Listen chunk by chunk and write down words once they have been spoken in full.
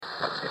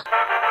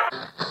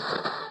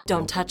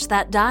Don't touch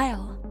that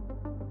dial.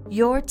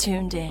 You're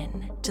tuned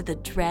in to the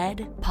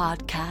Dread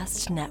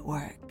Podcast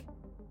Network.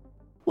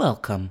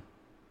 Welcome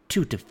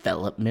to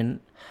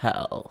Development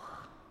Hell.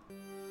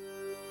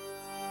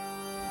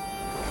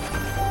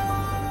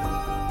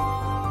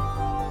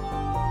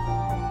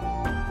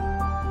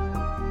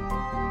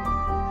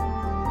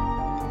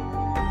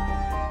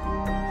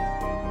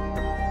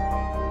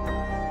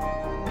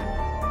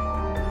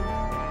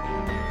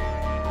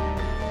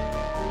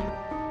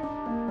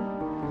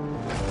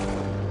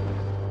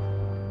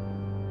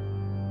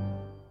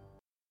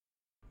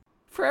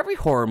 For every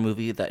horror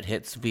movie that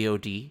hits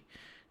VOD,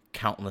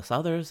 countless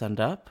others end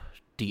up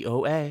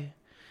DOA.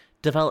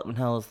 Development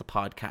Hell is the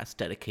podcast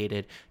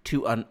dedicated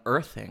to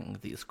unearthing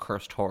these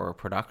cursed horror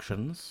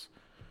productions.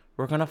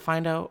 We're going to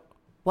find out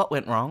what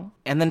went wrong,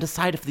 and then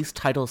decide if these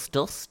titles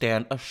still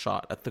stand a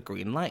shot at the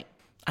green light.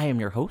 I am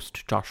your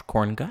host, Josh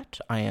Korngut.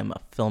 I am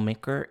a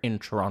filmmaker in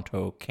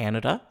Toronto,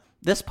 Canada.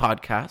 This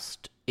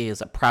podcast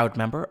is a proud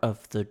member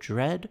of the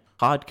Dread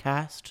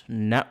Podcast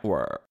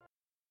Network.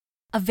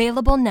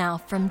 Available now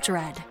from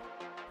Dread.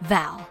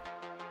 Val.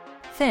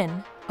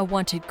 Finn, a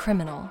wanted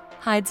criminal,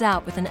 hides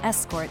out with an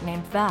escort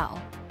named Val,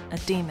 a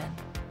demon.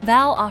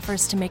 Val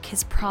offers to make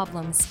his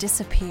problems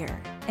disappear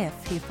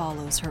if he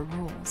follows her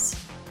rules.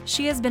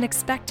 She has been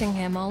expecting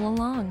him all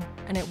along,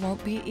 and it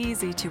won't be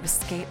easy to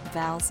escape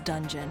Val's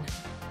dungeon.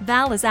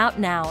 Val is out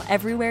now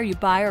everywhere you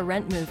buy or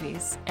rent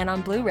movies, and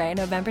on Blu-ray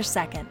November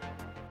 2nd.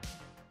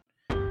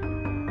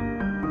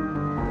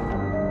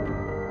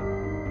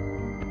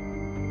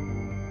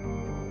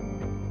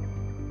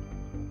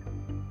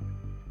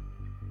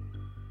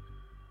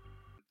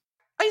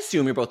 I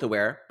assume you're both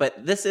aware,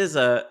 but this is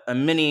a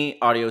mini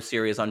audio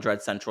series on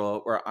Dread Central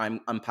where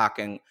I'm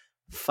unpacking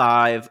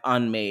 5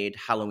 unmade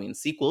Halloween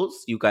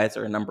sequels. You guys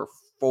are number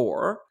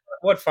 4.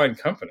 What fine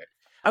company.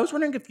 I was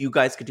wondering if you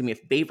guys could do me a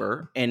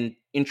favor and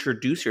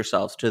introduce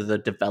yourselves to the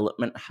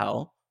Development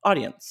Hell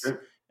audience.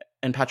 Sure.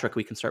 And Patrick,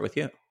 we can start with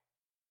you.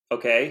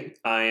 Okay,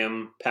 I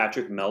am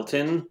Patrick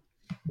Melton,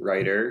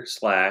 writer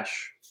 / I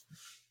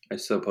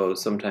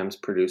suppose sometimes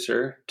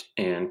producer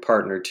and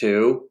partner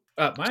too.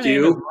 My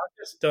name is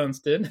Marcus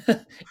Dunstan,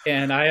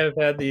 and I have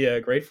had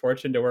the great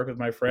fortune to work with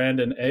my friend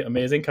and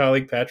amazing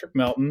colleague Patrick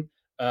Melton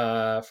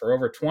for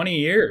over 20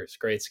 years.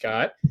 Great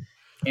Scott.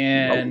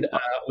 And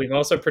we've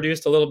also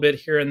produced a little bit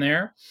here and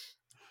there.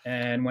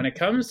 And when it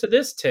comes to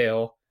this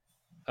tale,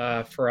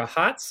 for a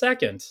hot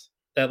second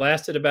that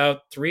lasted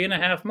about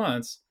 3.5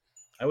 months,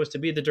 I was to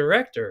be the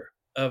director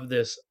of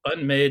this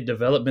unmade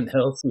Development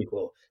Hell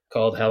sequel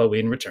called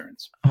Halloween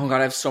Returns. Oh God,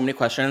 I have so many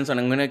questions and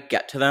I'm going to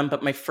get to them.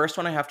 But my first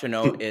one I have to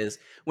know is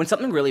when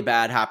something really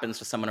bad happens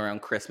to someone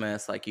around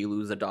Christmas, like you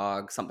lose a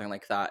dog, something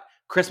like that,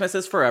 Christmas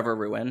is forever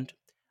ruined.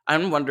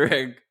 I'm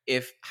wondering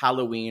if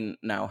Halloween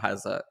now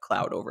has a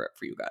cloud over it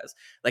for you guys.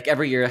 Like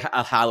every year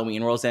a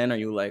Halloween rolls in, are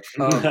you like,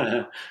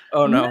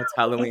 oh no, it's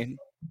Halloween?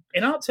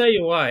 And I'll tell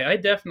you why. I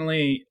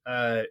definitely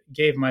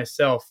gave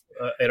myself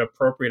an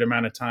appropriate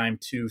amount of time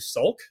to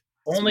sulk.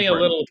 Only a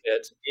little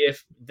bit.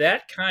 If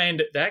that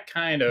kind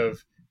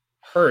of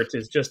hurt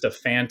is just a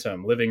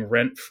phantom living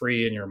rent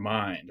free in your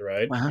mind,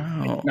 right?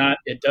 Wow.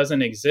 It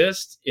doesn't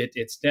exist.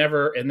 It's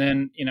never. And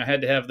then, I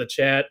had to have the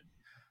chat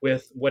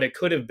with what it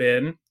could have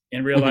been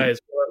and realize,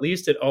 well, at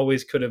least it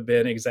always could have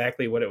been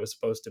exactly what it was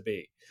supposed to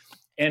be.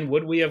 And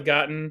would we have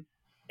gotten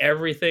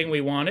everything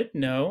we wanted?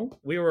 No.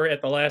 We were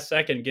at the last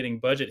second getting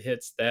budget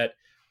hits that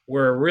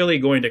were really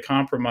going to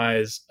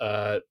compromise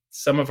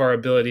some of our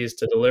abilities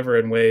to deliver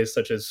in ways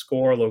such as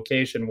score,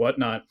 location,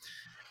 whatnot.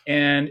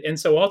 And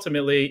so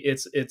ultimately,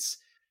 it's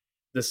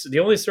this, the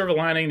only silver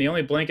lining, the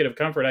only blanket of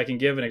comfort I can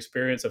give an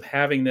experience of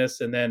having this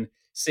and then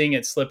seeing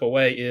it slip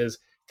away is,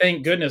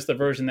 thank goodness the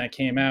version that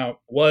came out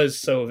was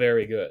so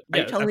very good. Are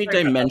you telling me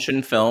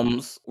Dimension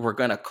Films were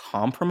going to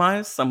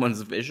compromise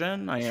someone's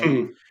vision? I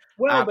am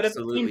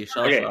absolutely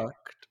shell-shocked.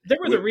 They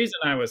were the reason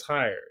I was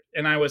hired.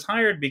 And I was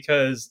hired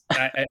because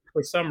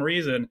for some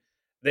reason,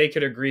 they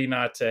could agree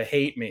not to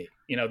hate me,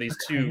 these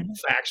two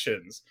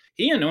factions.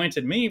 He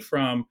anointed me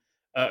from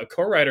a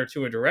co-writer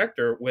to a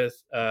director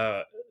with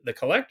The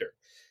Collector.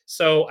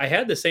 So I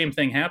had the same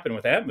thing happen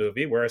with that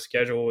movie where our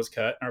schedule was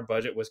cut and our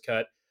budget was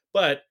cut,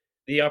 but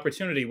the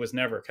opportunity was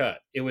never cut.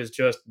 It was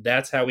just,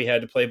 that's how we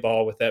had to play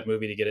ball with that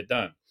movie to get it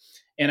done.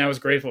 And I was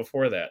grateful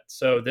for that.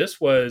 So this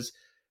was,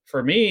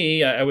 for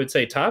me, I would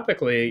say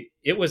topically,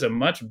 it was a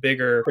much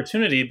bigger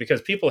opportunity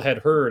because people had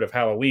heard of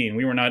Halloween.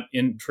 We were not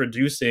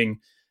introducing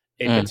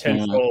a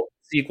potential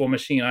sequel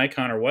machine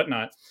icon or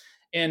whatnot.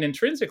 And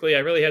intrinsically, I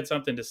really had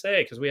something to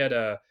say because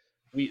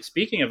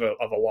speaking of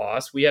a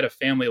loss, we had a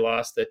family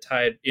loss that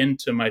tied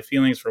into my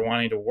feelings for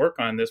wanting to work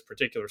on this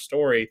particular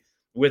story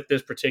with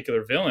this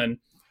particular villain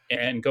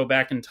and go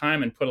back in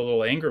time and put a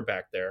little anger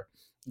back there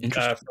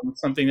from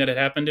something that had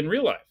happened in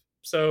real life.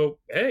 So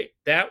hey,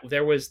 that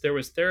there was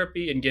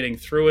therapy in getting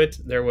through it.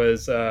 There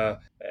was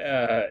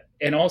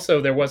and also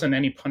there wasn't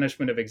any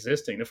punishment of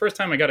existing. The first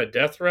time I got a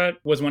death threat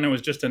was when it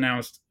was just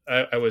announced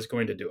I was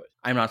going to do it.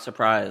 I'm not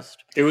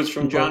surprised. It was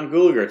from John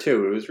Gulager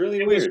too. It was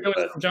really weird. It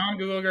was from John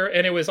Gulager,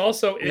 and it was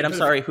also. Wait, I'm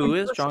sorry. Who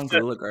is John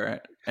Gulager,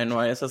 and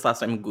why is his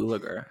last name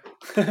Gulager?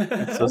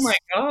 Oh my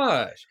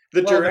gosh!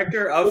 The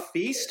director of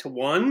Feast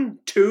 1,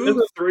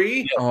 2,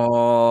 3.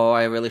 Oh,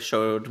 I really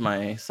showed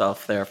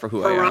myself there for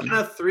who I am.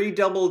 Piranha 3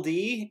 Double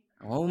D.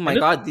 Oh my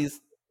God,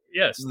 these.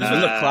 Yes, This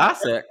is a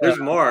classic. There's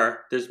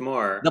more. There's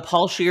more. The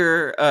Paul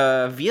Scheer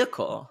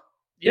vehicle.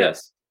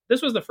 Yes,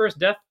 this was the first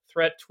death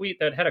threat tweet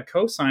that had a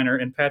co-signer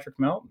in Patrick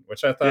Melton,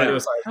 which I thought it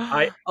was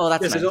like, oh,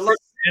 that's There's nice. a lot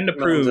and to of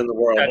prove in the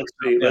world.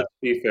 Patrick Let's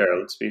be fair.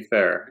 Let's be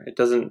fair. It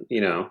doesn't,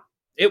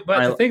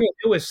 But the thing was,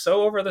 it was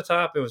so over the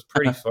top. It was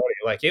pretty funny.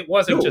 Like it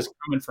wasn't just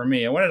coming for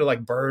me. I wanted to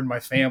like burn my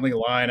family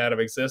line out of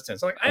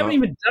existence. Like I haven't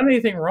even done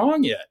anything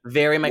wrong yet.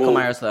 Very Michael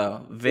Myers,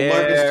 though. Very.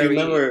 Marcus, do you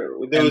remember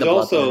there was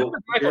also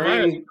Michael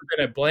Myers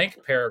in a blank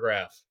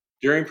paragraph.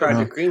 During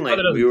Project Greenlight,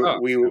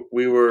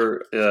 we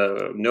were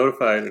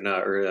notified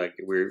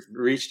we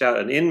reached out.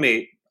 An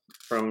inmate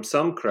from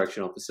some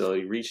correctional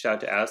facility reached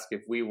out to ask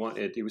if we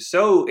wanted. He was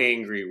so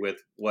angry with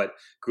what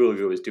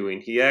Gulager was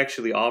doing, he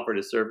actually offered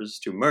his services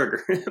to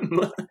murder him.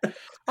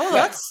 Oh,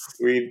 that's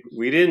we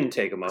didn't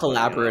take him up.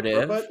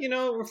 Collaborative, but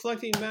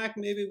reflecting back,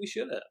 maybe we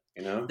should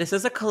have. This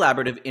is a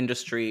collaborative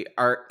industry.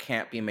 Art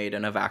can't be made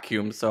in a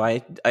vacuum, so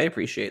I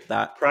appreciate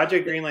that.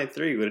 Project Greenlight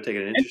 3 would have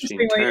taken an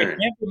interesting turn. It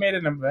can't be made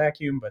in a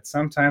vacuum, but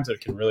sometimes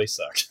it can really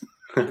suck.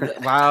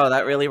 Wow,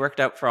 that really worked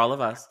out for all of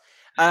us.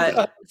 And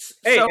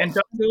John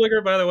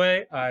Gulager, by the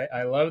way,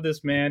 I love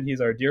this man.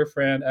 He's our dear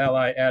friend,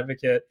 ally,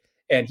 advocate,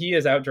 and he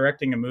is out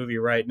directing a movie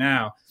right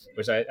now,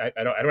 which I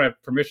don't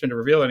have permission to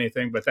reveal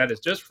anything, but that is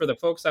just for the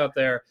folks out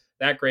there.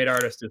 That great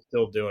artist is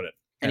still doing it,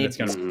 and he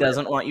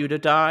doesn't want you to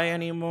die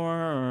anymore.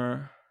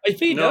 Or... If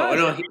he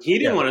no, he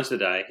didn't want us to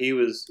die.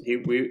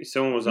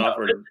 Someone was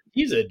offered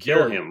to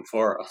kill him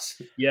for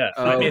us. Yeah.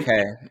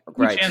 Okay.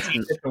 Right. Chance to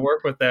get to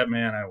work with that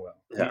man, I will.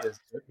 Yeah.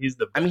 He's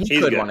the.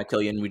 He could want to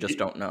kill you, and we just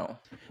don't know.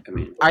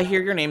 I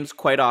hear your names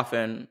quite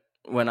often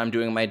when I'm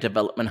doing my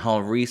development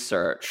hall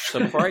research. So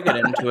before I get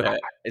into it,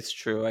 it's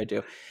true, I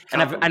do,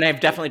 and I've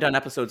definitely done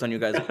episodes on you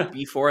guys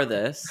before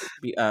this.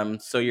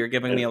 So you're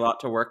giving me a lot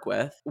to work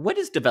with. What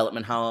does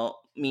development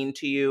hall mean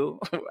to you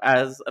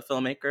as a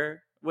filmmaker?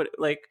 What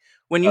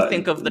when you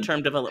think of the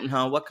term development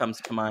hall, what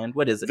comes to mind?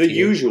 What is it? The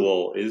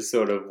usual is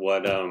sort of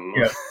what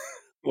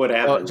what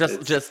happens.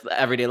 Just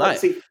everyday life.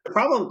 See, the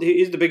problem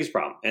is the biggest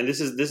problem, and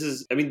this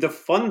is. I mean, the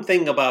fun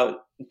thing about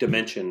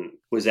Dimension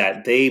was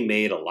that they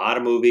made a lot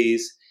of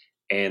movies,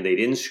 and they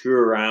didn't screw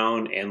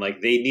around, and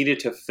they needed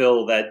to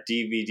fill that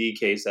DVD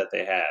case that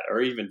they had,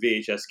 or even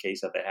VHS case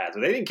that they had.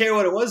 So they didn't care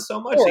what it was so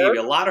much. They gave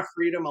you a lot of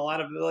freedom, a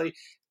lot of ability.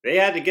 They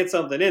had to get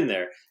something in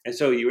there, and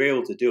so you were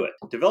able to do it.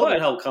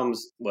 Development hell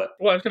comes what?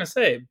 Well, I was going to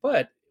say,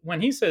 but when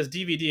he says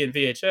DVD and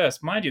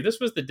VHS, mind you, this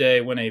was the day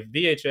when a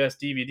VHS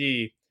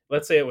DVD,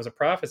 let's say it was a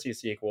Prophecy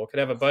sequel, could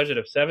have a budget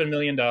of $7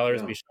 million,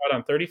 be shot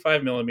on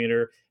 35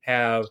 millimeter,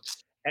 have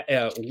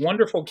a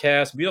wonderful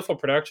cast, beautiful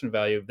production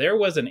value. There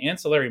was an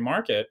ancillary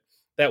market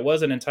that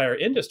was an entire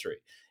industry.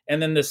 And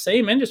then the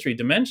same industry,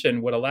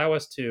 Dimension, would allow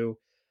us to,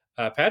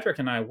 Patrick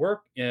and I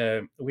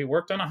we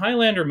worked on a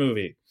Highlander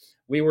movie.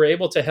 We were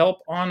able to help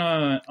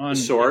on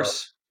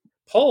Source.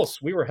 Pulse.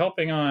 We were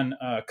helping on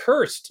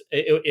Cursed.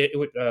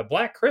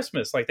 Black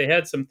Christmas. They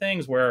had some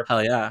things where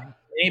hell yeah,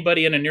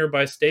 anybody in a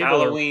nearby stable.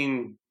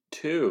 Halloween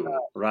 2,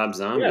 Rob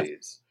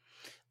Zombies.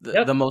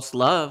 Yes. The most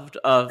loved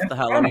of the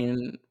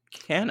Halloween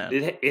canon.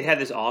 It had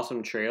this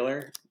awesome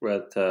trailer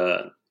with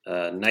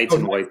Knights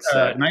in White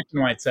Satin. Knights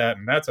in White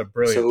Satin. That's a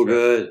brilliant. So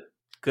trailer.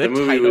 Good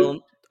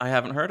title. I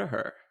haven't heard of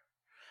her.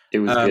 It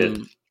was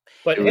good.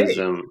 But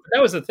that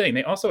was the thing.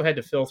 They also had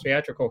to fill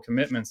theatrical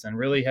commitments and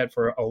really had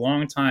for a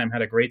long time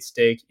had a great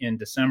stake in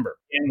December.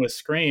 And with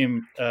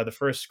Scream, the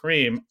first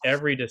Scream,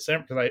 every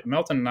December, because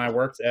Melton and I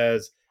worked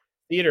as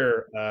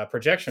theater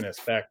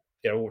projectionists back,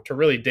 to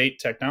really date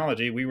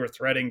technology. We were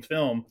threading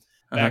film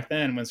back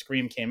then when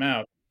Scream came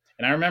out.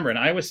 And I remember in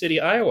Iowa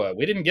City, Iowa,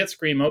 we didn't get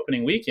Scream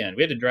opening weekend.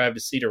 We had to drive to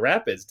Cedar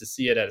Rapids to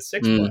see it at a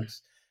Sixplex.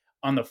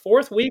 On the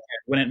fourth weekend,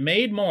 when it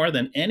made more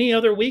than any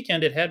other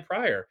weekend it had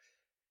prior,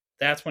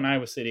 that's when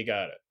Iowa City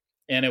got it.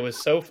 And it was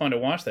so fun to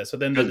watch that. So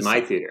then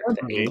my theater,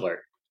 the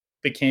Engler,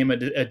 became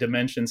a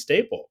Dimension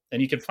staple.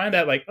 And you can find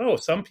that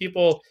some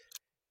people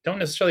don't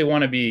necessarily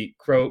want to be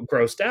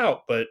grossed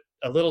out, but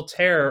a little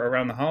terror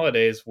around the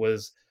holidays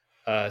was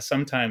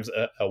sometimes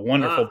a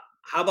wonderful.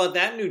 How about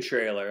that new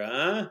trailer,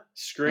 huh?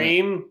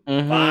 Scream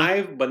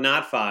 5, but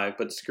not 5,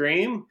 but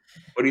Scream.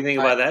 What do you think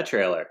about that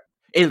trailer?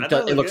 It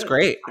looks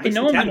great. I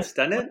know,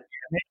 doesn't it?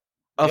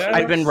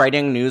 I've been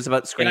writing news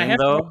about Scream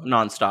though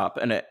nonstop,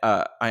 and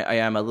I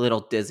am a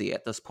little dizzy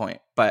at this point,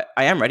 but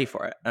I am ready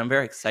for it. I'm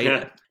very excited.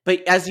 Yeah.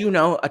 But as you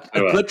know, a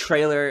good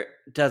trailer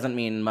doesn't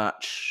mean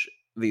much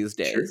these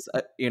days.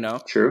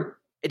 True.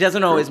 It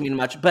doesn't always mean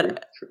much,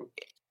 but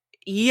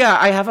yeah,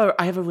 I have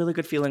a really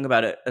good feeling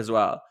about it as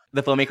well.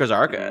 The filmmakers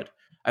are good.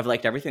 I've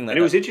liked everything that. And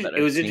it was interesting.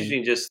 It was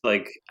interesting, just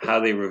like how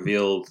they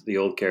revealed the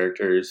old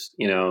characters.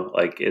 You know,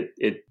 like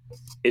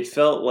it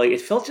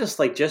felt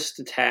just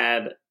a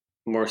tad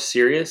more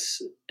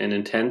serious and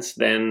intense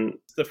than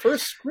the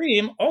first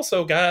Scream.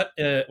 Also got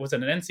was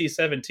an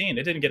NC-17.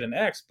 It didn't get an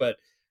X, but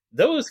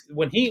those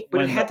But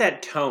it had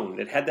that tone.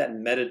 It had that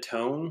meta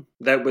tone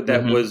that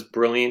was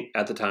brilliant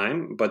at the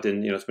time. But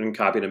then it's been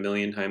copied a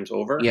million times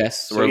over.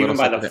 Yes, so even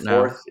by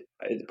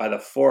the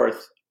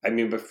fourth, I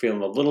mean, but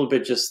feeling a little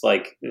bit just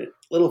like a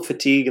little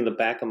fatigue in the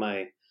back of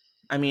my.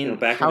 I mean,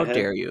 back how of the head.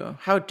 dare you?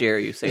 How dare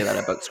you say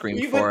that about Scream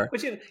 4?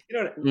 But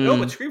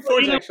but Scream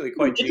 4 is actually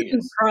quite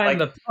genius. Like,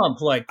 the pump,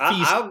 like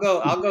I'll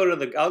go to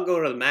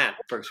the mat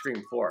for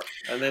Scream 4,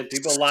 and then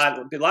a lot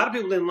of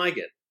people didn't like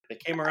it. They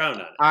came around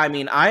on it. I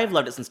mean, I've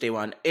loved it since day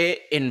one.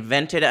 It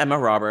invented Emma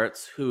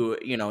Roberts, who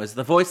is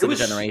the voice of the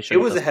generation. It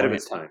was ahead of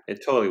its time.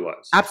 It totally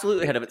was.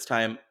 Absolutely ahead of its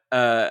time.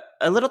 A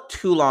little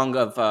too long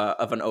of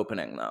an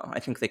opening, though. I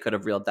think they could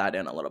have reeled that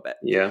in a little bit.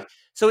 Yeah.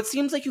 So it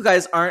seems like you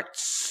guys aren't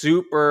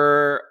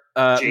super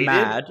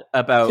mad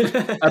about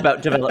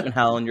Development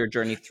Hell and your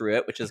journey through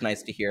it, which is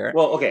nice to hear.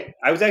 Well, okay.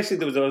 I was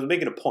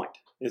making a point.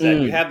 Is that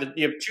you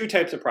have two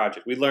types of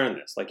projects. We learned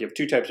this. Like, you have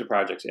two types of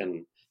projects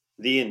in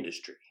the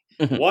industry.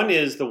 One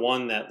is the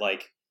one that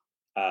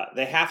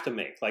they have to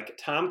make. Like,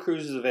 Tom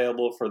Cruise is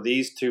available for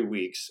these 2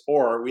 weeks,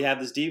 or we have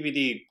this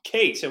DVD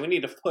case and we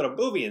need to put a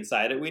movie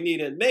inside it. We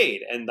need it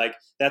made, and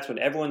that's when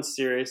everyone's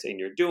serious and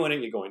you're doing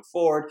it. You're going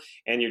forward,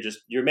 and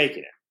you're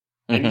making it.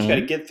 And you just got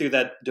to get through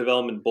that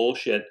development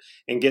bullshit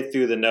and get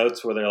through the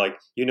notes where they're like,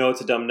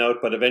 it's a dumb note,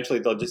 but eventually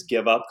they'll just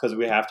give up because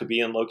we have to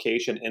be on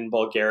location in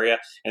Bulgaria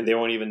and they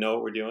won't even know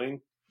what we're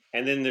doing.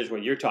 And then there's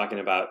what you're talking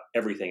about,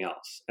 everything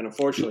else. And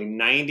unfortunately,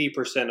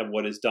 90% of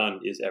what is done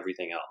is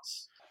everything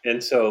else.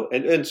 And so,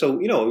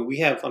 we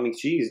have,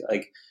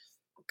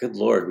 good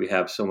Lord, we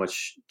have so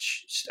much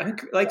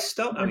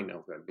stuff. I mean,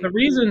 no, the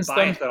reason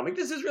stuff, I'm like,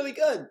 this is really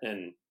good.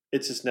 And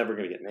it's just never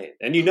going to get made.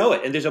 And you know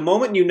it. And there's a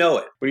moment you know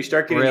it when you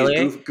start getting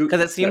these because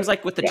it seems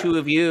like with the two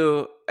of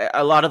you,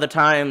 a lot of the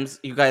times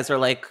you guys are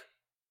like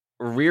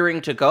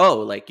rearing to go.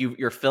 Like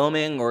you're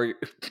filming or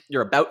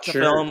you're about to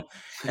film,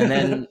 and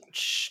then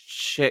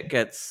shit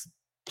hits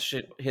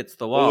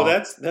the wall.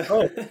 Well,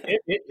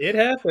 it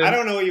happens. I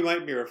don't know what you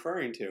might be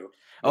referring to.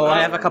 Oh,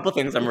 I have a couple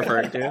things I'm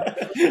referring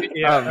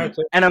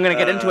to. And I'm going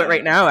to get into it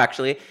right now,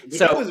 actually.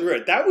 So that was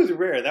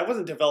rare. That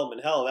wasn't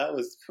development hell. That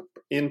was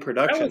in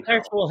production. That was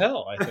actual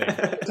hell, I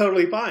think.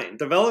 Totally fine.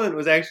 Development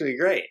was actually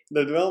great.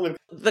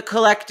 The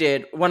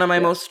Collected, one of my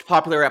most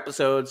popular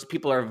episodes.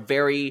 People are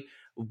very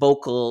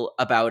vocal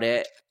about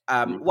it.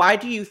 Why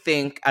do you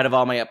think, out of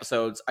all my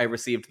episodes, I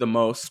received the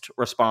most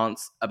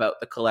response about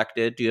The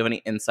Collected? Do you have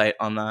any insight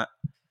on that?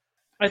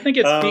 I think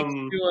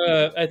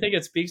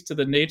it speaks to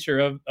the nature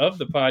of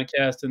the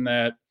podcast, in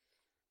that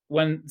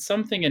when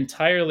something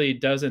entirely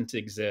doesn't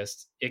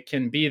exist, it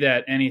can be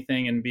that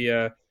anything and be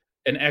an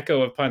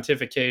echo of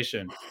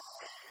pontification.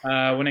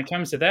 When it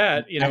comes to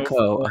that,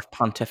 echo of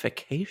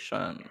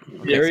pontification.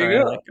 Okay, there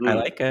you go. I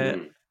like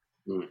it.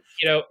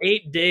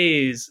 8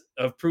 days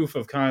of proof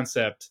of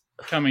concept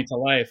coming to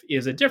life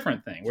is a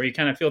different thing, where you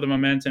kind of feel the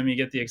momentum, you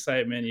get the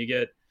excitement, you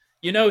get.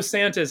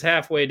 Santa's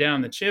halfway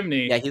down the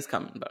chimney. Yeah, he's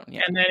coming down.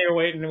 Yeah. And then you're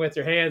waiting with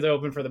your hands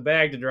open for the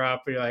bag to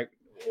drop. And you're like,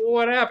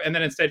 what happened? And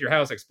then instead your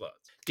house explodes.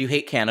 Do you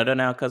hate Canada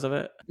now because of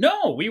it?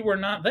 No, we were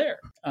not there.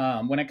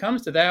 When it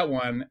comes to that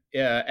one,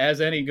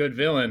 as any good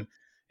villain,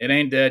 it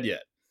ain't dead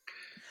yet.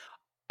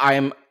 I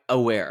am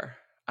aware.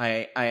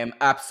 I am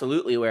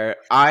absolutely aware.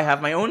 I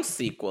have my own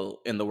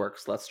sequel in the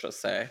works, let's just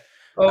say,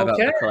 about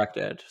The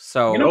Collected.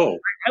 So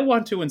I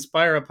want to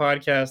inspire a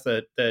podcast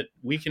that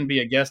we can be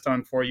a guest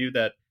on for you,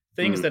 that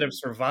things that have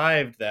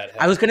survived that.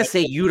 I was going to say,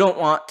 you don't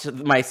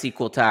want my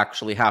sequel to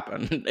actually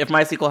happen. If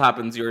my sequel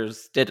happens,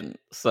 yours didn't.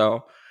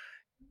 So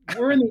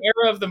we're in the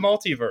era of the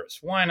multiverse.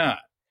 Why not?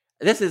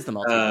 This is the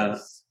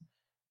multiverse.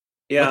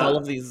 With all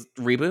of these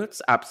reboots,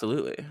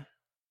 absolutely.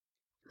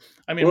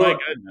 I mean, my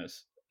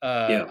goodness.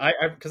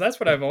 Because that's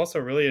what I've also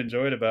really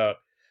enjoyed about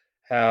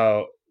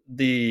how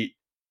the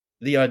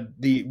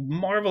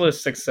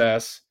marvelous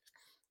success,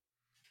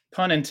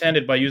 pun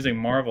intended by using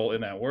Marvel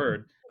in that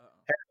word,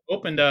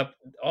 opened up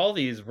all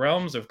these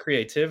realms of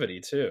creativity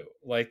too.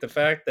 Like the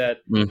fact that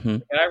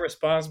the guy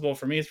responsible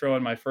for me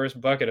throwing my first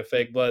bucket of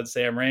fake blood,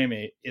 Sam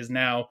Raimi, is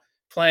now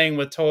playing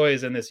with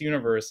toys in this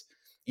universe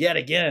yet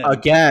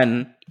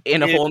again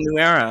in a whole new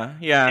era.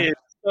 Yeah, it's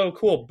so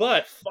cool.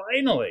 But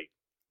finally,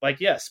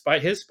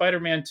 his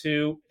Spider-Man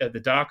 2 at the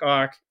Doc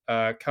Ock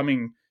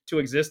coming to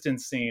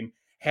existence scene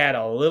had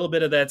a little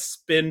bit of that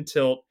spin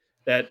tilt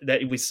that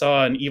we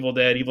saw in Evil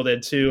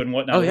Dead 2 and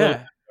whatnot. Oh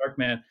yeah,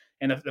 Darkman.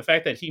 And the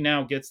fact that he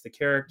now gets the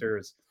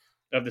characters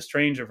of the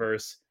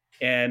Strangerverse,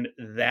 and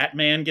that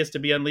man gets to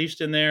be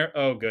unleashed in there.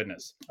 Oh,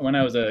 goodness. When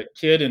I was a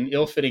kid in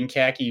ill-fitting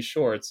khaki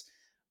shorts,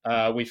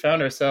 we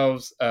found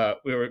ourselves,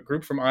 we were a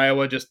group from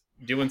Iowa just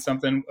doing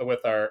something with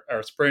our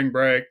spring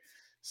break.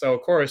 So,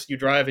 of course, you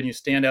drive and you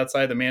stand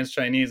outside the Man's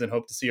Chinese and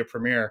hope to see a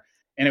premiere,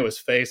 and it was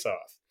Face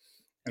Off.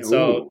 And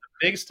so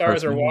the big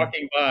stars are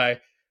walking by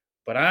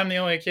but I'm the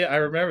only kid. I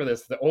remember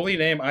this. The only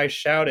name I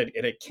shouted,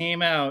 and it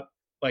came out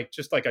like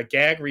just like a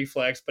gag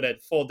reflex, but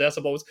at full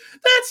decibel was,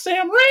 "That's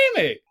Sam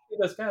Raimi."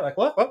 This guy like,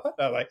 what?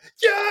 I'm like,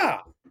 yeah.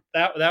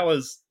 That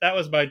was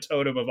my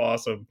totem of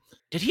awesome.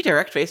 Did he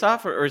direct Face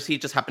Off, or is he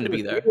just happened to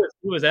be there?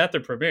 He was at the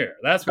premiere.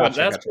 That's what was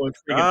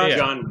freaking me out.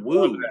 John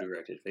Woo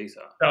directed Face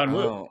Off. John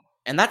Woo.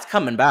 And that's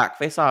coming back.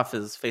 Face Off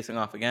is facing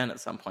off again at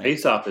some point.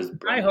 Face Off is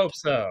brilliant. I hope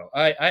so.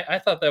 I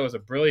thought that was a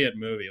brilliant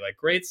movie. Like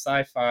great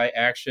sci-fi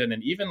action,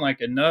 and even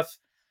like enough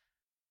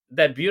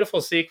that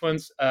beautiful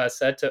sequence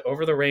set to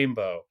Over the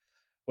Rainbow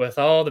with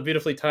all the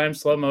beautifully timed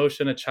slow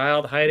motion, a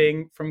child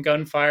hiding from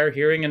gunfire,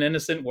 hearing an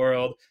innocent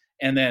world,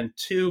 and then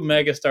two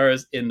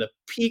megastars in the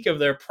peak of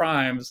their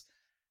primes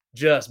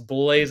just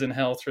blazing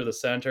hell through the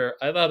center.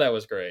 I thought that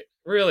was great.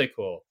 Really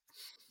cool.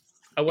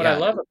 What I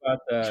love about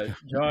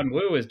John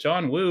Woo is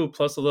John Woo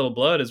plus A Little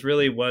Blood is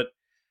really what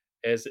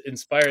has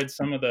inspired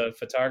some of the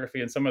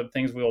photography and some of the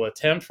things we will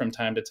attempt from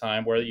time to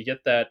time, where you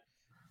get the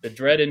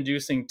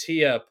dread-inducing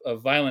tee-up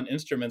of violent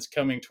instruments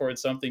coming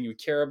towards something you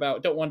care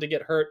about, don't want to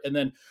get hurt, and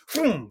then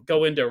boom,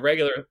 go into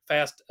regular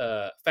fast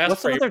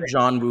What's frame. another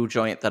John Woo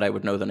joint that I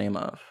would know the name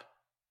of?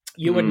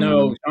 You would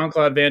know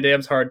Jean-Claude Van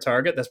Damme's Hard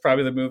Target. That's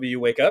probably the movie you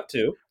wake up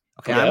to.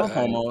 Okay, I'm a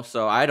homo,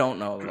 so I don't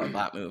know about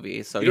that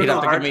movie. So you don't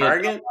know Hard give me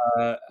Target?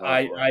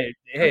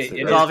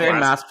 It's all very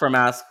mask for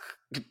mask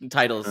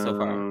titles so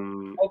far.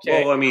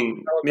 Okay. Well, I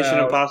mean, Mission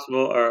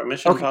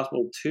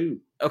Impossible 2.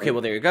 Okay,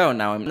 well there you go.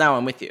 Now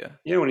I'm with you.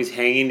 You know when he's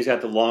hanging, he's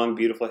got the long,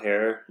 beautiful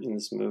hair in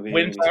this movie.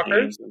 Wind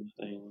Talkers.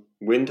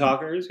 Wind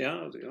Talkers, yeah,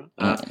 that was a good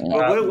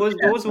one.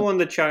 What was the one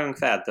that Chow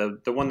Yun-fat,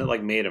 the one that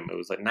like made him? It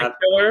was like not.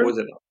 What was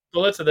it?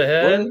 Bullet to the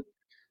head.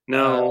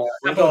 No,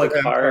 what was it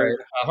like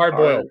hard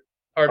boiled.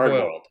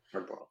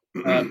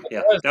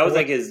 Yeah, that was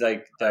like his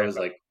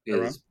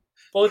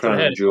Bullet to the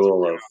head.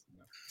 Jewel of.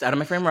 It's out of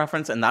my frame of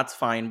reference, and that's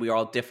fine. We are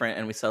all different,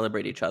 and we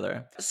celebrate each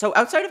other. So,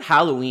 outside of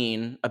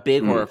Halloween, a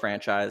big horror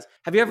franchise,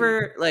 have you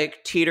ever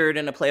like teetered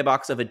in a play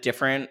box of a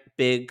different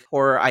big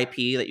horror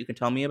IP that you can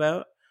tell me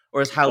about,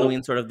 or is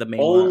Halloween sort of the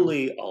main?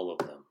 Only all of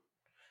them.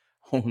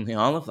 Only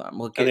all of them.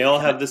 And they all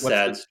have the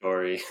sad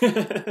story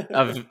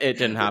of it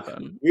didn't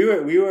happen. We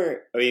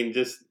were. I mean,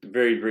 just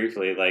very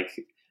briefly, like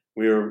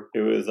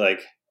it was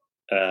like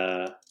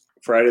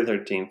Friday the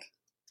 13th,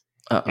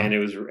 and it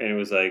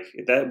was like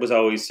that was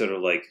always sort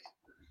of like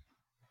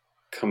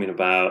coming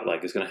about,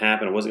 like it's going to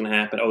happen. It wasn't going to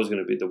happen. Oh, it was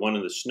going to be the one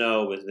in the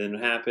snow. It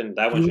didn't happen.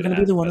 That one should have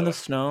happened. Be the one in the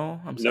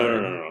snow. I'm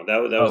sorry. No.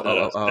 That was not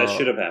us. That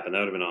should have happened. That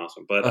would have been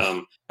awesome. But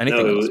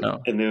anything in the snow.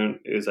 And then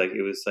it was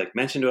like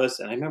mentioned to us,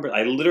 and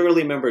I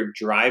literally remember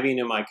driving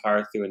in my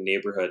car through a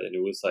neighborhood, and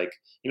it was like,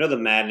 you know, the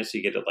madness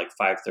you get at like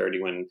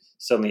 5:30 when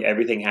suddenly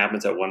everything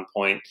happens at one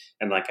point,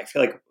 and like I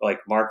feel like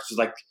Mark was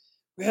like,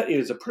 it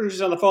was a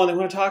producer's on the phone. They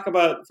want to talk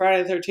about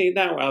Friday the 13th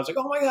now. I was like,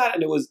 oh my god,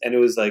 and it was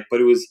like,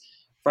 but it was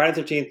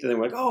Friday the 13th, and then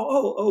we're like,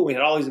 oh, we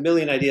had all these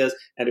million ideas,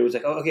 and it was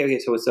like, okay,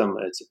 so it's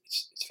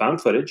found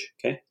footage,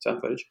 okay, it's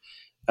found footage,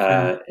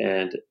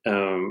 and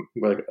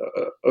we're like,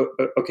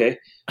 okay,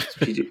 it's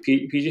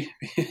PG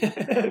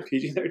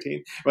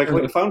 13. We're like,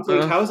 wait, found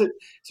footage, how is it?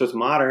 So it's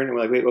modern, and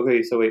we're like, okay,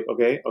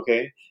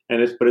 and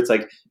it's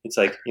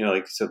like you know,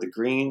 like, so the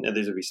green, and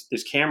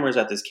there's cameras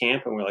at this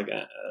camp, and we're like,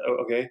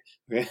 okay.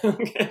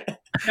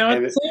 Now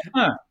at the same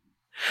time,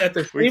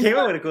 we came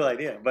up with a cool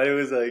idea, but it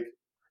was like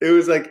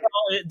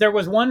there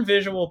was one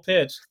visual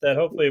pitch that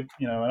hopefully,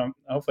 you know,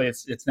 hopefully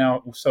it's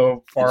now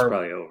so far. It's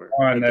probably over.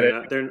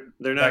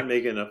 They're not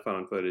making enough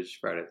found footage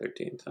Friday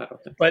 13th. I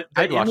don't think. But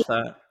I'd watch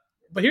that.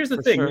 But here's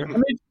the thing: sure.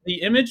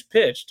 the image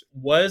pitched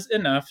was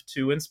enough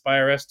to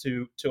inspire us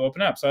to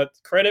open up. So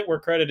credit where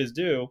credit is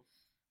due.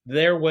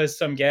 There was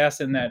some gas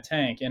in that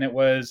tank, and it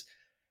was,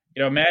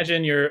 you know,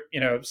 imagine you're,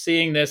 you know,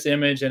 seeing this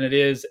image, and it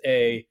is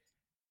a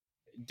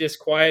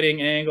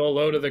disquieting angle,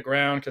 low to the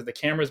ground because the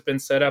camera's been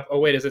set up. Oh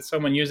wait, is it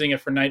someone using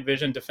it for night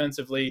vision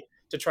defensively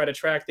to try to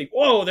track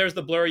whoa, there's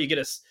the blur. You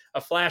get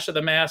a flash of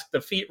the mask, the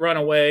feet run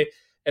away,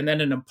 and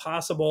then an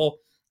impossible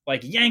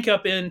like yank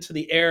up into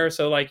the air,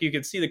 so like you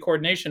could see the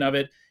coordination of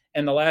it.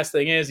 And the last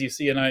thing is you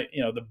see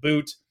the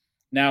boot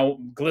now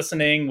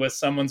glistening with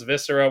someone's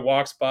viscera,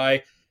 walks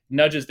by,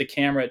 nudges the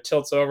camera, it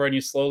tilts over, and you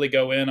slowly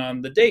go in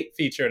on the date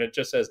feature, and it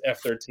just says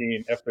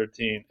F13,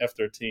 F13,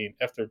 F13,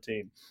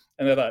 F13.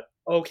 And I thought,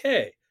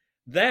 okay,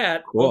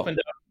 that opened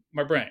up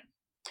my brain.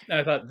 And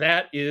I thought,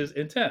 that is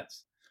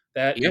intense.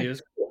 That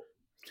is cool.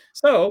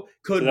 So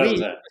could we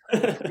create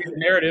a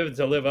narrative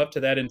to live up to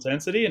that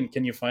intensity? And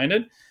can you find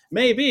it?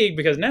 Maybe,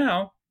 because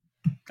now,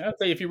 I'd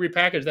say if you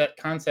repackage that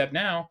concept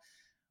now,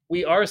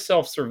 we are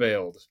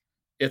self-surveilled.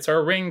 It's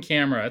our Ring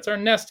camera. It's our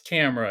Nest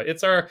camera.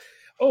 It's our,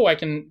 I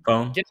can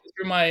get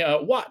through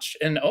my watch.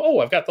 And,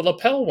 I've got the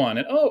lapel one.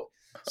 And,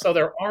 so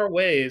there are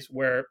ways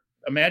where,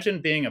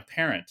 imagine being a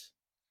parent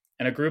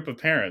and a group of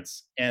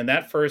parents, and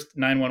that first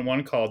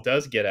 911 call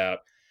does get out,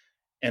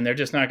 and they're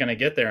just not going to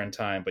get there in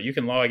time. But you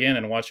can log in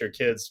and watch your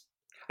kids.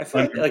 I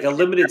feel like a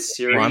limited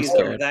series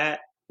of that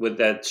with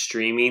that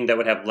streaming that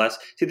would have less.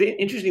 See,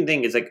 the interesting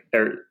thing is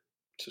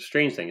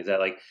strange thing is that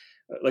like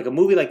like a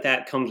movie like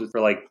that comes with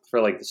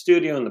for the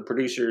studio and the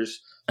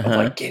producers of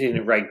like get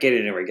it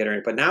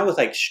right. But now with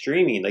like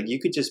streaming, like you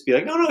could just be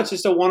like, no, it's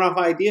just a one-off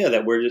idea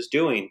that we're just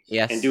doing,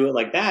 and do it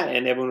like that,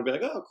 and everyone would be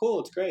like, oh,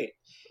 cool, it's great.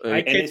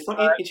 And it's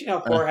funny, you know,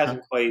 horror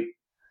hasn't quite.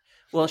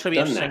 Well, it should be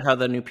interesting how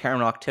the new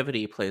Paranormal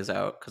Activity plays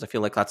out, because I feel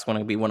like that's going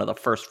to be one of the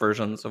first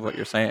versions of what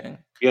you're saying.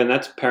 Yeah, and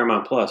that's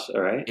Paramount Plus, all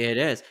right? It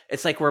is.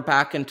 It's like we're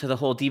back into the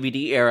whole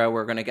DVD era.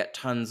 We're going to get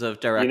tons of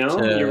direct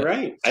you're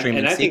right.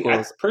 streaming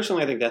sequels.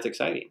 Personally, I think that's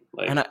exciting.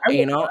 Like,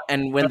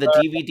 and when the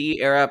DVD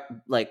era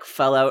like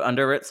fell out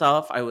under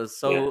itself, I was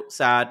so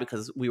sad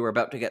because we were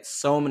about to get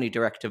so many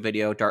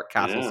direct-to-video Dark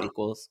Castle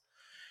sequels.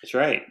 That's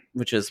right.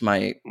 Which is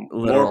my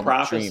literal more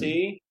prophecy,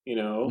 dream. You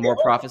know. More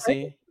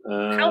prophecy.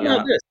 How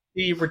about this?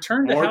 The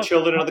Return to More House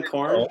Children of the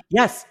Corn.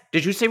 Yes.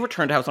 Did you say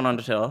Return to House on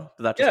Undertale?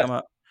 Did that just come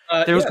up?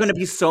 There was going to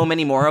be so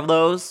many more of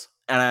those,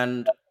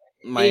 and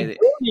a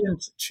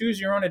brilliant choose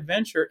your own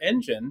adventure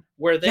engine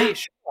where they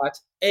shot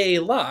a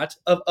lot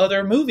of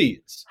other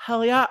movies.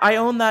 Hell yeah, I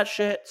own that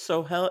shit.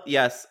 So hell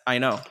yes, I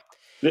know.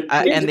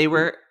 And they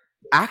were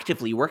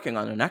actively working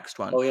on the next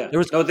one. Oh yeah, there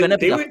was going to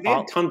be they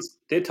had tons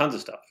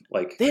of stuff.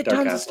 Like they had Dark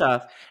tons Castle.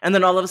 of stuff, and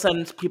then all of a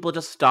sudden, people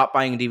just stopped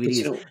buying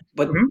DVDs.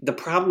 But the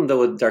problem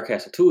though with Dark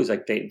Castle 2 is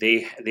like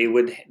they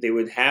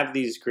would have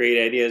these great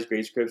ideas,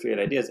 great scripts, great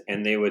ideas,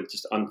 and they would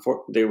just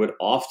they would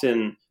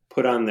often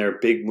put on their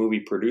big movie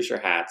producer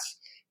hats,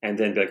 and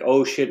then be like,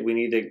 oh shit, we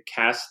need to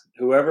cast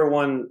whoever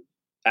won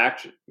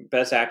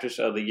Best Actress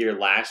of the Year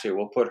last year.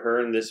 We'll put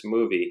her in this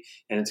movie,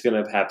 and it's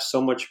going to have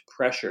so much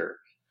pressure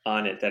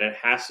on it that it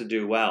has to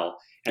do well.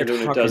 And You're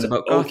when it does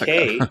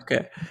okay,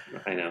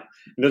 I know.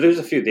 No, there's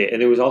a few, and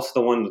there was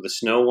also the one with the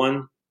snow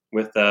one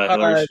with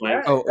Hilary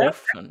Swank.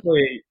 Orphan.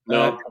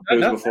 No, it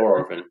was before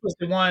Orphan. It was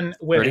the one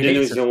with. And then there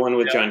was the one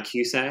with John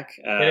Cusack.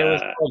 It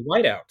was called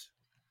Whiteout.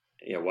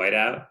 Yeah,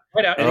 Whiteout.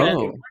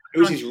 And it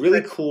was these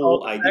really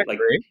cool ideas, like.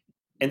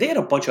 And they had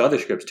a bunch of other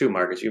scripts too,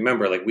 Marcus. You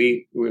remember, like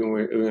we were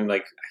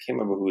like, I can't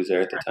remember who was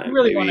there at the time. I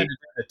really wanted to do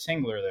the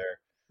Tingler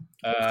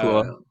there.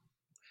 Cool.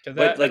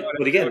 But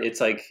again, it's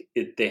like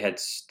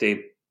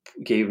they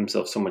gave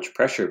themselves so much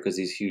pressure because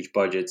these huge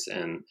budgets,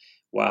 and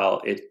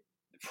while it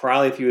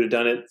probably if you would have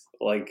done it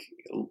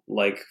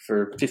like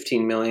for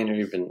 15 million or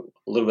even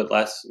a little bit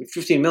less,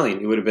 15 million,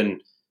 it would have been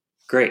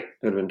great. It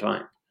would have been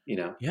fine. You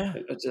know,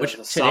 it's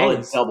a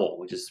solid double,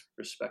 which is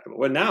respectable.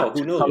 Well, now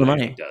who knows what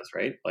it does,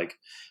 right? Like.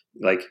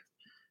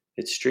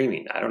 It's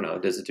streaming. I don't know.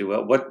 Does it do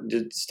well?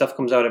 Stuff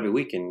comes out every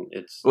week, and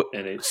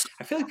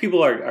I feel like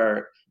people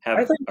are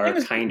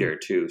kinder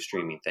to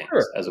streaming things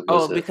as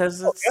opposed to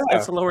because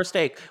it's a lower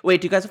stake. Wait,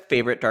 do you guys have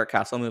favorite Dark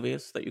Castle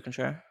movies that you can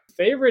share?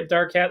 Favorite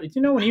Dark Castle?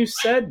 You know, when you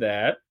said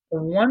that,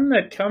 the one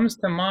that comes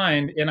to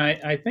mind, and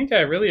I think I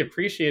really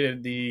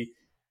appreciated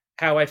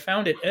how I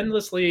found it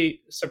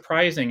endlessly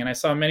surprising, and I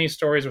saw many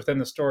stories within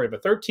the story.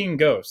 But 13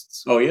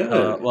 Ghosts. Oh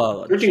yeah,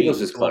 13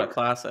 Ghosts is what a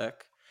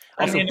classic.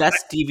 Also,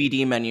 best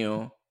DVD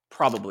menu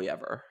probably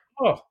ever.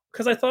 Oh,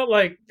 because I thought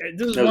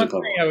this is one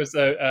thing. I was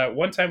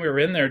one time we were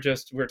in there,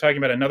 we were talking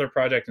about another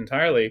project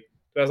entirely.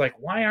 But I was like,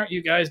 why aren't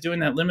you guys doing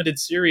that limited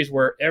series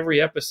where every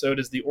episode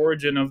is the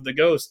origin of the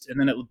ghost, and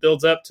then it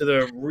builds up to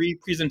the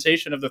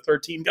representation of the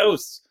 13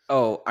 ghosts?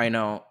 Oh, I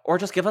know. Or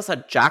just give us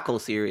a Jackal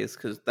series,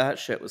 because that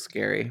shit was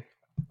scary.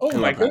 Oh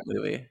my god,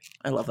 movie!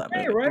 I love that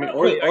movie. Hey, right.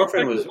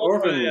 Orphan was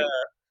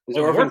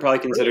probably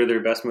considered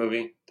their best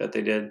movie that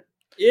they did.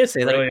 Yes,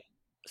 really.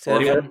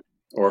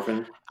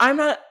 Orphan. I'm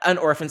not an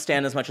Orphan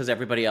stan as much as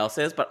everybody else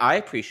is, but I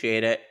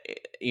appreciate it.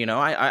 You know,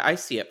 I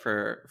see it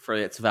for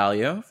its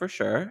value for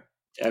sure.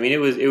 I mean, it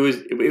was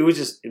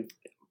just.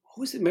 What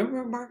was it?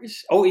 Remember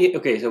Marcus? Oh yeah.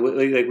 Okay, so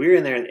like we were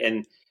in there,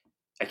 and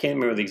I can't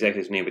remember the exact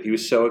name, but he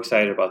was so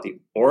excited about the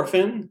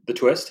Orphan, the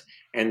twist,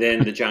 and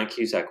then the John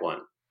Cusack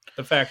one,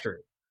 The Factory.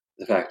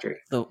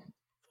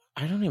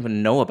 I don't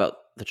even know about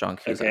the John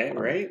Cusack. Okay,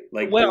 one. Right?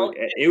 Like, well,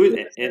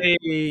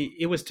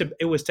 it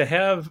was to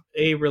have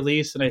a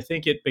release, and I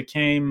think it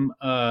became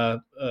a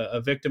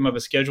victim of a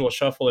schedule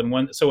shuffle.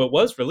 So it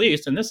was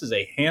released, and this is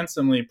a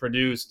handsomely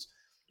produced.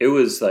 It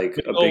was like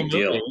a big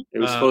deal. It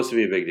was supposed to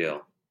be a big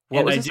deal.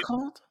 What was this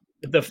called?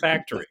 The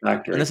Factory.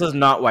 And this is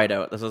not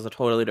Whiteout. This is a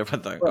totally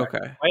different thing. Right.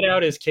 Okay.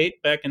 Whiteout is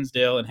Kate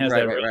Beckinsale and has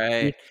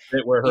right.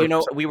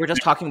 We were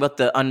just talking about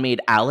the unmade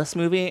Alice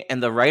movie,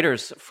 and the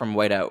writers from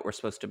Whiteout were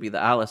supposed to be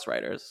the Alice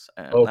writers.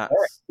 And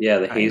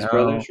the Hayes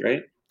brothers,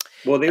 right?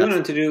 Well, they went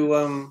on to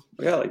do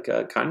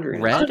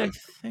Conjuring. Red, I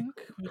think.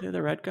 Were they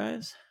the Red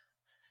guys?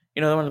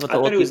 You know, the ones with the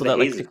old people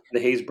that the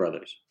Hayes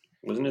brothers.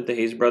 Wasn't it the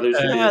Hayes brothers?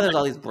 There's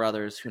all these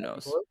brothers. Who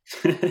knows?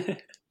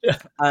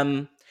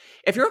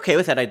 If you're okay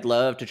with that, I'd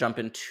love to jump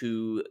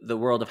into the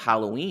world of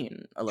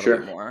Halloween a little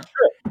bit more.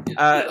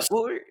 Sure.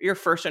 What were your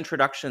first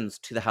introductions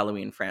to the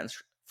Halloween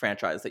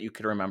franchise that you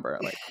could remember?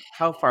 Like,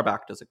 how far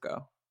back does it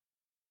go?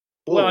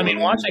 Well, I mean,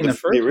 watching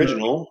the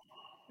original.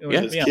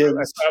 I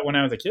saw it when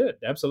I was a kid.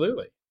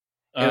 Absolutely.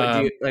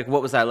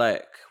 What was that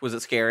like? Was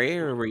it scary,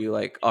 or were you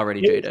like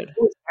already jaded? It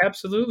was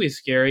absolutely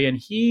scary,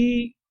 and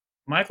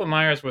Michael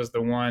Myers was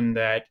the one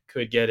that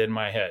could get in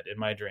my head, in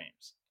my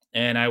dreams,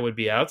 and I would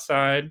be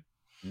outside.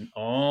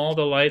 All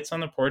the lights on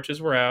the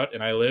porches were out,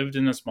 and I lived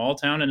in a small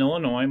town in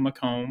Illinois,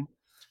 Macomb.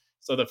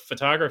 So the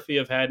photography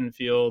of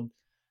Haddonfield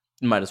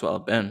Might as well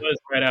have been. was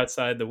right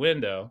outside the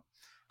window.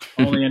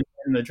 Only in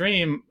the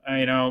dream,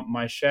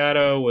 my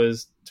shadow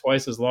was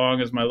twice as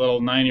long as my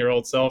little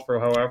 9-year-old self, or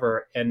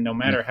however. And no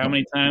matter how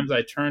many times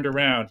I turned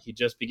around, he'd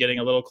just be getting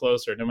a little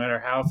closer. No matter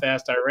how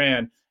fast I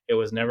ran, it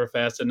was never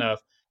fast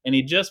enough. And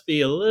he'd just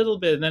be a little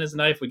bit, and then his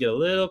knife would get a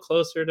little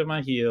closer to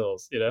my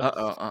heels. Scared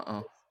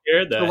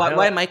the So hell.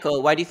 why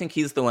Michael? Why do you think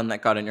he's the one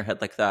that got in your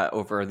head like that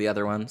over the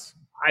other ones?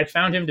 I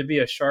found him to be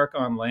a shark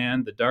on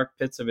land. The dark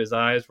pits of his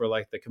eyes were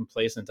like the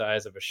complacent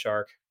eyes of a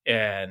shark.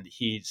 And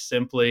he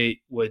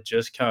simply would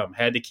just come,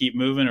 had to keep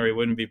moving or he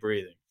wouldn't be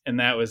breathing. And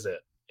that was it.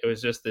 It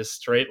was just this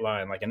straight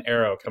line, like an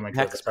arrow coming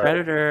towards Next the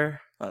target.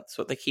 Predator. That's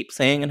what they keep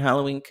saying in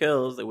Halloween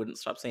Kills. They wouldn't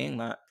stop saying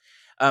that.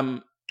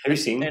 Have you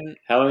seen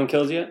Halloween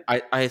Kills yet?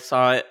 I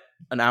saw it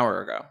an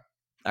hour ago.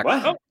 Actually.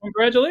 What? Oh,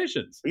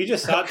 congratulations. You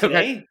just saw it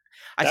today?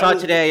 I saw it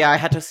today. Yeah, I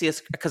had to see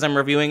it because I'm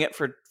reviewing it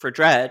for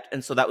Dread,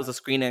 and so that was a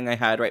screening I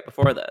had right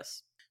before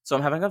this. So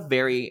I'm having a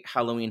very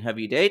Halloween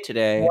heavy day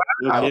today.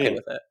 Wow. I'm okay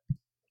with it.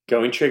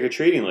 Going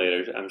trick-or-treating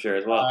later, I'm sure,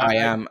 as well. I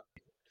am.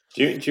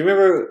 Do you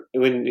remember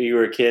when you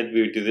were a kid,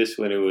 we would do this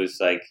when it was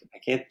like, I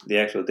can't the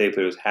actual date,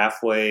 but it was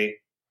halfway,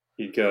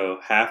 you'd go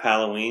half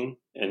Halloween,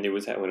 and it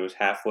was when it was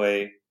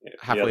halfway.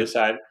 The other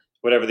side,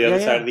 whatever the other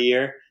side of the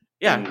year.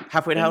 Yeah,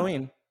 halfway to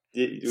Halloween.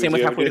 Same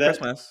with you halfway to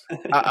Christmas.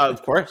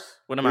 Of course.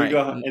 What am I?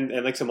 Go,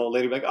 and like some old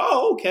lady would be like,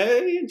 oh,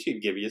 okay, and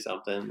she'd give you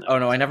something. Oh,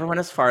 no, I never went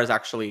as far as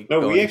actually No,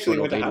 going we actually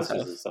to went to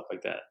houses and stuff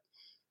like that.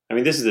 I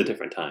mean, this is a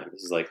different time.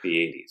 This is like the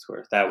 80s,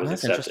 where that was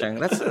that's accepted.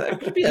 Interesting. That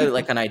could be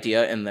like an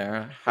idea in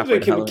there.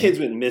 Kids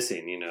went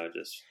missing,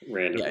 just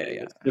randomly.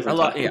 Yeah. A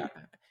lot. Yeah,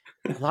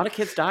 a lot of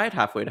kids died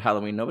halfway to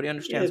Halloween. Nobody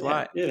understands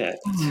why.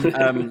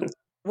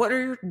 What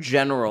are your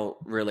general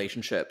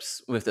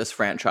relationships with this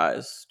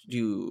franchise?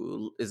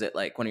 Is it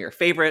like one of your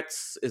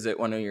favorites? Is it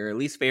one of your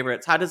least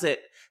favorites? How does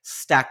it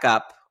stack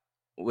up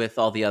with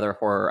all the other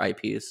horror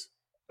IPs?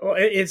 Well,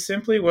 it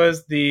simply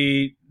was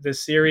the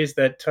series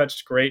that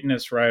touched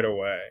greatness right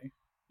away.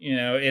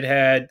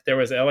 There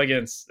was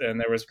elegance and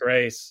there was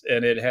grace,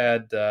 and it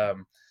had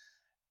the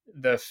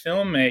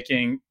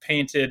filmmaking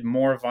painted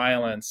more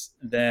violence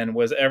than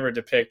was ever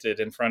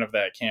depicted in front of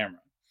that camera.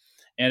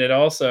 And it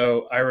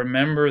also, I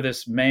remember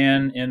this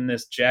man in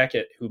this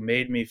jacket who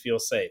made me feel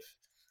safe.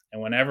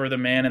 And whenever the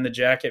man in the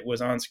jacket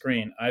was on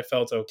screen, I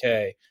felt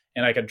okay,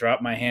 and I could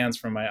drop my hands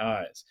from my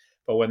eyes.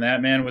 But when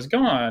that man was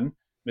gone,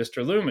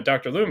 Dr.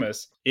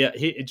 Loomis,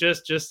 he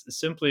just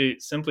simply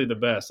the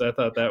best. I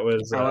thought that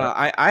was.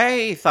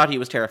 I thought he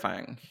was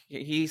terrifying.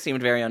 He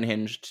seemed very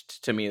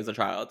unhinged to me as a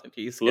child.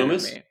 He scared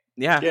Loomis? me.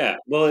 Yeah. Yeah.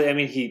 Well, I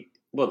mean,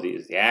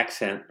 the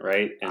accent,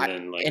 right? And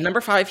then in number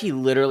 5, he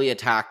literally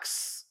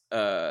attacks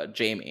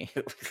Jamie,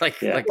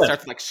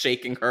 starts like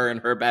shaking her in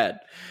her bed,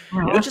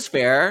 which is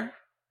fair.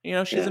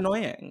 She's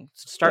annoying.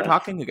 Start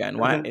talking again.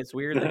 Why? It's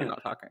weird that you're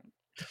not talking.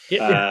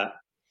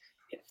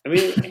 I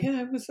mean,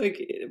 it was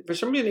like, for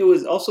some reason, it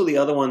was also the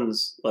other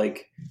ones,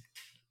 like,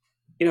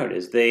 it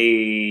is.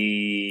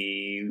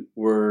 They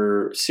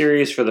were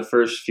serious for the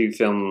first few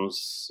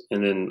films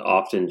and then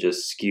often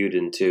just skewed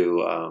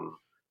into,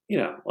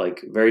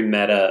 like very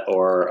meta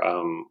or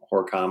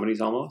horror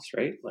comedies almost,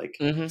 right? Like,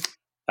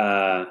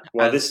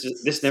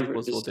 this never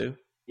will do.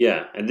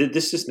 Yeah, and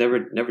this just never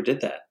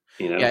did that.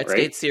 It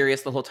stayed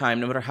serious the whole time.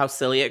 No matter how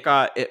silly it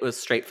got, it was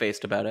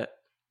straight-faced about it.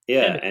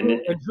 Yeah, and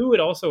who it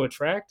also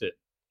attracted.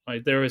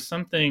 Like, there was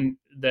something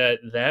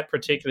that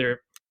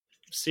particular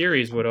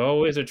series would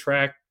always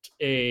attract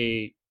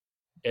an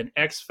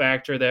X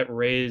factor that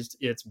raised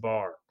its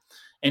bar.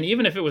 And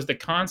even if it was the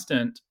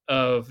constant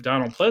of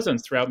Donald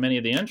Pleasance throughout many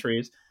of the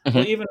entries,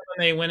 well, even when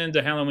they went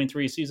into Halloween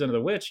 3 Season of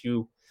the Witch,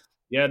 you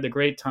had the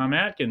great Tom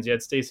Atkins, you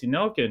had Stacey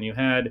Nelkin, you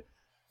had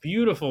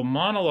beautiful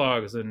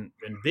monologues and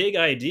big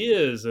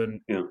ideas,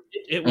 and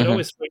it would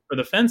always swing for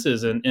the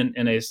fences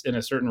in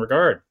a certain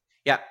regard.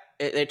 Yeah,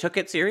 they took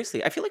it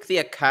seriously. I feel like the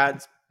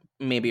Accads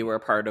maybe were a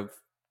part of.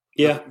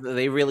 Yeah,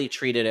 they really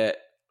treated it.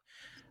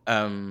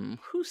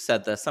 Who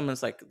said this?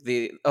 Someone's like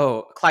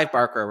Clive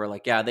Barker were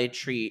like, yeah, they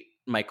treat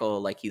Michael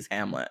like he's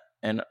Hamlet,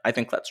 and I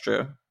think that's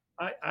true.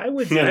 I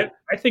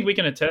think we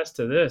can attest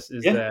to this.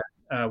 Is that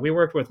we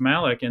worked with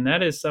Malick, and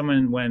that is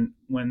someone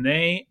when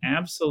they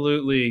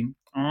absolutely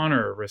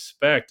honor,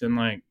 respect, and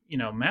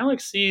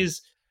Malick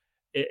sees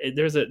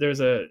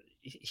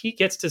he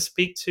gets to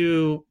speak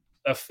to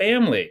a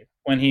family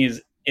when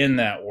he's in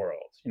that world.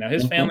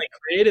 His family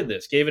created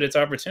this, gave it its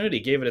opportunity,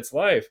 gave it its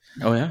life.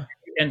 Oh yeah,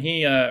 and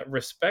he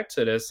respects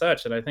it as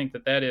such. And I think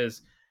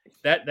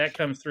that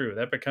comes through.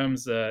 That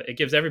becomes it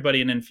gives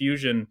everybody an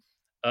infusion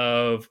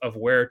of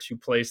where to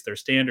place their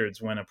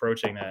standards when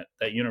approaching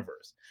that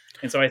universe.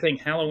 And so I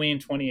think Halloween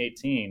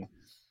 2018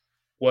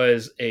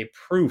 was a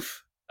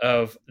proof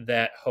of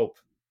that hope.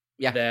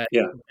 Yeah.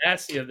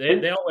 That's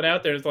they all went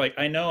out there. It's like,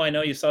 I know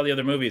you saw the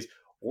other movies.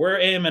 We're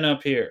aiming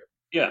up here.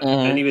 Yeah.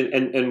 And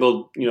even and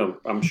we'll,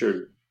 I'm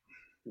sure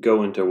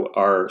go into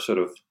our sort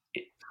of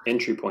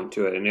entry point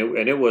to it, and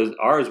it was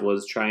ours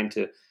was trying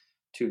to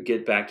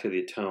get back to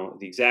the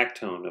exact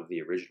tone of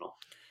the original.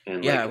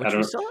 And Yeah, like, I which we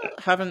don't. still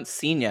haven't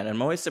seen yet.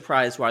 I'm always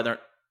surprised why they're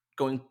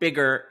going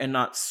bigger and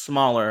not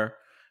smaller,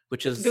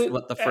 which is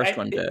what the first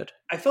one did.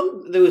 I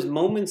felt there was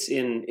moments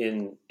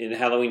in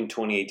Halloween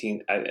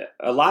 2018.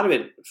 A lot of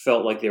it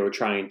felt like they were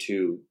trying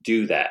to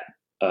do that.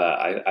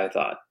 I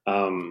thought.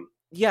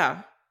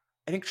 Yeah,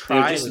 I think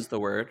try was the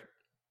word.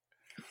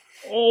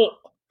 Oh,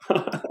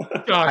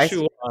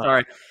 Joshua.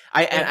 Sorry.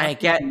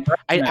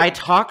 I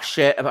talk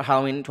shit about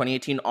Halloween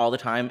 2018 all the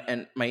time,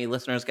 and my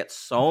listeners get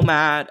so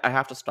mad. I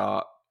have to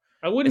stop.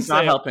 I wouldn't It's say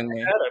not helping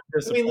me. I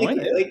mean,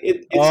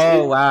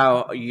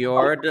 wow,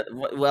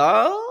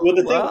 well.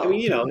 The thing, I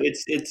mean,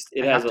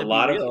 it has a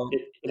lot of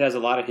it has a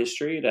lot of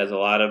history. It has a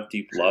lot of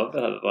deep love.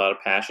 It has a lot of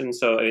passion.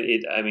 So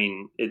it's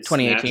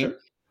 2018.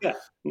 Yeah,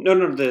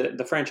 no,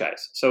 the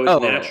franchise. So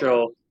it's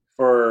natural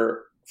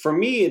for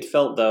me. It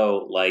felt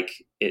though like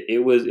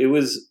it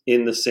was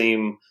in the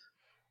same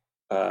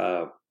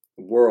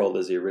world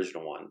as the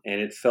original one, and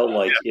it felt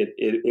like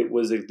it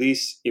was at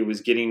least it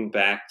was getting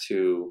back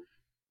to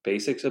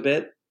basics a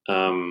bit.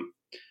 I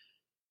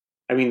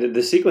mean,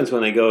 the sequence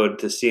when they go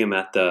to see him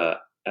at the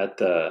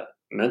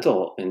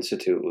mental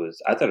institute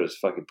I thought it was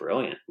fucking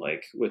brilliant.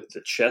 Like with the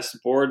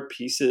chessboard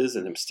pieces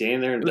and him standing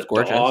there and the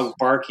dog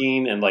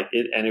barking and like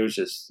it, and it was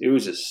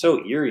just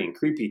so eerie and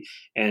creepy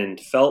and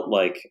felt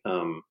like,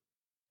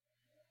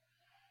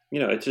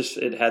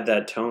 it had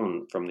that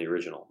tone from the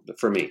original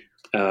for me.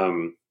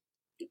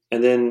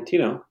 And then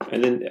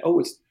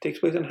it takes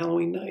place on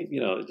Halloween night.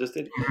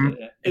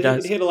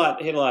 It hit a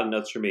lot of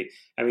notes for me.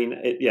 I mean,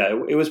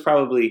 it was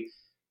probably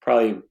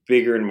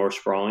bigger and more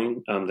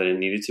sprawling than it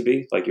needed to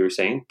be, like you were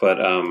saying. But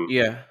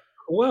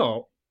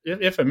well,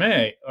 if I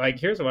may, like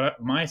here's what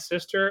my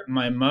sister,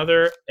 my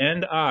mother,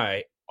 and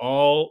I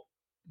all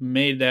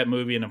made that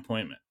movie an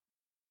appointment.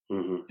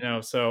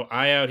 Mm-hmm. So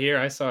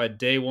I saw it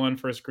day one,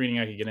 first screening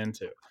I could get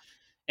into,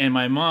 and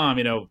my mom,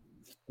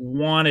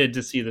 wanted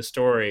to see the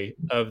story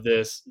of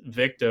this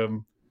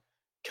victim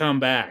come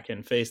back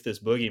and face this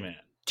boogeyman.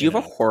 Do you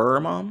have a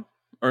horror mom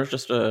or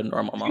just a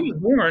normal mom? She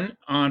was born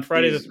on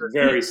Friday the 13th.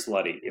 Very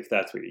slutty, if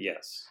that's what.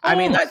 Yes, I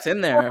mean that's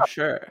in there,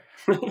 sure.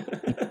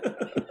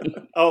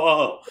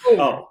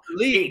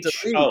 Delete.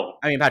 I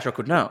mean, Patrick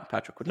would know.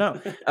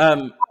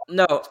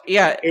 No,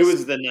 yeah. It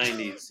was the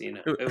 90s,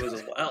 It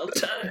was a wild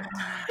time.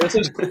 This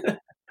is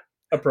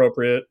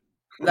appropriate.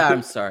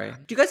 I'm sorry.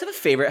 Do you guys have a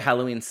favorite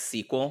Halloween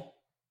sequel?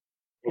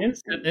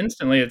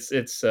 Instantly, it's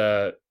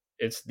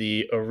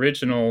the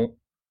original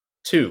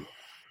 2.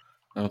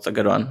 Oh, it's a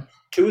good one.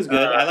 2 is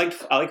good. I like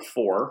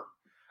 4.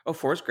 Oh,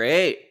 4 is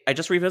great. I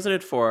just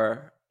revisited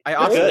 4. I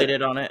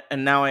oscillated on it,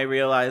 and now I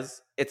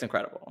realize it's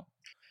incredible.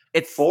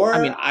 It's 4.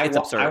 I mean, it's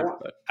absurd.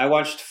 I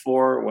watched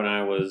 4 when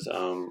I was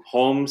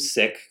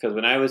homesick because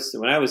when I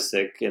was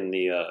sick in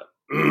the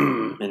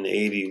in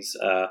the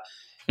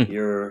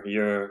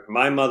 80s,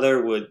 my mother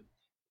would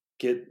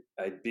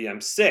I'm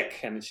sick,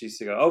 and she'd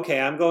go,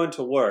 okay, I'm going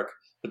to work,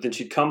 but then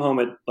she'd come home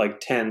at like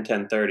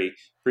 10:30,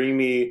 bring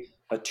me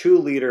a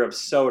 2-liter of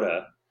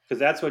soda because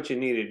that's what you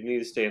needed. You need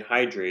to stay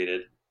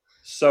hydrated.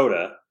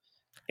 Soda.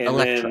 And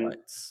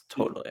electrolytes,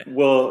 totally.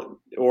 Well,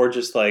 or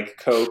just like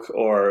Coke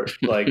or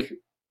like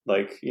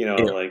like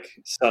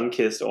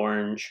sun-kissed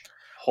orange,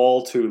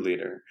 whole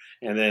 2-liter,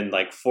 and then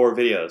like 4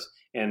 videos,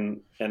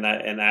 and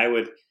I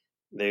would.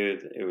 They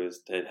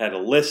had a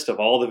list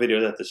of all the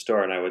videos at the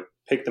store, and I would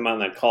pick them out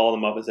and I'd call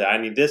them up and say, I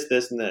need this,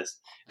 this, and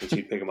this, and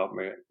she'd pick them up.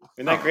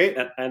 Isn't that great?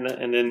 And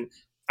then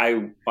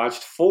I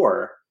watched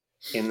 4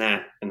 in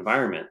that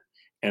environment,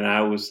 and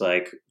I was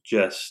like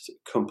just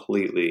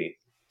completely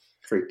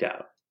freaked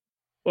out.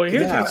 Well,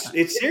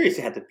 it's serious.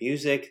 It had the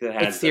music, that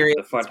had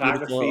the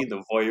photography,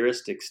 the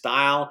voyeuristic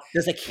style.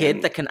 There's a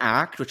kid that can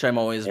act, which I'm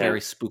always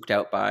very spooked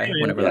out by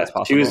whenever that's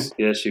possible.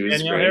 She was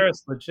Danielle great.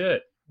 Harris,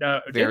 legit.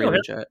 Very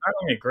legit. Not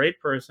only a great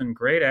person,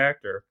 great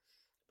actor,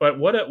 but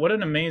what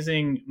an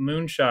amazing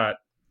moonshot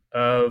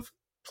of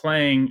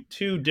playing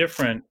 2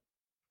 different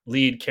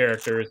lead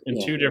characters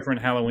in 2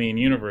 different Halloween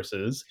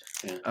universes.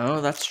 Yeah.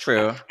 Oh, that's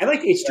true. I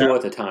liked H2O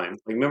at the time.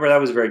 Remember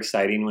that was very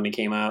exciting when it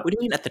came out. What do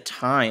you mean at the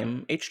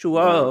time?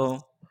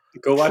 H2O.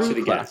 Go watch it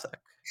again. Classic.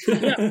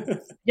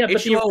 Yeah,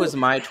 H2O was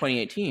my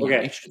 2018.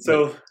 Okay,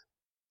 so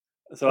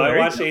I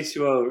watched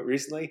H2O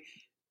recently,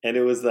 and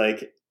it was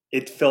like.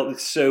 It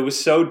was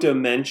so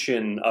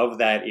Dimension of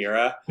that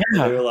era.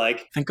 Yeah, they were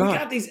like, we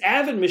got these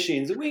Avid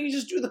machines. We can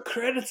just do the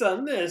credits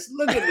on this.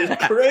 Look at this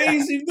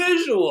crazy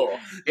visual.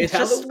 It's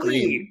just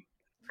Scream.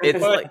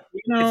 It's like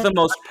it's the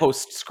most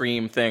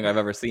post-Scream thing I've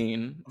ever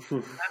seen.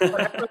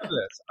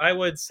 I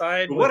would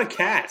side. What a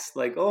cast!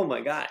 Like, oh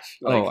my gosh!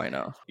 Like, I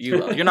know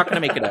you're not going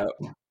to make it out.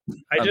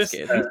 I just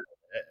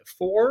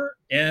 4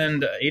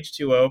 and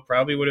H2O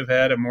probably would have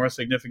had a more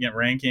significant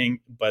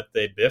ranking, but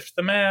they biffed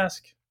the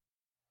mask.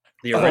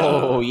 The original.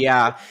 Oh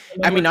yeah,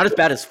 I mean not as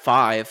bad as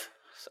 5.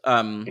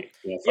 5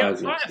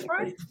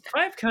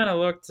 kind of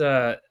looked.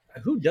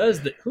 Who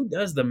does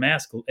the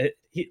mask?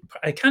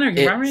 I kind of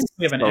reminds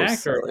me of an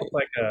actor.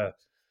 Like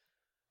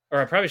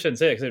or I probably shouldn't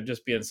say it because it would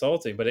just be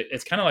insulting, but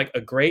it's kind of like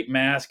a great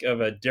mask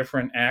of a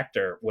different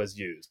actor was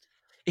used.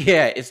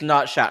 Yeah, it's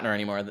not Shatner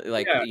anymore.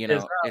 Like, Yeah, you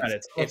it's know, not. it's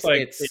It's almost it's like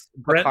it's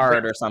Brent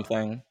Picard or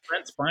something.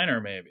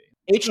 Spiner, maybe.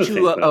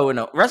 H2O. Oh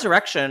no,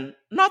 Resurrection,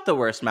 not the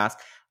worst mask.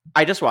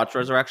 I just watched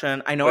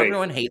Resurrection. I know Wait,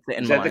 everyone hates it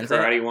and Is that the maligns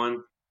karate it.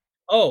 one?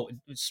 Oh,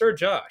 Sir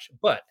Josh.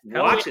 But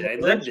Watch it.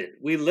 Halloween I lived it.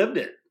 We lived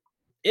it.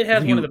 It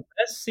has one of the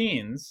best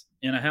scenes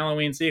in a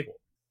Halloween sequel.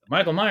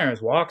 Michael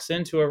Myers walks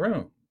into a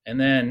room, and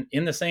then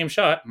in the same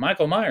shot,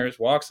 Michael Myers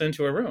walks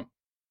into a room.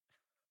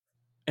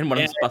 And one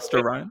of them's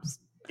Buster Rhymes.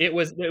 It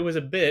was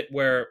a bit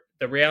where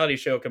the reality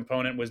show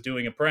component was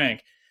doing a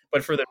prank,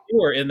 but for the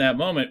viewer in that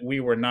moment, we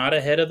were not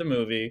ahead of the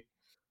movie.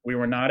 We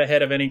were not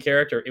ahead of any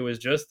character. It was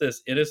just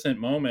this innocent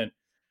moment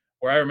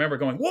where I remember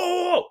going,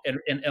 whoa, and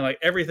like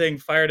everything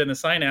fired in the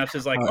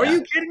synapses, like, are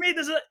you kidding me?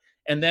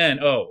 And then,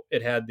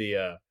 it had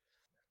the...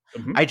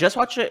 I just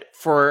watched it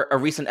for a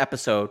recent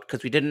episode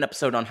because we did an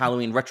episode on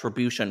Halloween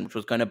Retribution, which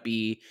was going to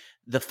be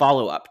the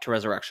follow-up to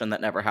Resurrection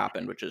that never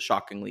happened, which is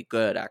shockingly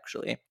good,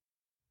 actually.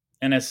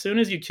 And as soon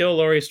as you kill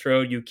Laurie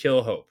Strode, you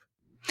kill Hope.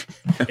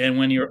 And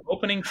when you're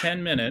opening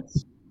 10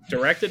 minutes,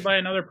 directed by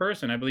another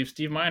person, I believe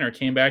Steve Miner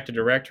came back to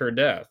direct her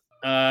death,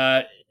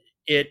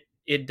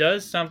 it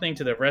does something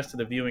to the rest of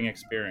the viewing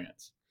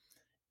experience.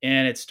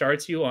 And it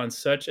starts you on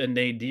such a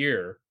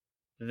nadir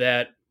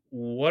that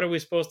what are we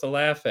supposed to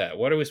laugh at?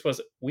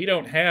 We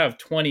don't have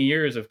 20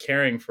 years of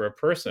caring for a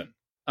person.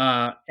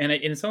 But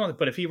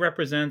if he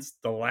represents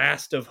the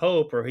last of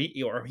hope, or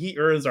he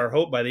earns our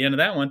hope by the end of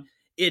that one,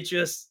 it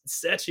just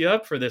sets you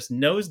up for this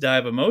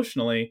nosedive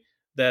emotionally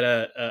that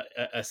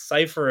a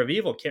cipher of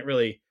evil can't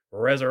really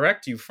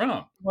resurrect you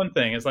from. One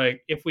thing is,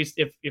 like,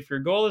 if your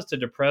goal is to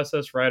depress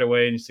us right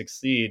away and you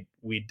succeed,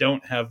 we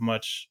don't have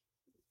much.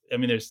 I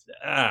mean, you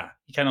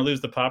kind of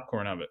lose the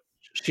popcorn of it.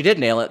 She did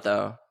nail it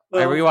though.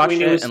 Well, I rewatched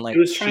it and like it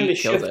was trying to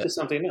shift to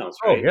something else,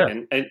 right? Oh, yeah.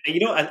 And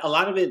you know, a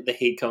lot of it, the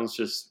hate comes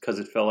just because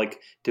it felt like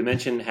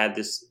Dimension had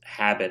this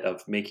habit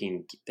of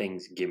making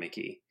things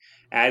gimmicky,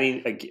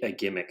 adding a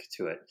gimmick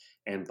to it.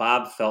 And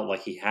Bob felt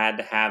like he had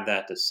to have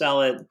that to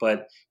sell it,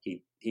 but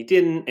he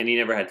didn't, and he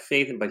never had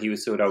faith in it, but he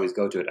would always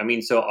go to it. I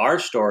mean, so our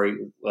story,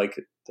 like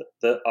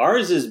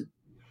ours is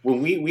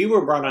when we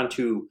were brought on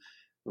to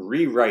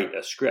rewrite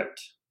a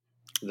script.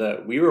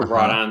 We were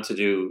brought on to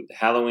do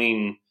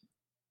Halloween.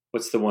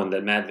 What's the one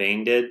that Matt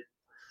Vane did? It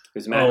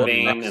was Matt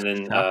Vane and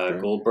then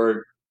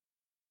Goldberg.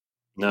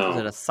 No. Is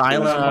it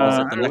Asylum? Was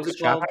it the next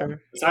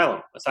chapter? Asylum.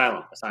 It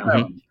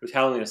was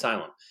Halloween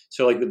Asylum.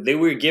 So like they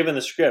were given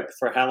the script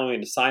for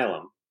Halloween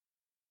Asylum,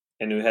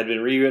 and it had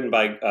been rewritten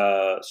by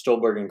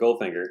Stolberg and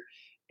Goldfinger,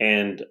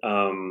 and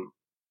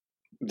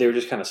they were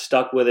just kind of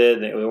stuck with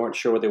it. They weren't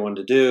sure what they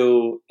wanted to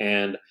do,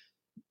 and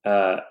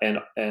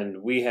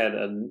we had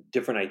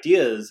different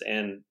ideas,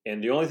 and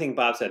the only thing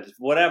Bob said is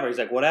whatever. He's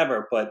like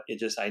whatever, but it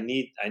just I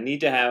need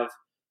to have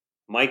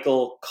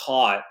Michael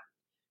caught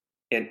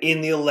and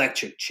in the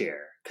electric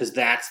chair because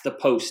that's the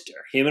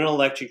poster. Him in an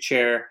electric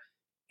chair,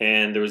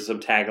 and there was some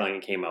tagline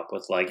that came up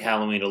with like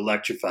Halloween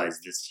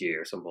electrifies this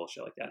year or some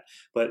bullshit like that.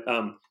 But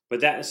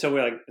that so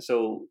we're like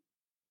so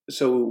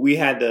we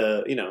had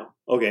to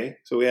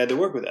so we had to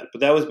work with that.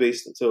 But that was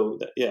based if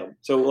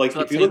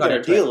you look at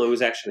our deal, it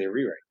was actually a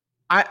rewrite.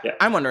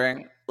 I'm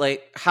wondering,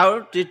 like,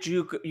 how did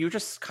you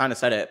just kind of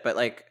said it, but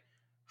like,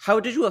 how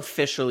did you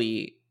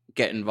officially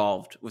get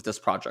involved with this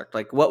project?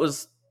 Like, what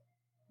was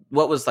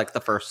like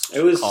the first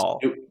call?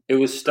 It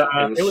was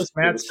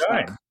Matt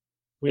Stein.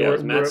 We were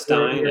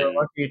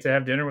lucky to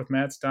have dinner with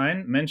Matt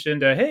Stein,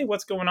 mentioned, hey,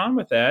 what's going on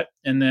with that?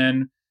 And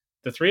then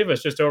the three of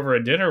us just over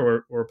a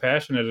dinner were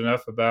passionate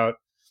enough about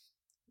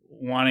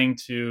wanting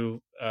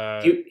to.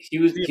 He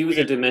was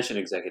a Dimension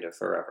executive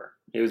forever.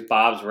 He was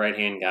Bob's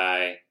right-hand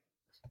guy.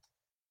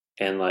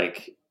 And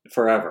like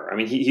forever. I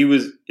mean, he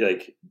was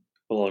like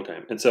a long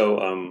time. And so,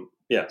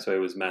 so it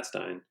was Matt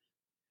Stein.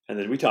 And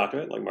then we talked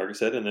about it, like Marcus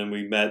said, and then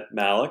we met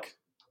Malik.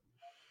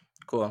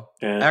 Cool.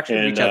 I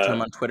actually reached out to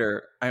him on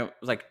Twitter. I was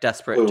like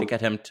desperate to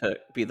get him to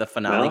be the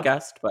finale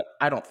guest, but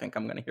I don't think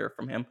I'm going to hear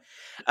from him.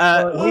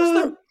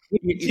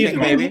 You think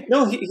maybe?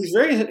 No, he's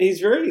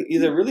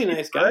a really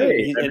nice guy.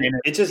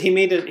 He just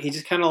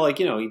kind of like,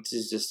 he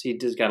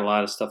just got a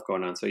lot of stuff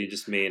going on. So he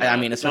just made,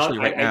 especially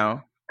right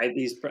now.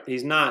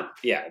 He's not,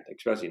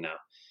 especially now.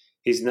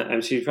 He's not. I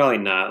mean, she's probably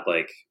not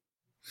like,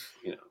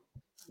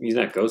 he's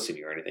not ghosting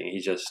you or anything. He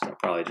just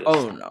probably just.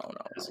 Oh no!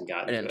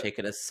 I didn't take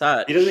it as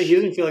such. He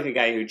doesn't feel like a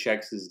guy who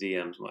checks his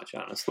DMs much,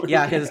 honestly.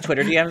 Yeah, his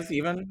Twitter DMs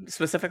even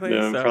specifically.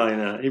 No, probably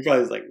not. He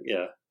probably is like,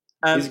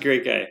 he's a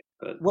great guy.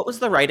 But. What was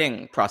the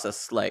writing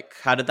process like?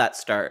 How did that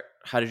start?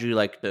 How did you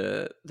like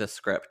the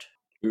script?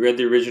 We read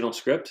the original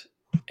script,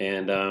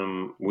 and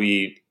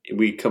we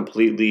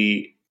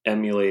completely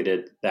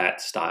emulated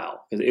that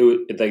style because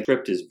the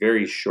script is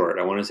very short.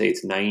 I want to say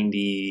it's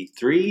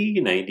 93,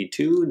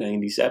 92,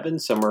 97,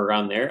 somewhere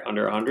around there,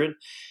 under 100,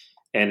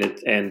 and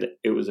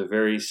it was a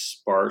very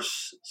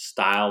sparse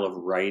style of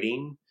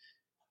writing.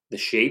 The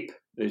shape,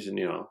 there's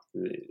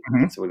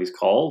that's what he's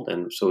called,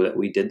 and so that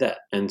we did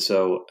that, and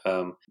so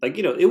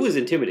it was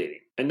intimidating.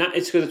 And not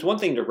it's because it's one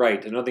thing to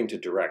write, another thing to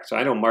direct. So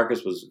I know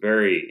Marcus was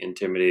very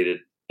intimidated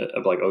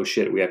of like, oh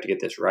shit, we have to get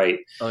this right.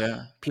 Oh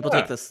yeah, people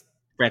take this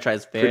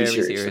franchise very Pretty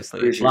seriously.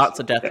 seriously. Lots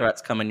of death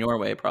threats coming your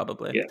way,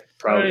 probably. Yeah,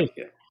 probably. Right.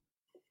 Yeah.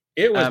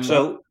 It was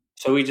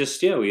So we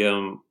just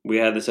we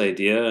had this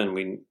idea, and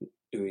we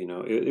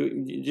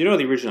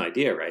the original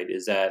idea, right?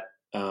 Is that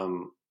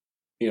so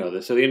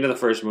the end of the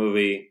first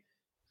movie,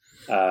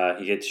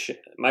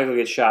 Michael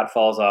gets shot,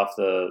 falls off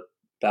the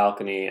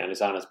balcony, and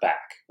is on his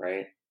back,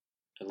 right?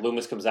 And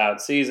Loomis comes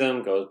out, sees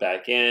him, goes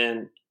back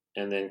in,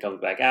 and then comes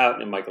back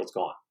out, and Michael's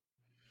gone.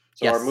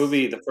 So our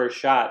movie, the first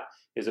shot,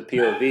 is a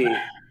POV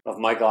of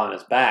Michael on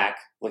his back,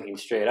 looking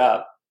straight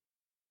up,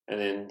 and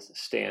then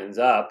stands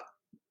up,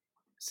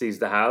 sees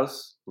the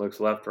house, looks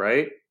left,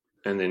 right,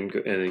 and then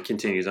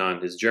continues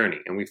on his journey,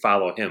 and we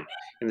follow him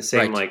in the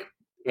same like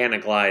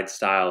Panaglide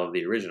style of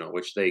the original,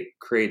 which they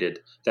created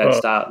that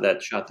style,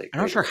 that shot. They created.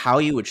 I'm not sure how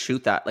you would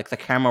shoot that. Like the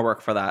camera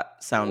work for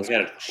that sounds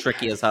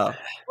tricky as hell.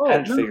 I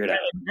had to figure it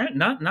out.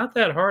 Not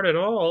that hard at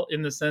all,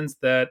 in the sense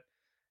that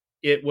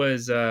it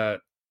was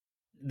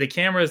the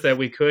cameras that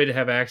we could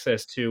have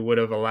access to would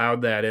have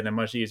allowed that in a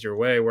much easier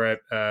way. Where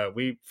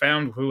we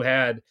found who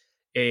had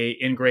a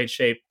in great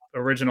shape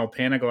original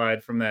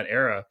Panaglide from that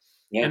era,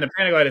 and the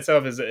Panaglide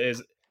itself is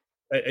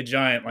a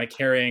giant, like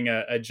carrying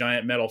a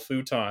giant metal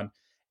futon.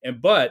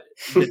 But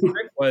the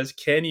trick was,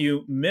 can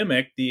you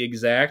mimic the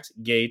exact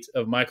gait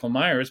of Michael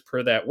Myers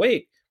per that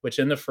weight? Which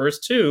in the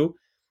first two,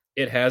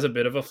 it has a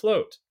bit of a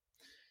float.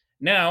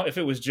 Now, if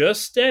it was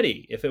just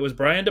steady, if it was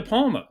Brian De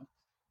Palma,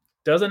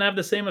 doesn't have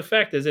the same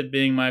effect as it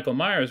being Michael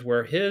Myers,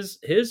 where his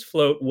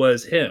float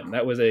was him.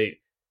 That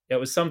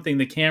was something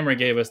the camera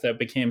gave us that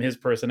became his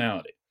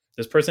personality.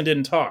 This person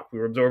didn't talk. We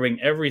were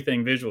absorbing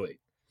everything visually.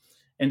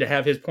 And to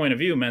have his point of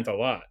view meant a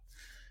lot.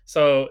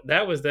 So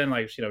that was then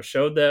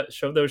showed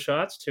those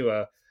shots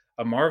to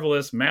a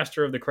marvelous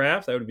master of the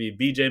craft. That would be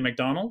B.J.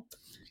 McDonnell,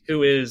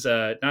 who is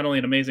not only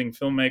an amazing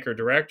filmmaker,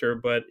 director,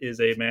 but is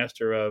a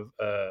master of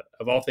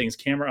all things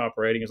camera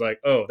operating. Is like,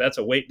 oh, that's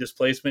a weight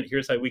displacement.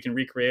 Here's how we can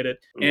recreate it.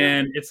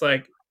 And it's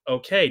like,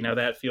 okay, now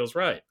that feels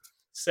right.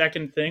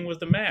 Second thing was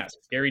the mask.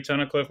 Gary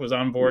Tunnicliffe was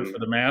on board for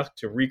the mask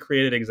to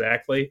recreate it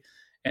exactly.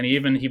 And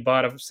he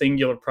bought a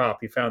singular prop.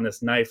 He found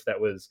this knife that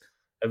was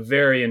a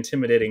very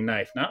intimidating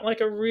knife, not like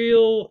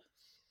the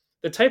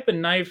type of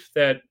knife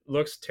that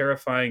looks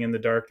terrifying in the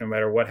dark, no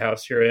matter what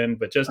house you're in,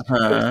 but just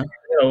a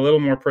little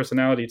more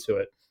personality to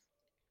it.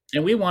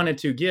 And we wanted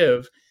to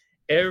give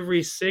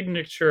every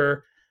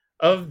signature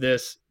of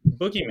this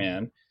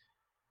boogeyman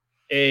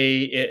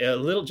a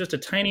little, just a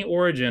tiny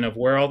origin of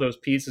where all those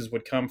pieces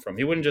would come from.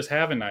 He wouldn't just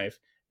have a knife.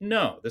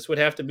 No, this would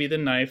have to be the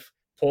knife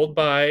pulled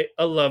by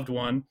a loved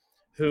one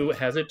who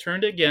has it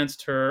turned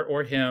against her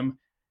or him,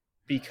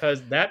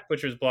 because that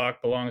butcher's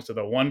block belongs to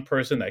the one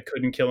person that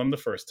couldn't kill him the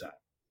first time.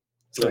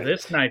 So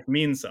this knife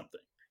means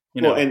something.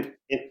 Well, and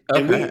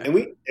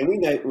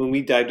when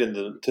we dived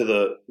into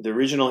the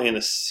original and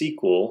the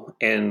sequel,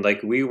 and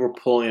like we were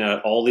pulling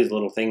out all these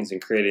little things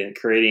and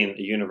creating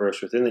a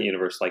universe within the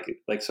universe,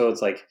 like so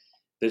it's like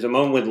there's a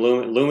moment with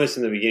Loomis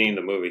in the beginning of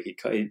the movie.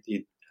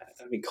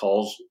 He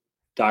calls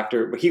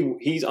Doctor, but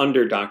he's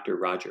under Dr.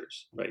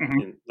 Rogers, right?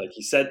 And like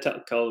he said,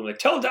 call him like,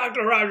 tell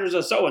Dr. Rogers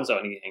a so and so,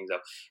 and he hangs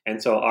up.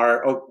 And so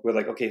we're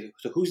like, okay,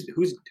 so who's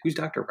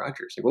Dr.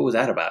 Rogers? Like, what was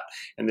that about?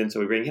 And then so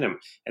we bring in him,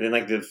 and then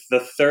like the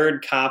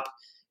third cop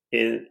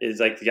is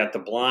like, you got the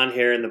blonde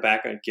hair in the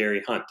background,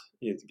 Gary Hunt.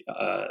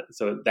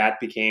 So that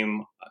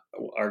became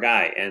our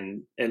guy,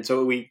 and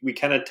so we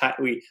kind of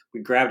we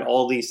grabbed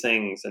all these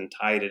things and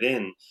tied it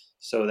in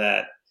so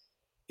that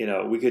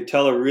we could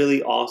tell a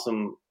really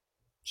awesome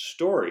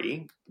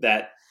story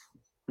that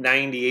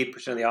 98%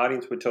 of the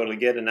audience would totally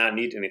get and not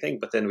need anything.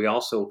 But then we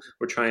also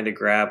were trying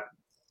to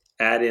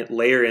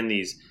layer in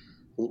these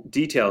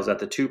details that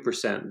the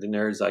 2%, the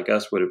nerds like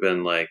us, would have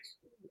been like,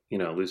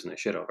 losing their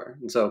shit over.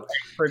 And so,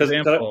 for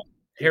example,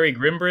 Harry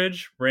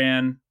Grimbridge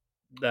ran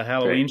the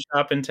Halloween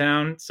shop in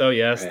town. So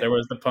yes, there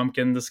was the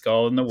pumpkin, the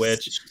skull, and the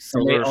witch.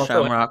 Silver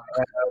Shamrock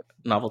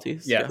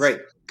novelties. Yes. Right.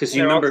 Because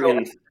you remember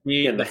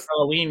the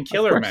Halloween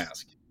killer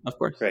mask. Of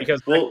course. Right.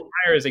 Because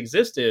Myers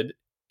existed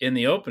in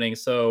the opening,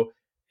 so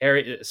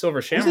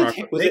Silver Shamrock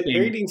was it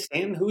Harry Dean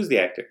Stanton? Who was the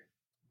actor?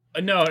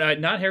 No,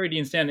 not Harry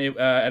Dean Stanton.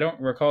 I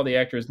don't recall the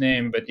actor's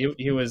name, but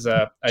he was.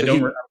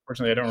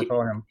 Unfortunately, I don't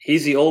recall him.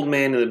 He's the old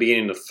man in the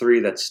beginning of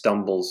 3 that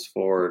stumbles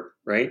forward,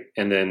 right?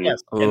 And then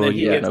and then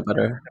he gets no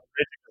better.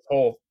 His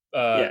whole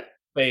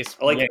face.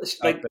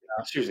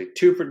 Seriously,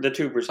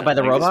 2%. By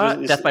the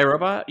robot, Death by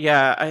Robot.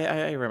 Yeah,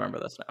 I remember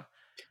this now.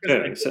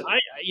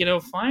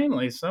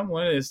 Finally,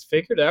 someone has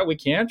figured out we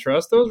can't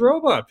trust those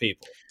robot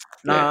people.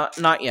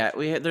 Not yet.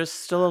 There's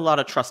still a lot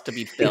of trust to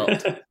be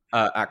built.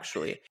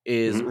 Actually,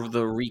 is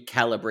the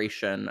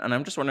recalibration, and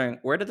I'm just wondering,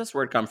 where did this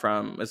word come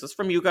from? Is this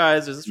from you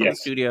guys? Is this from the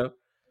studio?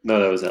 No,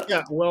 that was us.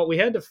 Yeah, well, we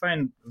had to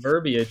find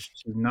verbiage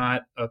to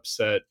not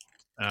upset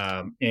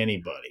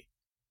anybody.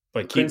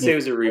 But couldn't say it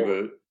was a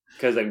reboot.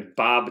 because like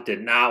Bob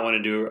did not want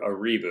to do a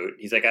reboot.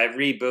 He's like, I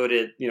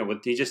rebooted, what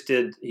he just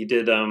did. He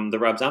did the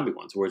Rob Zombie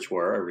ones, which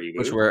were a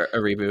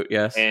reboot.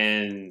 Yes.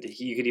 And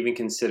you could even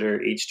consider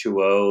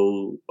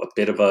H2O a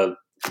bit of a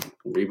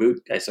reboot,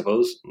 I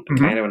suppose.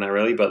 Kind of, not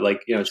really, but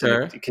like it's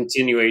like a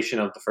continuation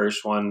of the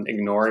first one,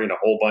 ignoring a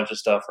whole bunch of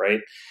stuff,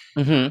 right?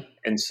 Mm-hmm.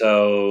 And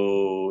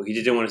so he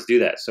just didn't want us to do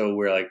that. So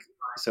we're like,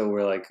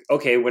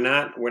 okay, we're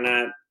not.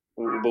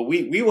 But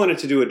we wanted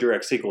to do a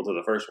direct sequel to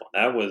the first one.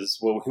 That was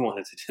what we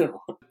wanted to do.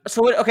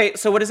 So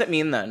what does it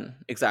mean then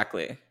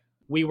exactly?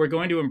 We were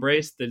going to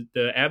embrace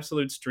the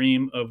absolute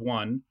stream of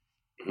one,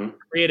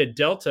 create a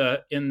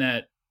delta in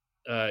that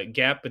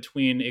gap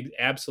between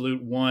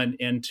absolute 1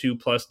 and 2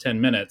 plus 10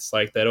 minutes,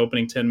 like that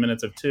opening 10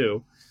 minutes of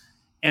 2.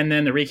 And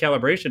then the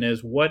recalibration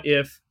is, what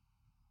if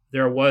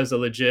there was a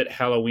legit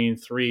Halloween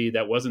 3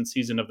 that wasn't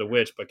Season of the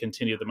Witch, but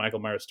continued the Michael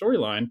Myers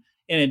storyline,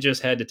 and it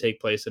just had to take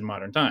place in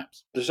modern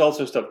times? There's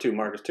also stuff too,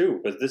 Marcus, too,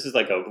 because this is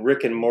like a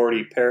Rick and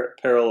Morty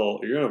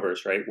parallel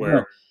universe, right?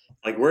 Where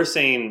like we're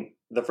saying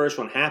the first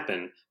one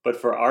happened, but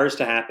for ours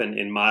to happen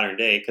in modern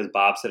day, because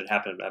Bob said it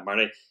happened in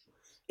modern day,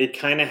 it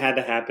kind of had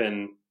to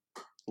happen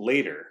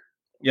later.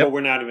 Yep. But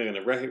we're not even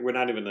going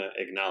to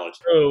acknowledge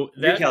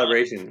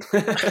recalibration.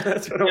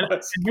 That's what it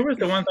was. And here was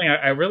the one thing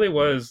I really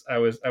was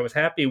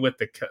happy with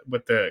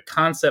the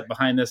concept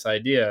behind this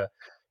idea,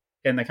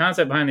 and the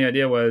concept behind the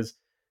idea was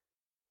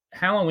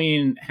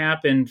Halloween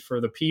happened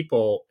for the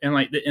people, and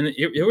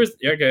it was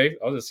okay.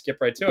 I'll just skip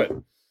right to it.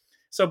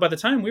 So by the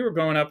time we were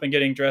growing up and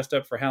getting dressed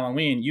up for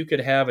Halloween, you could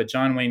have a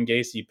John Wayne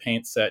Gacy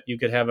paint set, you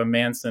could have a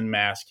Manson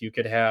mask, you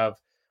could have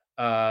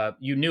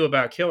you knew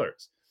about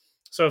killers.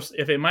 So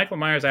if a Michael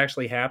Myers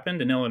actually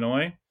happened in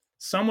Illinois,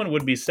 someone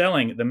would be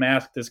selling the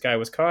mask this guy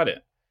was caught in.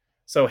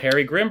 So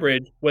Harry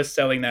Grimbridge was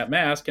selling that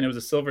mask, and it was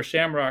a Silver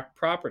Shamrock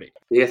property.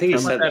 Yeah, I think he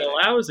said that.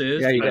 What that allows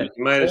is,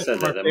 you might have said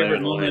that. That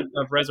favorite moment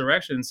of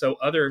resurrection. So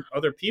other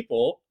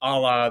people, a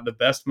la the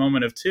best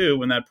moment of 2,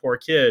 when that poor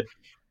kid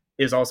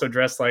is also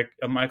dressed like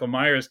a Michael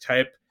Myers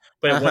type,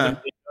 but it wasn't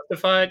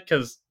justified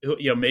because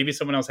maybe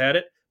someone else had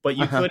it, but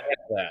you could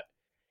have that.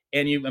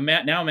 And you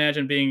now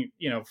imagine being,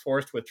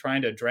 forced with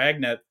trying to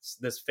dragnet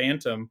this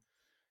phantom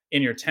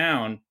in your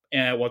town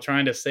while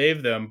trying to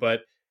save them.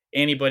 But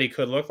anybody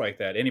could look like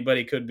that.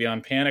 Anybody could be on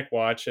panic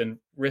watch and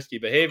risky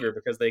behavior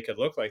because they could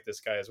look like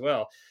this guy as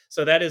well.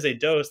 So that is a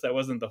dose. That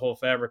wasn't the whole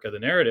fabric of the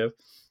narrative.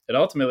 It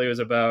ultimately was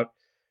about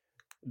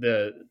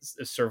the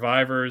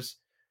survivors'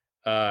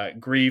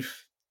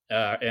 grief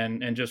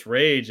and just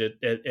rage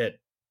at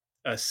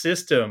a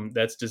system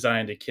that's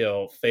designed to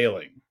kill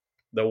failing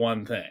the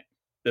one thing.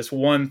 This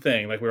one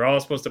thing, like we're all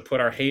supposed to put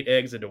our hate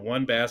eggs into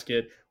one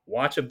basket,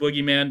 watch a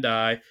boogeyman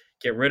die,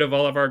 get rid of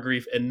all of our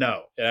grief, and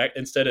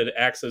instead it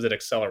acts as an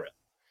accelerant.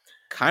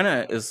 Kind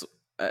of is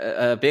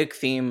a big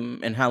theme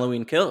in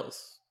Halloween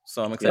Kills.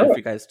 So I'm excited for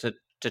you guys to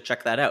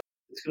check that out.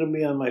 It's going to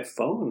be on my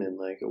phone in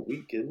like a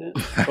week, isn't it?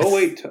 Oh,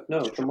 wait.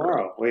 No,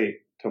 tomorrow.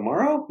 Wait,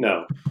 tomorrow?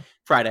 No.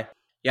 Friday.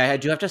 Yeah, I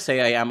do have to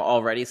say I am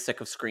already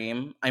sick of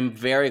Scream. I'm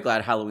very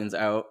glad Halloween's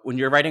out. When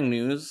you're writing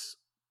news,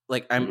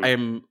 like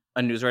I'm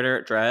a news writer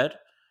at Dread,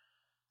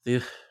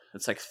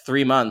 it's like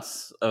 3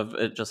 months of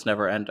it just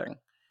never ending.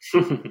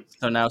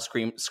 So now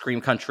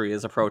Scream Country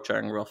is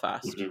approaching real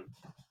fast. Mm-hmm.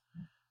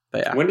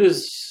 But yeah. When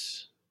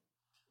does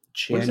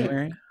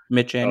January?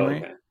 Mid-January.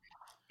 Oh, okay.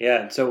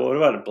 Yeah, so what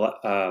about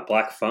a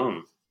Black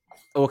Phone?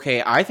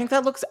 Okay, I think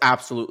that looks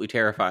absolutely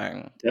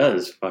terrifying.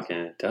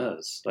 It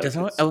does. Like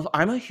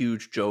I'm a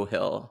huge Joe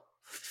Hill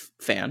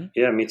fan.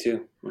 Yeah, me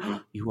too. Mm-hmm.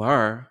 You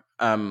are.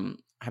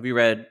 Have you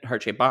read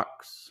Heart-Shaped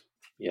Box?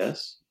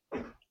 Yes.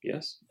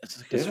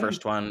 It's his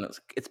first one.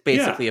 It's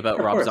basically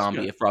about Rob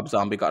Zombie. Yeah. If Rob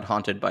Zombie got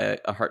haunted by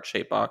a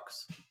heart-shaped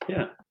box.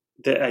 Yeah.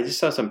 I just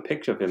saw some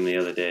picture of him the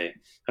other day.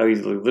 How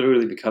he's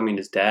literally becoming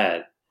his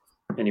dad.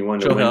 And he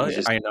wondered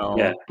I know.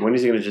 Yeah, when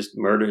is he going to just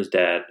murder his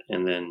dad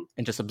and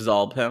just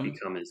absolve him?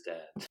 Become his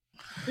dad.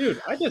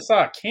 Dude, I just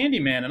saw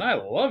Candyman and I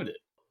loved it.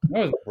 That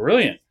was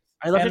brilliant.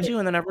 I loved it too,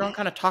 and then everyone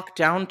kind of talked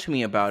down to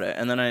me about it,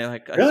 and then I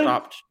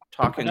stopped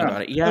talking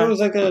about it. Yeah, it was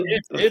like a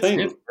thing.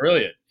 It's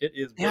brilliant. It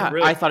is. Yeah,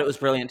 brilliant. I thought it was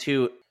brilliant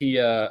too. We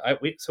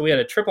had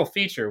a triple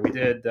feature. We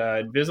did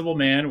Invisible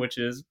Man, which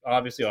is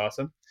obviously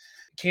awesome,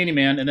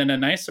 Candyman, and then a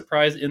nice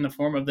surprise in the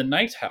form of The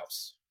Night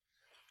House.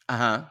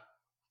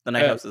 The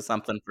Night House is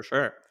something for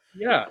sure.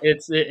 Yeah,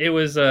 it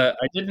was. I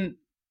didn't.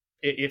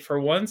 It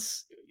for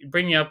once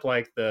bringing up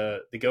like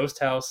the Ghost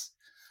House,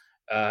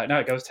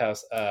 not Ghost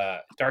House,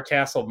 Dark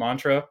Castle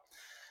mantra.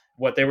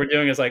 What they were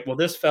doing is like, well,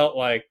 this felt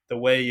like the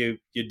way you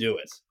do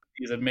it.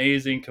 These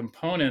amazing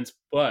components,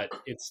 but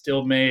it's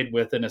still made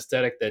with an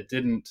aesthetic that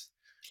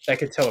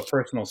could tell a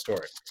personal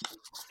story.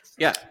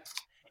 Yeah,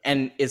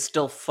 and it's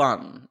still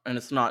fun, and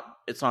it's not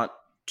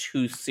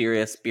too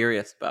serious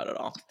about it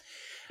all.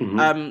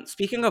 Mm-hmm.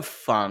 Speaking of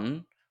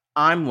fun,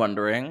 I'm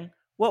wondering,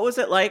 what was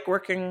it like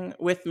working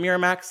with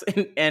Miramax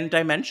and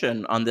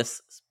Dimension on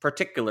this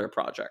particular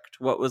project?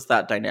 What was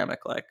that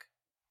dynamic like?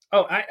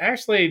 Oh,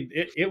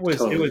 it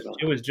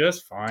was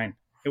just fine.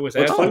 It was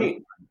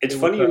funny. It's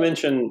funny you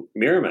mentioned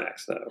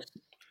Miramax though,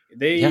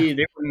 They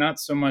were not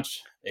so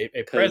much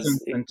a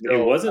presence it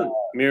until wasn't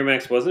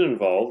Miramax wasn't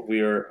involved.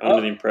 We were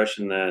under the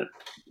impression that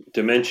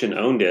Dimension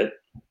owned it,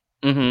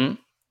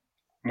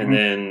 Mm-hmm. and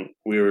then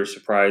we were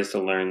surprised to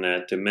learn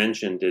that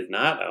Dimension did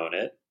not own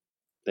it.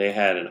 They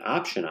had an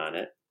option on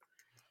it,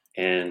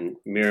 and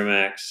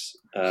Miramax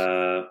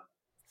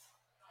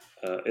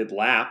it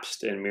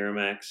lapsed, and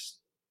Miramax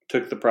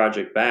took the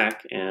project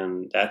back,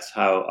 and that's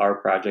how our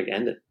project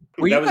ended.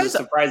 That was a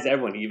surprise to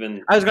everyone.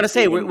 Even I was going to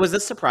say, was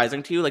this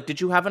surprising to you? Like, did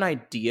you have an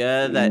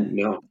idea that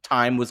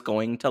time was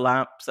going to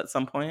lapse at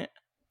some point?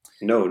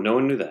 No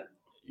one knew that.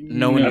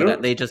 No one knew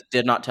that. They just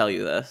did not tell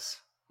you this.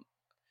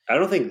 I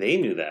don't think they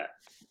knew that.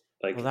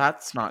 Like, well,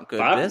 that's not good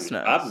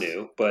business. Bob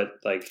knew, but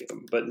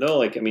no,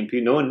 like, I mean,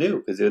 no one knew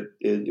because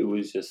it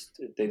was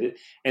just they did,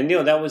 and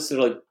that was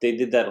sort of like they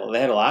did that. They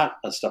had a lot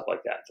of stuff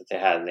like that they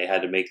had, and they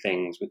had to make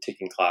things with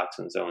ticking clocks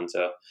and so. And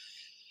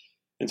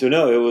so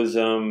no, it was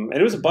and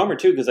it was a bummer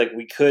too because like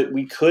we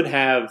could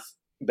have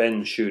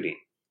been shooting,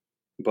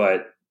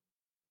 but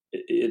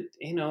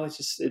it's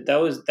just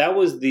that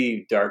was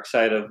the dark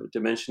side of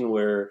Dimension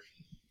where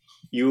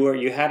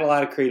you had a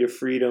lot of creative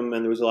freedom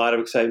and there was a lot of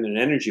excitement and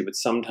energy, but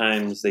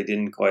sometimes they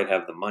didn't quite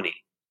have the money.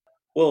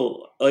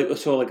 Well,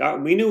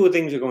 we knew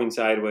things were going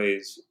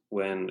sideways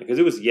because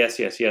it was yes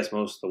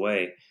most of the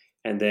way,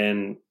 and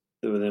then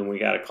we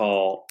got a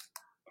call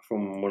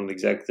from one of the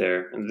execs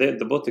there, and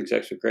both the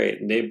execs were great,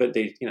 and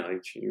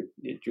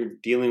you're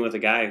dealing with a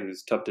guy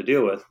who's tough to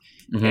deal with,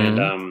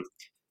 and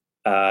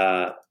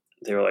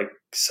they were like,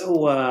 so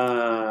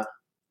what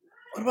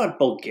about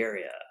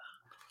Bulgaria?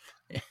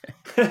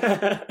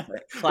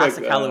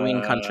 Classic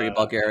Halloween country,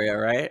 Bulgaria,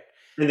 right?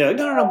 And they're like,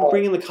 no, we're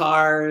bringing the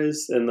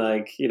cars, and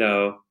like,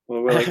 we're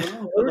like,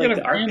 we're like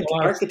the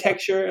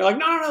architecture. Like,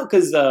 no,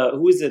 because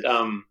who is it?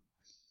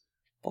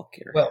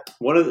 Bulgaria. Well,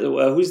 one of the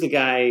who's the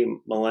guy?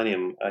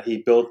 Millennium. He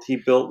built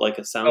like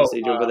a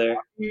soundstage over there.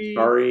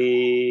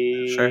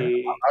 Ari, sure.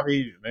 Maybe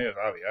Avi. I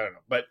don't know,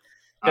 but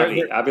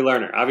Avi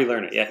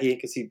Lerner. Yeah,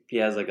 because he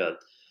has like a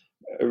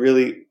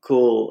really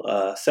cool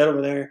set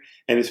over there,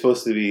 and it's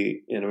supposed to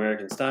be in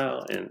American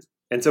style,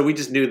 and so we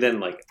just knew then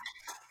like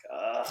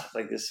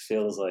this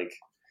feels like,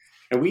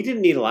 and we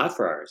didn't need a lot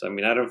for ours. I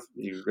mean, I don't know if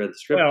you read the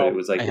script, but it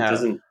was like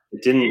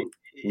it didn't.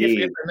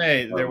 If I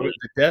may, there was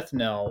the death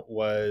knell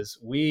was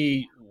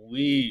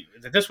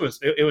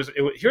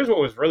here's what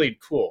was really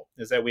cool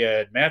is that we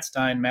had Matt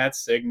Stein, Matt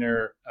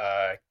Signer,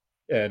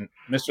 and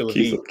Mr.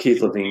 Levine,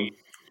 Keith Levine,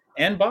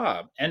 and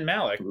Bob and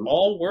Malik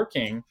all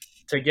working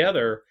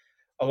together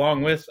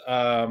along with who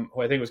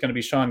I think was going to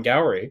be Sean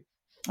Gowrie,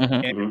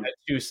 and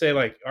to say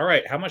like, all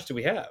right, how much do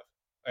we have?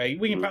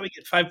 We can probably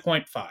get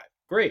 5.5.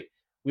 Great.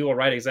 We will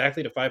write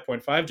exactly to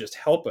 5.5. Just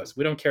help us.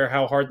 We don't care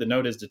how hard the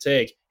note is to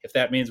take. If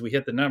that means we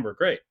hit the number,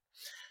 great.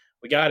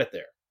 We got it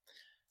there.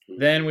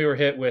 Then we were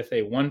hit with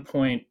a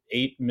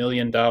 $1.8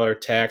 million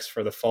tax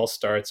for the false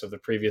starts of the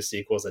previous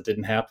sequels that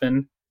didn't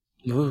happen.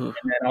 Ooh. And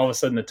then all of a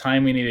sudden the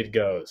time we needed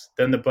goes.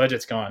 Then the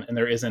budget's gone and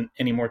there isn't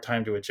any more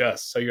time to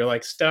adjust. So you're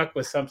like stuck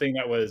with something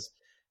that was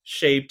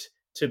shaped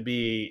to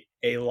be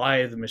a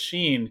lithe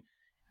machine.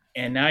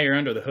 And now you're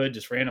under the hood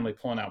just randomly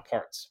pulling out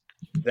parts.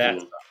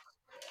 That's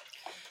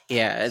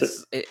yeah,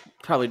 it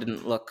probably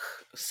didn't look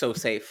so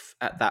safe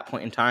at that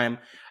point in time.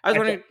 I was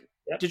wondering,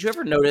 did you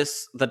ever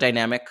notice the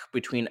dynamic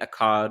between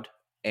Akkad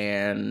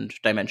and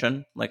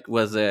Dimension? Like,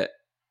 was it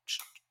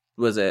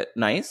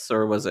nice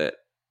or was there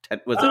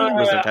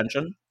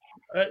tension?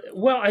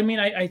 Well, I mean,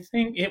 I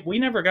think we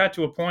never got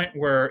to a point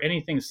where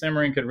anything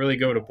simmering could really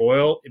go to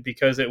boil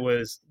because it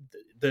was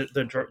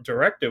the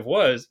directive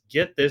was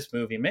get this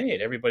movie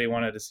made. Everybody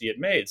wanted to see it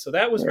made, so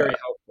that was very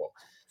helpful.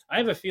 I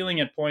have a feeling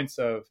at points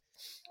of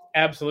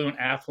absolute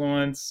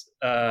affluence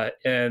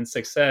and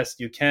success,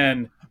 you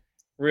can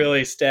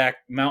really stack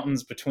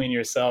mountains between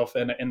yourself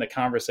and the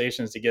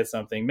conversations to get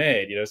something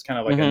made. It's kind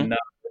of like another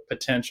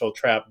potential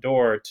trap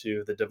door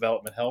to the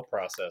development hell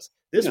process.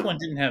 This one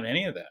didn't have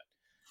any of that.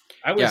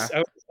 I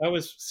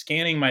was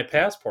scanning my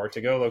passport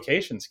to go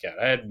location scout.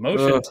 I had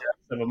motion tests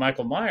of a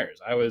Michael Myers.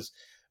 I was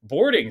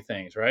boarding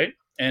things, right?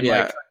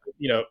 And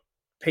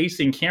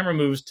pacing camera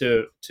moves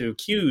to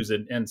cues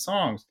and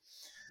songs.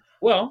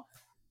 Well,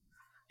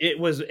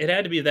 it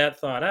had to be that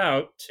thought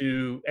out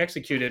to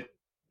execute it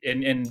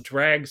and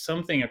drag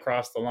something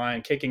across the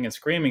line, kicking and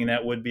screaming.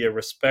 That would be a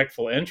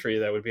respectful entry.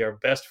 That would be our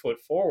best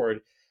foot forward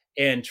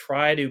and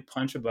try to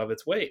punch above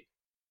its weight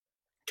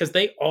because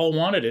they all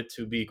wanted it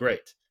to be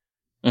great.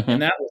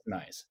 And that was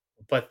nice.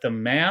 But the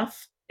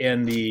math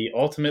and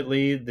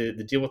ultimately the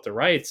deal with the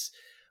rights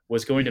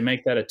was going to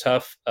make that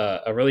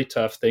a really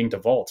tough thing to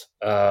vault.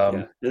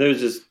 And there was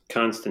just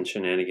constant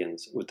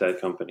shenanigans with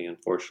that company,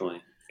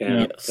 unfortunately.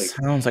 Yeah,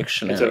 sounds like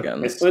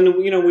shenanigans. So,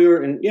 when we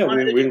were involved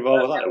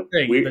with that.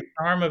 The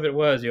charm of it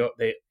was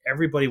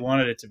everybody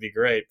wanted it to be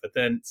great, but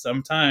then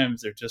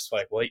sometimes they're just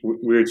like, well,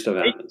 weird stuff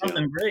happens.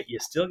 Something great, you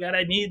still you're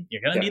gonna need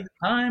the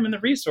time and the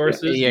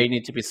resources. Yeah, you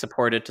need to be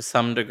supported to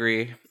some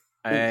degree.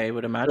 I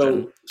would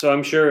imagine. So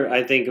I'm sure.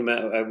 I think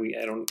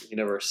you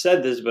never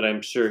said this, but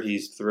I'm sure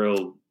he's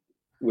thrilled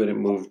when it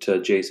moved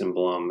to Jason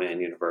Blum and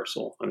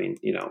Universal. I mean,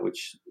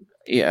 which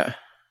Yeah.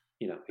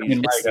 He's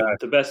my God.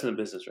 the best in the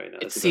business right now.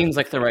 It seems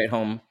like the right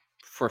home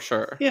for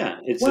sure. Yeah,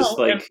 it's just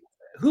like and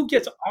who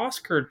gets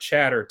Oscar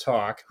chatter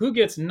talk? Who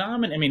gets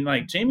nominated? I mean,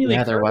 like Jamie Lee.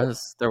 Yeah,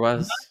 Curtis there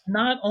was.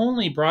 Not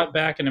only brought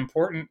back an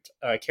important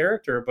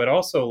character, but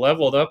also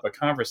leveled up a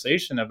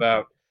conversation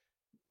about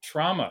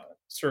trauma,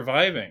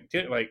 surviving.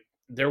 Like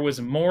there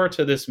was more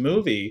to this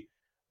movie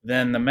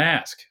than The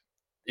Mask.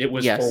 It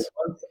was for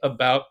once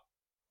about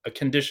a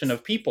condition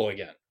of people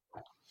again.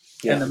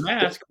 Yeah. And The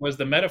Mask was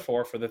the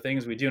metaphor for the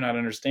things we do not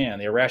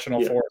understand, the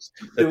irrational force.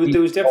 There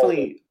was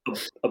definitely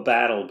a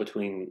battle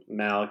between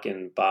Malick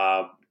and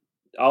Bob,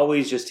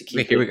 always just to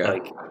keep it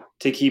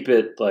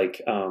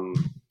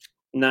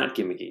not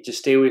gimmicky. Just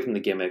stay away from the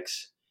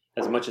gimmicks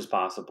as much as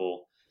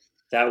possible.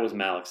 That was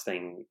Malick's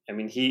thing. I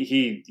mean,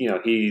 he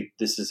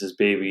this is his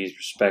baby. He's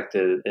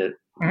respected it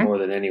more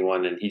than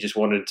anyone, and he just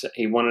wanted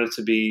it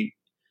to be,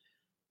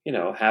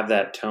 have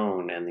that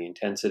tone and the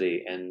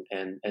intensity, and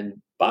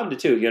Bob did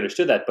too. He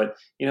understood that, but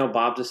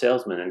Bob's a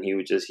salesman, and he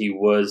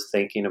was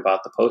thinking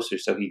about the poster,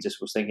 so he just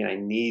was thinking, I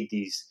need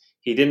these.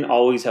 He didn't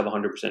always have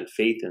 100%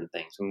 faith in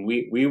things. And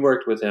we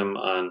worked with him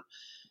on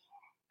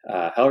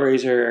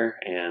Hellraiser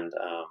and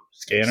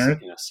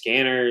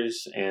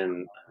Scanners,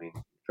 and I mean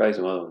probably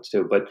some other ones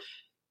too. But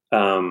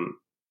and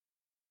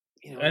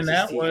he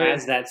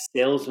has that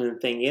salesman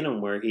thing in him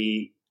where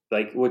he.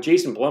 Like,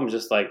 Jason Blum is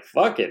just like,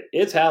 fuck it,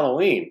 it's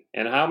Halloween,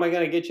 and how am I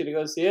going to get you to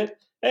go see it?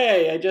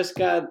 Hey, I just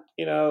got,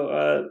 Jamie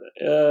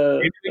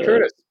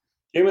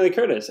Lee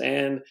Curtis,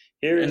 and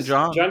here's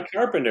John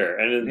Carpenter,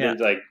 and it's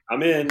like,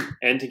 I'm in,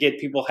 and to get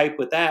people hyped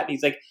with that,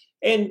 he's like,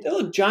 and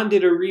look, John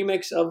did a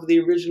remix of the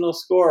original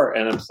score,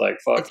 and I'm just like,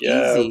 fuck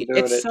easy.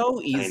 It's so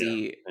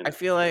easy. I know. I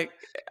feel like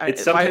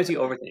sometimes you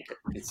overthink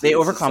it. They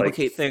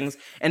overcomplicate things,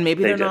 and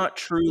maybe they're not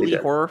truly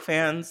horror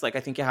fans. Like, I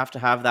think you have to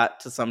have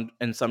that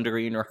in some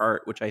degree in your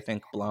heart, which I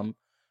think Blum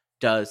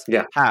does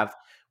have.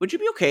 Would you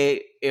be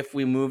okay if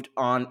we moved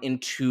on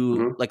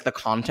into like the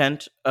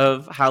content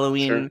of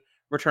Halloween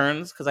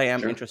Returns? Because I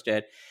am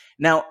interested.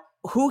 Now,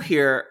 who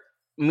here,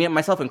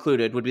 myself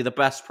included, would be the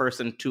best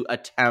person to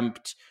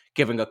attempt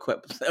giving a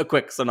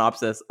quick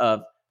synopsis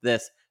of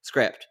this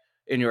script,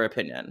 in your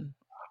opinion?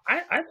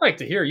 I'd like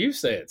to hear you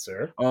say it,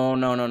 sir. Oh,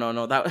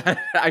 no.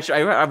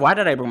 That why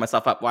did I bring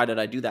myself up? Why did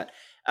I do that?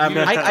 I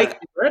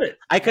read it.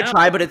 I could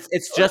try, but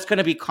it's just going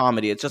to be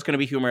comedy. It's just going to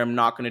be humor. I'm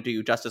not going to do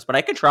you justice, but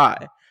I could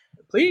try.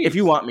 Please. If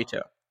you want me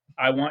to.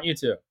 I want you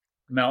to.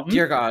 Melton?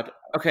 Dear God.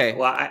 Okay.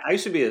 Well, I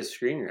used to be a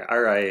screenwriter,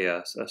 or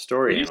a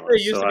story analyst.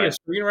 You used to be a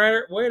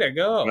screenwriter? Way to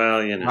go.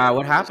 Well, Wow,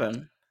 what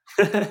happened?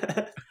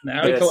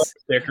 Now we collect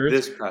stickers.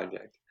 This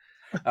project.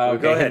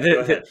 Okay. Go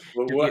ahead.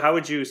 How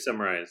would you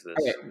summarize this?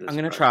 Okay, I'm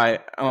going to try.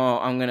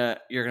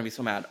 You're going to be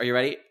so mad. Are you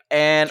ready?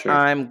 And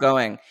I'm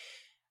going.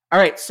 All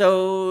right.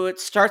 So it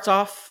starts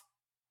off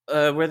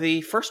where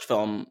the first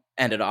film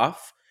ended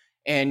off,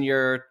 and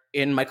you're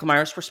in Michael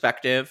Myers'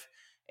 perspective,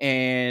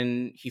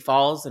 and he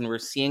falls, and we're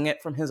seeing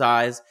it from his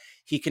eyes.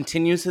 He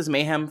continues his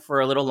mayhem for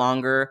a little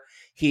longer.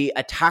 He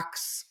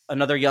attacks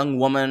another young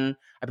woman,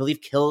 I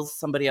believe kills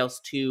somebody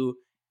else too,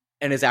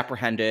 and is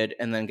apprehended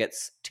and then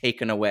gets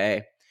taken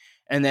away.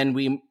 And then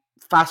we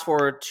fast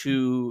forward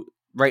to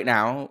right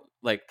now,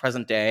 like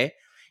present day,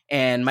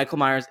 and Michael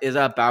Myers is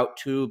about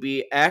to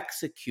be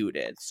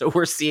executed. So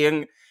we're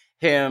seeing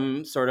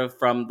him sort of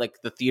from like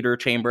the theater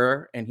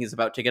chamber, and he's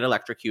about to get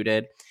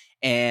electrocuted.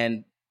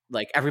 And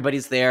like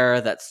everybody's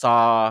there that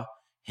saw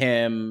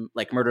him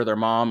like murder their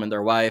mom and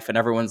their wife, and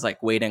everyone's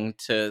like waiting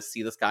to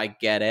see this guy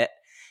get it.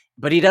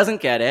 But he doesn't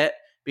get it,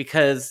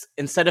 because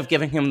instead of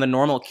giving him the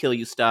normal kill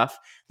you stuff,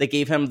 they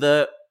gave him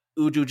the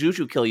Uju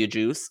Juju kill you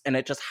juice, and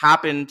it just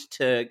happened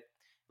to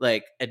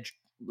like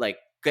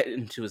get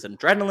into his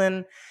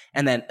adrenaline.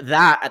 And then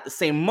that at the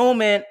same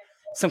moment,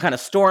 some kind of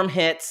storm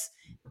hits,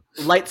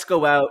 lights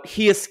go out,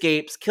 he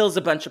escapes, kills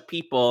a bunch of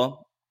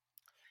people,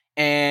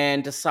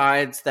 and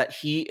decides that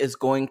he is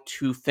going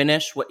to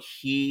finish what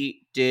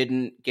he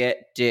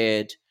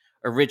did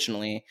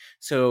originally.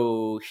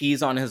 So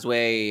he's on his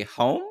way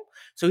home.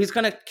 So he's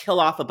going to kill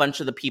off a bunch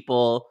of the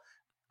people.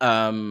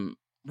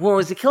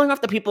 Was he killing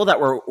off the people that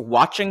were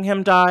watching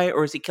him die,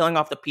 or is he killing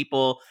off the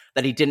people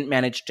that he didn't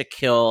manage to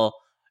kill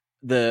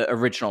the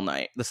original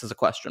night? This is a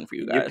question for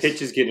you guys. Your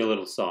pitch is getting a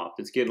little soft.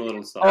 It's getting a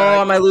little soft.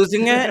 Oh, am I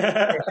losing it?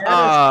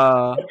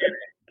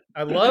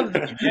 I love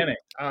the beginning.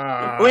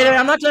 Wait,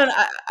 I'm not done.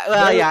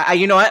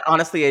 You know what?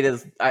 Honestly, it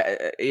is.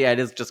 It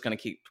is just going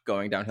to keep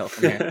going downhill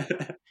from here.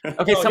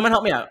 Okay, someone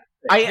help me out.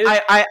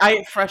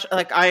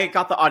 I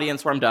got the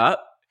audience warmed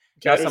up.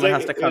 Someone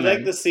has to come in. It's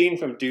like the scene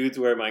from Dudes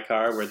Where My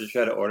Car, where they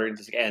try to order and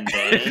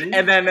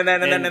then and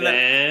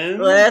then.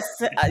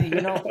 Listen,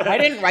 I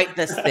didn't write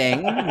this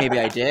thing. Maybe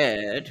I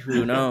did.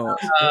 Who knows?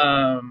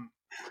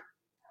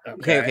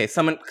 Okay.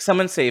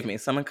 Someone save me.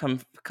 Someone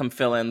come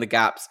fill in the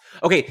gaps.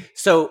 Okay,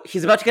 so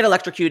he's about to get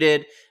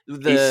electrocuted.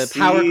 The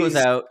power goes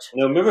out.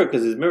 No,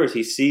 remember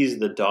he sees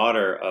the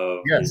daughter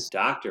of his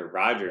doctor,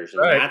 Rogers,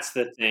 and that's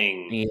the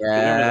thing. Yeah.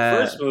 Remember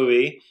the first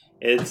movie,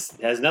 It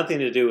has nothing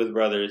to do with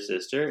brother or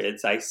sister.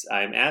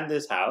 I'm at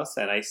this house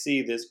and I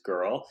see this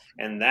girl,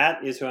 and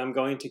that is who I'm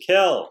going to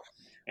kill.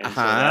 And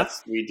so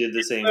we did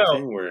the same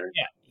thing where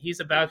he's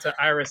about to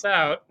iris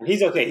out.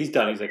 He's okay. He's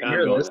done. He's like, I'm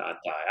going to die.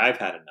 I've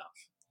had enough.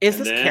 Is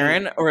this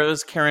Karen, or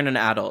is Karen an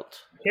adult?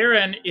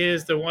 Karen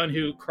is the one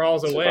who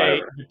crawls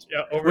away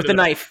over with the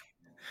knife.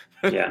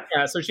 Yeah.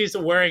 So she's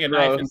wearing a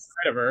knife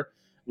inside of her.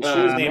 She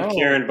was named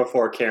Karen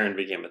before Karen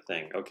became a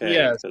thing. Okay.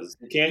 Yeah.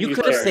 You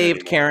could have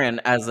saved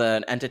Karen as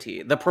an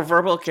entity. The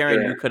proverbial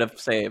Karen you could have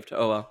saved.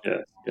 Oh well.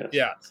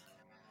 Yeah.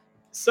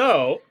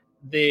 So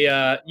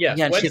the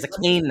she's a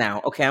cane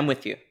now. Okay, I'm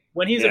with you.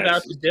 When he's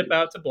about to dip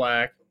out to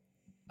black,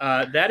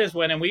 that is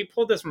when, and we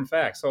pulled this from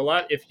facts. So a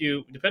lot,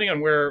 depending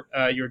on where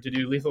you're to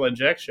do lethal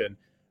injection,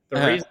 the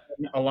reason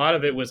a lot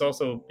of it was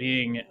also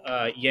being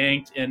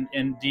yanked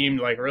and deemed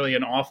like really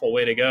an awful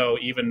way to go,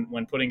 even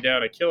when putting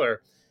down a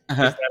killer, is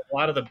that a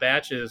lot of the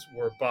batches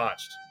were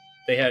botched.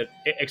 They had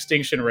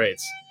extinction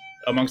rates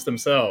amongst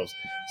themselves.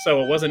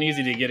 So it wasn't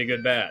easy to get a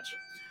good batch.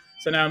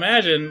 So now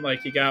imagine,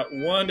 like, you got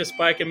 1 to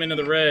spike him into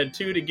the red,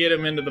 2 to get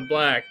him into the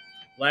black,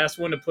 last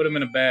one to put him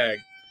in a bag.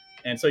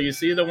 And so you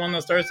see the one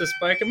that starts to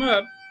spike him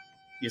up,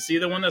 you see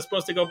the one that's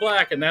supposed to go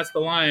black, and that's the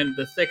line,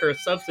 the thicker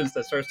substance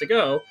that starts to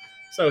go.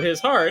 So his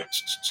heart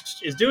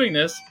is doing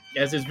this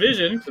as his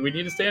vision, because we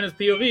need to stay on his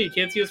POV, you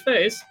can't see his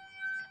face,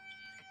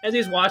 as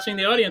he's watching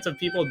the audience of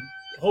people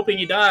hoping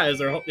he dies,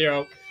 or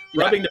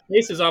rubbing the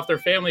faces off their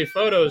family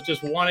photos,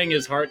 just wanting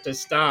his heart to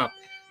stop.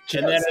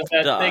 And then as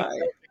that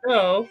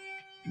thing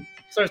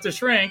starts to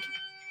shrink,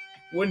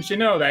 wouldn't you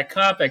know, that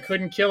cop that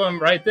couldn't kill him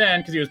right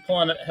then because he was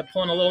pulling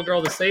a little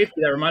girl to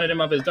safety that reminded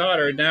him of his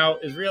daughter, now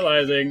is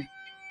realizing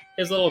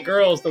his little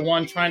girl is the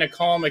one trying to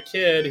calm a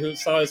kid who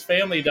saw his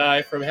family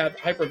die from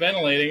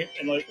hyperventilating,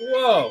 and like,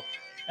 whoa.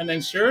 And then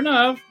sure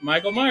enough,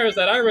 Michael Myers,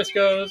 that iris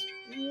goes,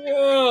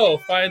 whoa,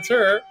 finds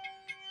her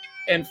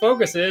and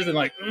focuses, and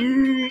like,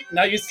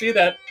 now you see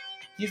that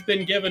he's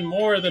been given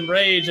more than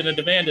rage and a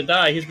demand to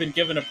die. He's been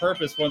given a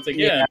purpose once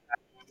again. Yeah.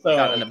 So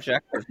got an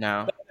objective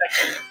now.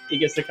 He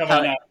gets to come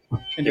on out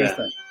and do his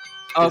thing.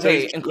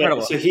 Okay,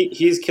 incredible. So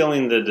he's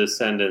killing the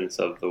descendants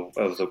of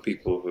the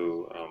people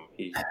who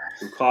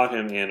caught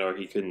him and or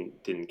he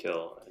didn't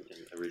kill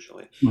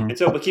originally. Mm-hmm. And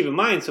so, but keep in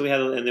mind, so we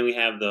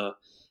have the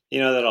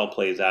that all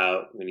plays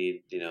out. We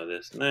need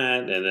this and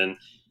that,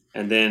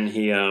 and then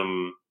he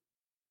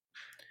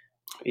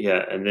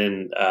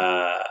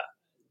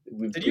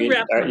did you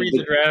read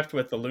the draft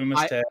with the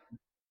Loomis tag?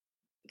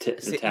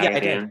 The tag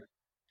again.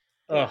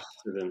 Oh,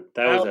 so then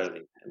that was our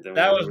thing.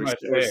 That was my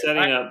favorite. We're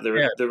setting up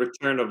the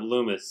return of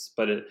Loomis,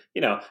 but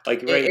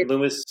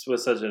Loomis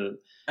was such a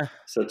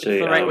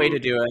the right way to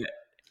do it.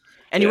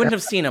 And you wouldn't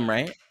have seen him,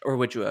 right? Or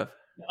would you have?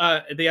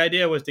 The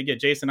idea was to get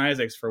Jason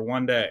Isaacs for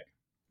one day.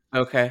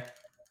 Okay.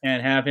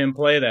 And have him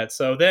play that.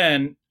 So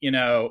then, in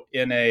a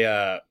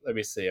let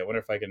me see. I wonder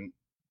if I can.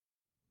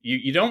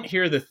 You don't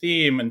hear the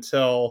theme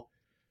until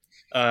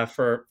and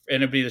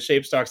it'd be the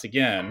Shapestocks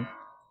again.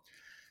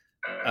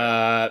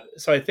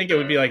 So I think it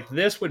would be like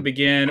this would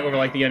begin over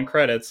like the end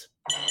credits,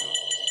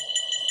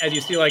 as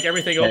you see like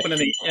everything open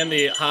in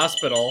the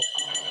hospital,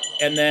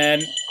 and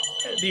then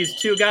these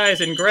 2 guys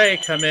in gray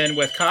come in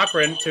with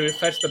Cochran to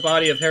fetch the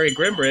body of Harry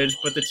Grimbridge,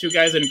 but the 2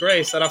 guys in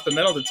gray set off the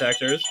metal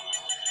detectors.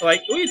 They're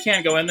like, oh, you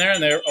can't go in there,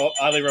 and they're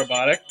oddly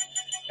robotic.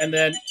 And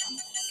then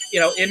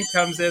in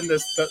comes in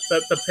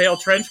the pale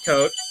trench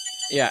coat.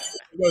 Yeah.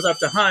 He goes up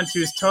to Hunt,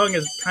 whose tongue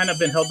has kind of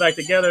been held back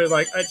together,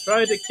 like, I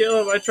tried to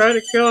kill him, I tried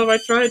to kill him, I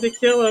tried to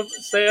kill him.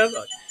 Sam,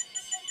 like,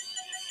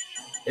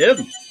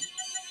 him.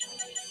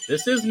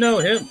 This is no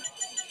him.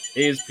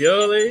 He's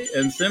purely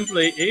and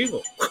simply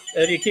evil.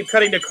 And you keep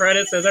cutting to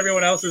credits as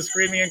everyone else is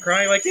screaming and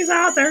crying, like, he's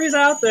out there, he's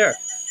out there.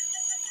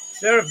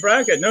 Sheriff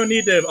Brackett, no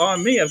need to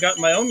on me, I've got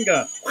my own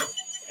gun.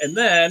 And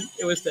then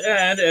it was to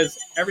end as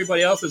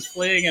everybody else is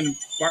fleeing and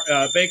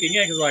baking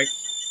in, because like,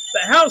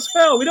 the house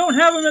fell. We don't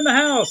have him in the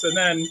house. And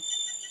then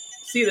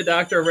see the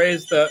doctor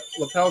raise the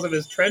lapels of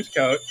his trench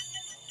coat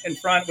in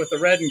front with the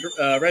red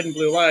and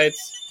blue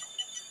lights,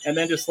 and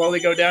then just slowly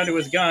go down to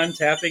his gun,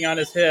 tapping on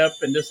his hip,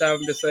 and just have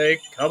him to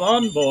say, "Come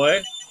on,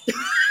 boy."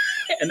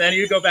 And then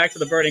you go back to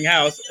the burning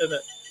house, and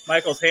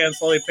Michael's hand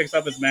slowly picks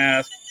up his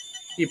mask.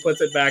 He puts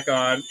it back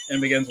on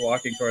and begins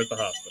walking towards the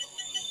hospital.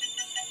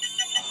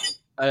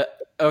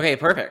 Okay,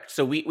 perfect.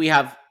 So we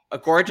have a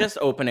gorgeous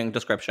opening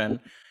description.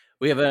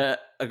 We have a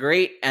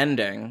great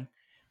ending,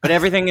 but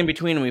everything in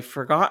between we've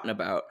forgotten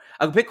about.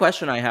 A big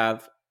question I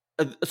have,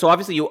 so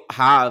obviously you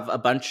have a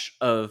bunch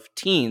of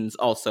teens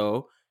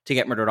also to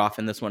get murdered off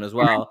in this one as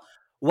well.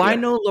 Why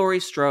no Laurie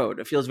Strode?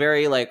 It feels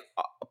very like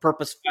a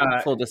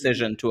purposeful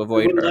decision to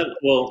avoid her.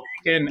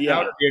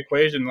 Out of the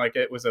equation like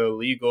it was a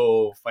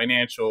legal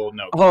financial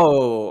note.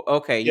 Oh,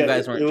 okay. You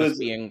guys weren't just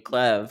being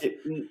clever.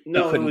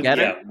 Couldn't get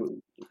it?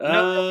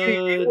 No,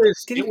 it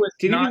was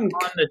not on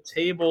the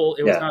table.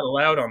 It was not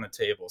allowed on the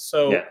table.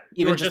 So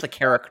even just the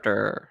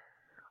character.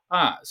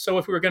 So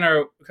if we were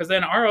gonna, because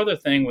then our other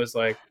thing was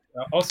like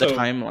also the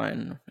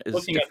timeline is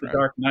looking different. at the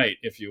Dark Knight,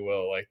 if you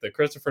will, like the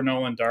Christopher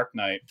Nolan Dark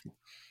Knight.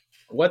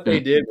 what they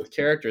did with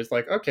characters,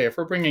 like, okay, if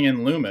we're bringing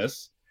in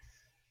Loomis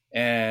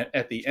and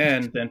at the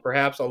end, then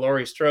perhaps a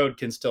Laurie Strode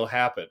can still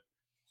happen.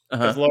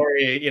 Because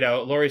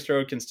Laurie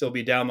Strode can still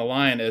be down the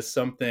line as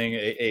something,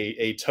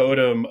 a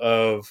totem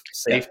of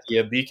safety,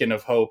 a beacon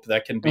of hope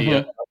that can be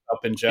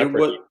up in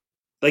jeopardy.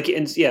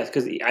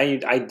 Because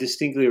I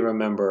distinctly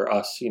remember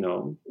us,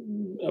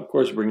 of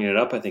course, bringing it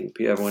up. I think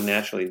everyone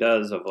naturally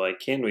does, of like,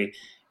 can we?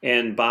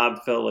 And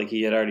Bob felt like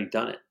he had already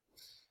done it.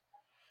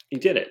 He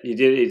did it.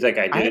 He's like,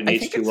 I did it in I H2O.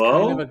 think it's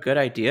kind of a good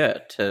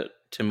idea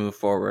to move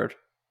forward.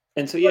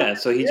 And so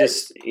he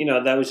just,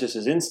 that was just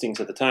his instincts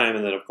at the time.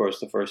 And then, of course,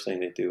 the first thing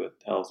they do with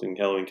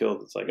Halloween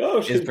Kills, it's like,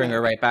 oh, she's bring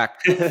her right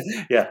back.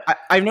 Yeah.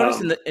 I've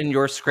noticed in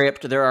your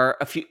script, there are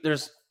a few,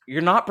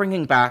 you're not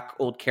bringing back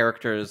old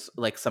characters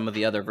like some of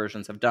the other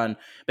versions have done,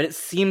 but it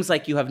seems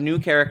like you have new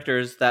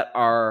characters that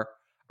are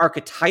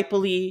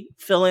archetypally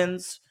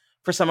fill-ins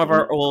for some of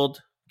our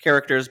old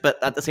characters,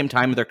 but at the same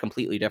time, they're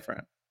completely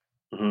different.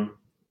 Mm-hmm.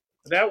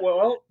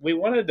 We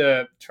wanted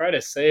to try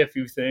to say a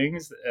few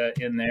things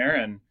in there,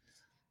 and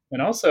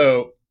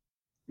also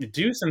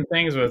do some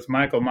things with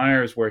Michael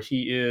Myers where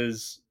he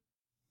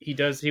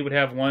would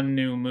have one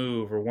new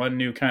move or one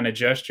new kind of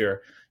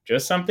gesture,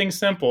 just something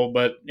simple.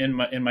 But in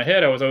my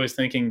head, I was always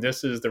thinking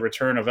this is the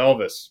return of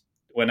Elvis,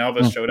 when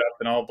Elvis showed up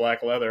in all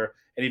black leather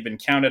and he'd been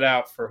counted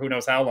out for who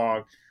knows how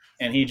long,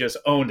 and he just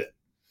owned it.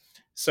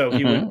 So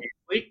he would be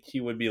sleek,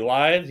 he would be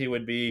lithe, he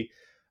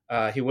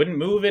wouldn't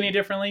move any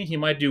differently. He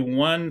might do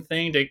one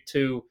thing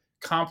to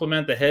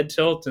complement the head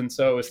tilt. And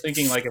so I was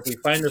thinking, like, if we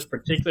find this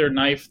particular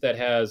knife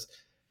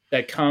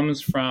that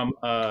comes from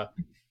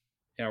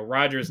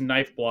Roger's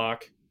knife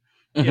block,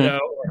 or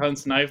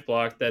Hunt's knife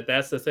block,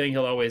 that's the thing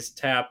he'll always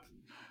tap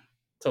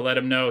to let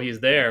him know he's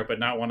there, but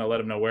not want to let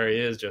him know where he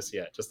is just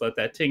yet. Just let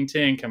that ting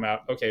ting come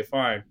out. Okay,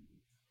 fine.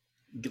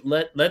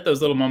 Let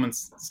those little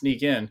moments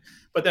sneak in,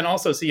 but then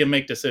also see him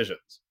make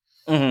decisions.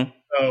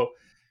 So,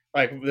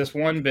 like, this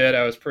one bit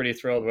I was pretty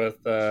thrilled with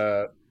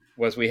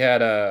was we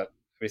had let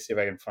me see if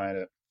I can find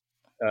it.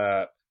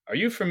 Are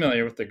you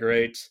familiar with the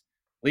great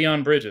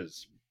Leon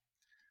Bridges?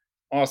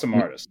 Awesome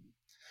artist.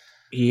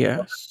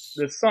 Yes.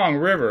 This song,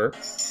 River.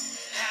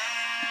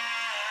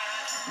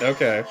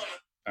 Okay.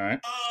 All right.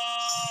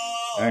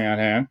 Hang on.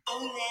 I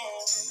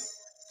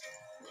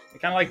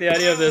kind of like the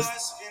idea of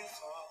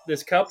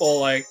this couple,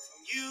 like,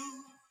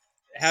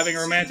 having a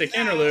romantic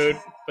interlude,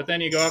 but then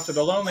you go off to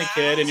the lonely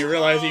kid and you're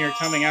realizing you're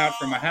coming out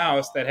from a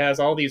house that has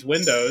all these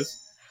windows.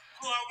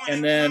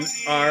 And then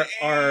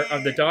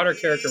the daughter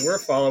character we're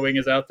following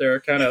is out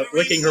there kind of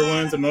licking her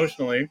wounds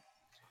emotionally.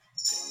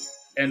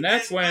 And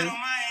that's when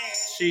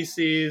she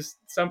sees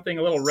something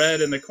a little red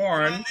in the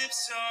corn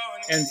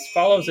and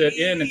follows it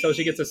in until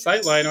she gets a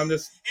sight line on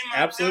this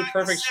absolute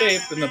perfect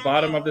shape in the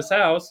bottom of this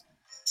house,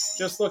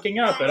 just looking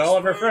up at all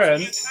of her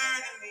friends,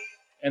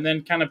 and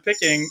then kind of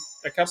picking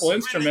a couple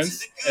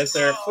instruments as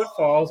their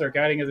footfalls are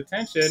guiding his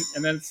attention,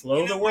 and then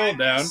slow the world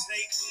down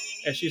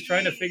as she's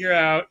trying to figure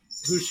out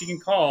who she can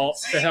call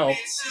to help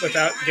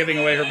without giving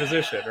away her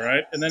position,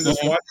 right? And then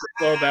just watch the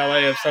slow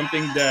ballet of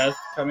something death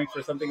coming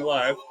for something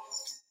alive.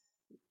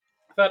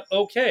 I thought,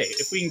 okay,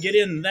 if we can get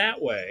in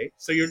that way,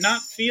 so you're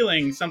not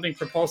feeling something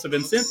propulsive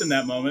and synth in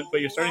that moment,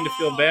 but you're starting to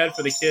feel bad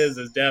for the kids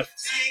as death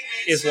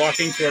is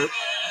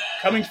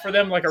coming for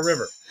them like a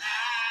river.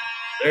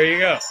 There you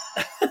go.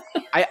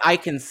 I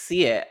can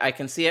see it. I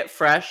can see it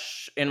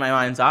fresh in my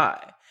mind's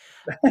eye.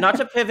 Not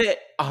to pivot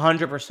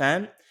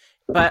 100%,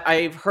 but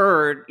I've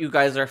heard you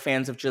guys are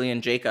fans of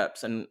Gillian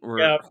Jacobs, and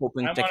we're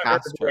hoping to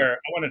cast her.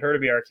 I wanted her to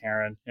be our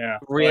Karen. Yeah.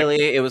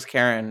 Really? It was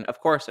Karen. Of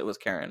course it was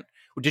Karen.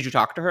 Did you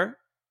talk to her?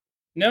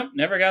 Nope,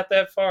 never got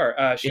that far.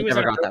 She was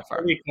in a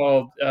movie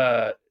called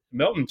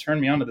Milton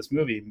turned me on to this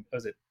movie.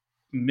 Was it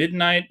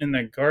Midnight in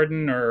the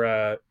Garden,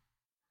 or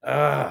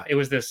it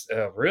was this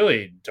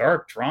really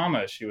dark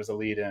drama she was a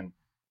lead in.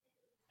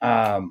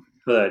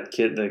 The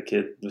kid.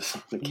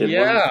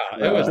 Yeah,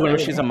 one? it was. When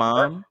she's a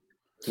mom.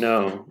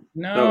 No,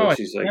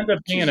 she's like, ended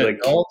up being an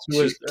adult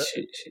who was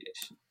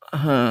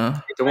the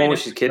one where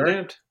she's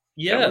kidnapped.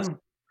 Yes,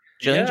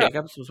 Gillian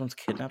Jacobs was once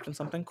kidnapped in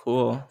something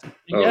cool.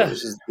 Yeah,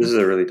 this is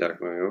a really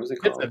dark movie. What was it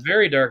called? It's a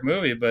very dark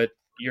movie, but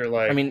you're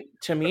like, I mean,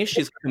 to me,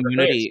 she's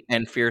Community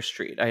and Fear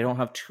Street. I don't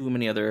have too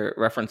many other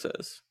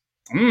references.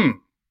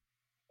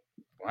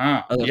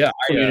 Wow.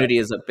 Community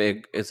is a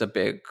big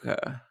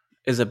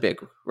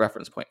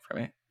reference point for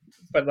me.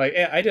 But like,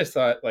 I just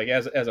thought, like,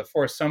 as a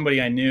force,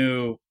 somebody I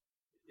knew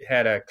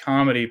had a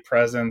comedy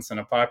presence and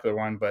a popular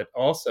one, but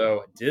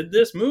also did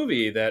this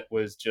movie that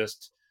would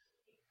just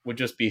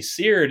be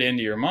seared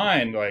into your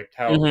mind, like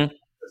how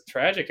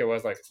tragic it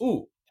was. Like,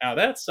 ooh, now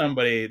that's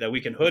somebody that we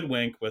can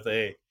hoodwink with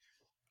a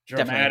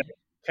dramatic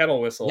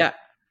kettle whistle.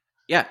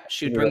 Yeah,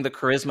 she'd bring the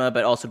charisma,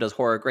 but also does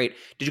horror great.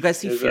 Did you guys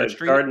see Fear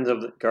Street? Gardens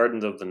of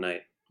the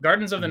Night.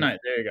 Gardens of the Night.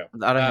 There you go.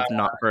 That I have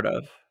not heard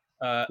of.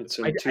 It's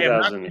in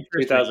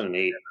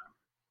 2008.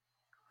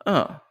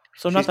 Oh,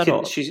 so not that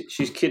old.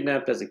 She's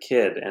kidnapped as a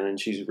kid, and then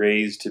she's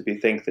raised to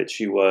think that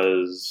she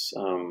was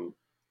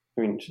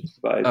I mean, she's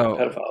by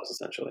pedophiles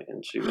essentially,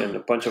 and a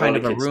bunch of kind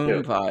other of a kids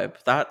Room too. vibe.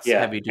 That's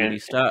heavy duty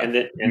stuff. And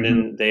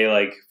then they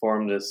like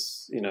form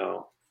this,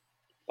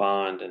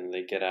 bond, and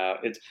they get out.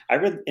 It's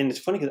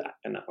funny because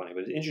not funny,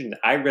 but it's interesting that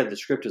I read the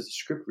script as a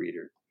script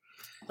reader,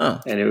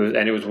 and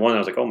it was one I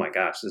was like, oh my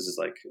gosh, this is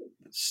like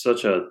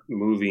such a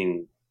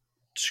moving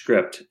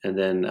script, and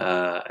then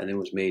it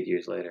was made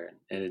years later,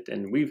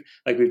 and we've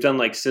done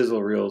like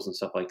sizzle reels and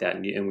stuff like that,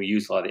 and we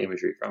use a lot of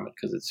imagery from it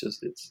because it's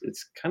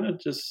kind of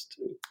just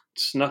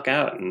snuck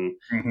out, and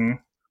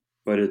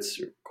but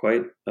it's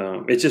quite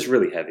it's just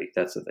really heavy.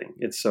 That's the thing,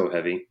 it's so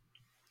heavy.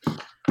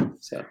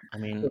 So I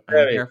mean,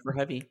 I'm here for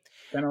heavy.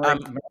 Kind of like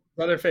my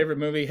other favorite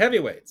movie,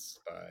 Heavyweights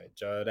by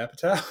Judd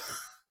Apatow.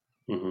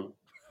 You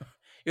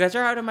guys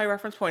are out of my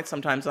reference points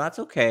sometimes, and that's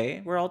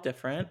okay. We're all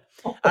different.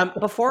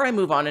 Before I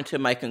move on into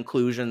my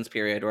conclusions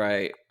period, where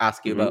I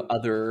ask you about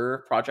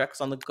other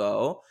projects on the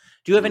go,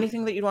 do you have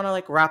anything that you'd want to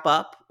like wrap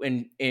up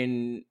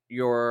in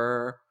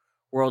your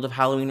world of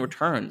Halloween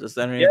Returns? Is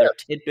there any other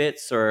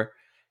tidbits, or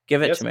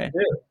give it to me?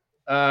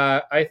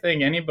 I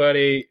think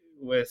anybody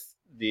with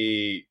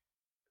the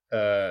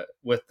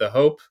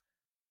hope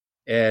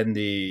and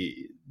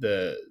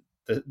I'll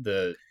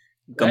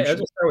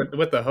just start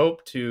with the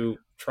hope to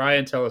try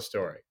and tell a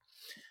story.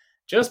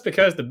 Just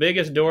because the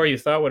biggest door you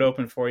thought would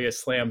open for you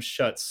slams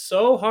shut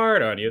so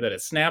hard on you that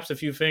it snaps a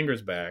few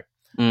fingers back,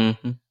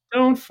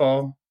 don't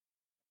fall.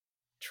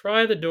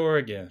 Try the door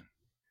again.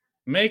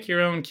 Make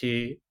your own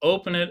key.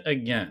 Open it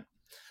again.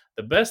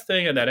 The best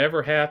thing that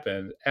ever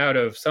happened out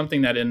of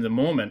something that in the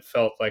moment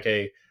felt like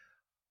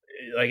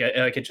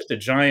just a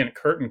giant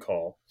curtain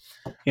call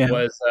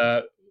was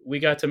we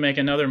got to make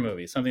another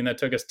movie, something that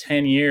took us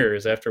 10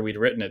 years after we'd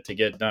written it to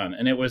get done.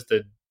 And it was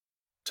the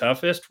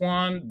toughest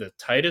one, the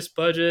tightest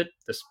budget,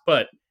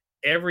 but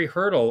every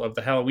hurdle of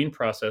the Halloween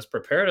process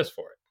prepared us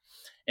for it.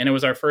 And it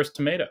was our first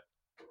tomato.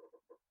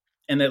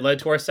 And it led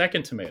to our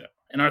second tomato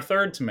and our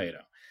third tomato.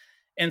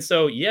 And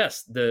so,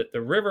 yes, the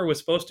river was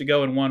supposed to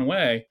go in one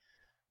way,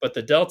 but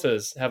the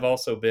deltas have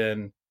also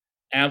been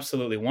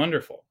absolutely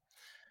wonderful.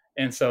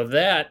 And so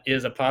that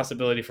is a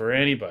possibility for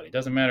anybody.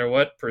 Doesn't matter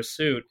what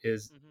pursuit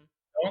is.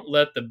 Don't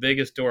let the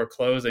biggest door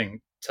closing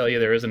tell you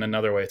there isn't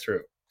another way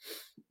through.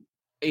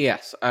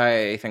 Yes,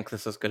 I think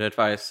this is good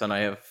advice, and I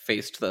have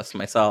faced this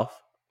myself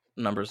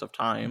numbers of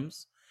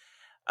times.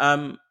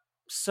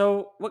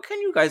 So what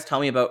can you guys tell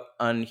me about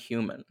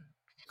Unhuman?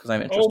 Because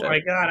I'm interested. Oh my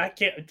God,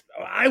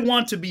 I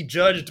want to be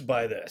judged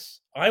by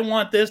this. I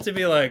want this to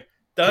be like,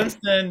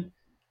 Dunstan,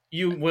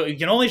 you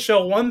can only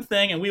show one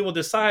thing, and we will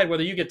decide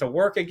whether you get to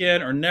work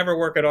again or never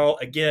work at all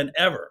again,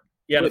 ever.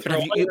 But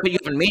you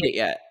haven't made it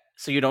yet,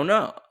 so you don't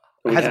know.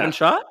 Has it been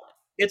shot?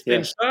 It's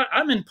been shot.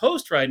 I'm in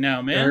post right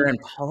now, man. You're in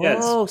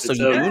post, so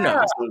you do know.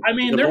 I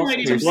mean, there might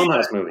even be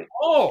Blumhouse movie.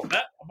 Oh,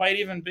 that might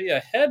even be a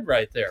head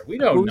right there. We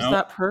don't know. Who's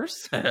that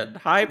person?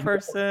 Hi,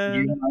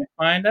 person. You might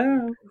find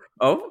out.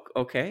 Oh,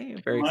 okay.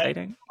 Very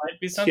exciting. Might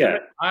be something.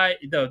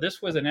 Yeah. This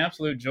was an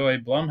absolute joy.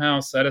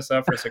 Blumhouse set us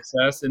up for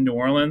success in New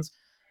Orleans.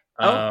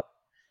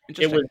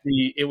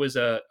 It was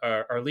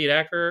our lead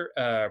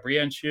actor,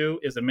 Brienne Chu,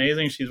 is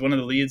amazing. She's one of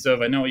the leads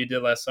of I Know What You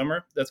Did Last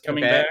Summer. That's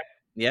coming back.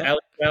 Yeah.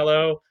 Alex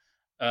Bello,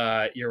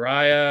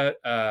 Uriah,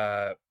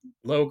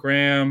 Lo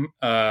Graham,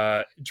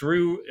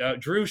 Drew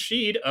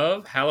Sheed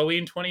of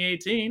Halloween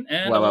 2018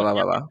 and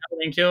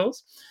Halloween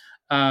Kills,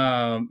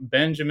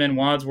 Benjamin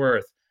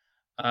Wadsworth.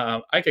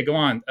 I could go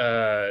on.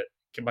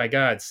 My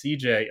God,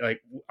 CJ.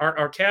 Like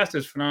our cast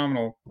is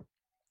phenomenal.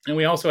 And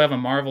we also have a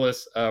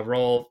marvelous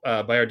role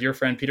by our dear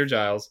friend Peter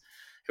Giles,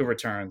 who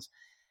returns.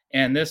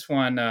 And this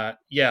one,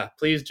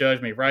 please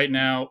judge me. Right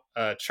now,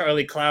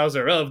 Charlie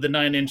Clouser of the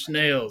Nine Inch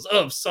Nails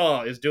of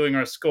Saw is doing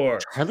our score.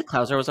 Charlie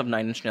Clouser was of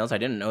Nine Inch Nails? I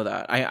didn't know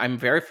that. I'm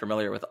very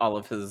familiar with all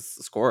of his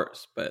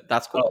scores, but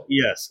that's cool. Oh,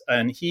 yes.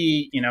 And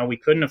he, we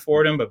couldn't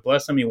afford him, but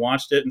bless him, he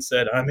watched it and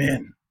said, I'm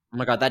in. Oh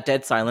my God, that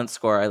Dead Silence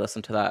score, I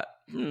listened to that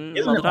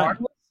all the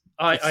time.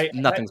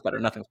 Nothing's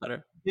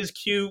better. His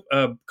cue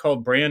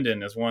called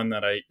Brandon is one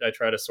that I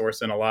try to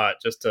source in a lot.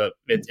 Just to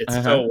it's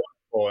so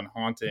wonderful and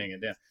haunting,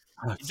 and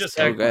just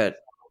so good.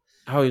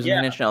 Oh, he's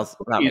Nine Inch Nails.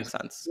 That makes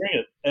sense.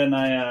 And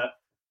I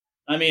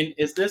mean,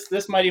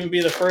 this might even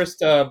be the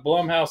first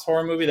Blumhouse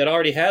horror movie that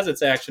already has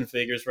its action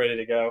figures ready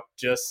to go.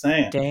 Just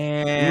saying.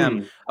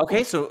 Damn.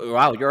 Okay, so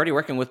wow, you're already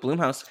working with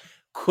Blumhouse.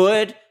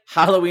 Could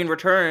Halloween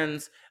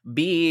Returns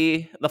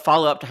be the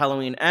follow-up to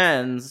Halloween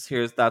Ends?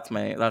 That's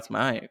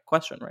my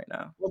question right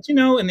now.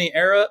 Well, in the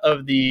era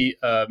of the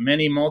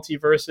many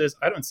multiverses,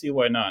 I don't see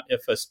why not.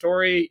 If a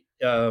story,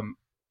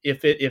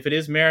 if it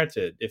is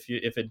merited, if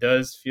it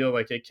does feel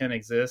like it can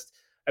exist.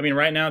 I mean,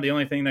 right now the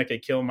only thing that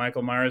could kill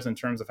Michael Myers in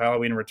terms of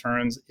Halloween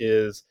Returns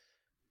is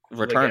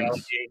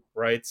returns,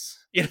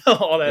 rights,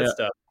 all that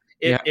stuff.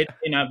 It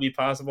may not be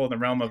possible in the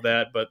realm of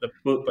that, but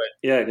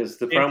because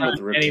the problem with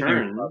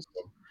Returns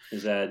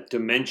is that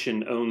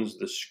Dimension owns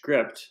the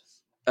script.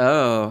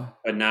 Oh,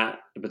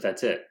 but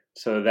that's it.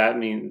 So that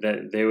means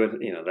that they would,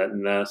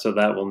 so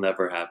that will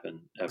never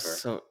happen ever.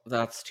 So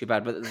that's too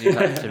bad. But you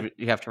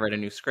have to write a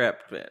new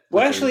script.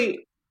 Well,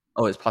 actually,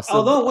 Oh, it's possible.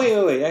 Although,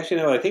 wait. Actually,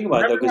 now that I think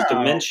about it, though, because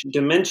Never know.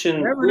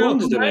 Dimension, Never who know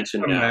owns who might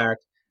Dimension come now? back.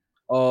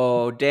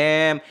 Oh,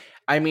 damn.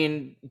 I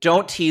mean,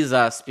 don't tease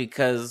us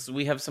because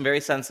we have some very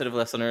sensitive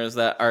listeners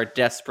that are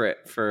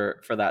desperate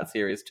for that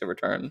series to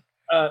return.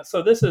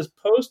 So this is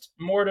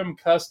Postmortem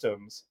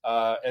Customs,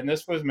 and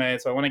this was made.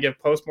 So I want to give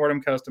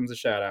Postmortem Customs a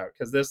shout out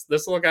because this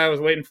little guy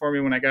was waiting for me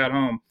when I got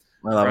home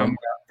I love him.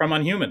 from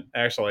Unhuman,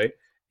 actually.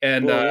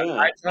 And Well, yeah,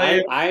 I tell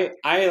you,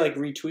 I like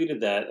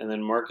retweeted that, and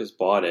then Marcus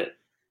bought it.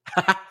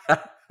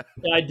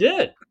 I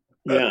did.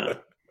 Yeah,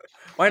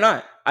 Why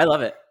not? I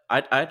love it.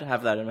 I'd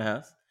have that in my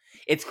house.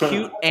 It's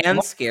cute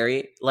and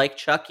scary, like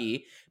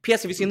Chucky.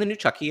 P.S. Have you seen the new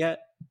Chucky yet?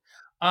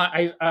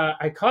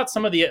 I caught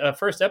some of the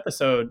first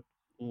episode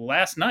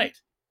last night.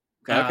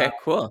 Okay,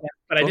 cool.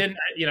 But cool. I didn't.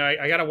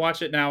 I got to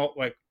watch it now,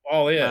 like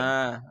all in.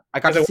 I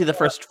got to see the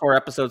first 4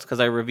 episodes because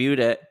I reviewed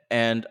it,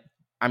 and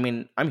I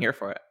mean, I'm here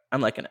for it.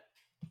 I'm liking it.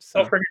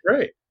 So, pretty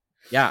great.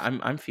 Yeah,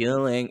 I'm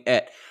feeling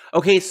it.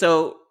 Okay,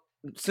 so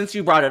since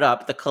you brought it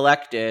up, The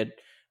Collected,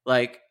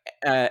 like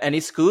any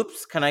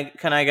scoops? Can I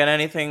get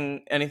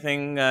anything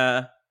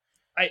to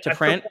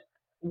print?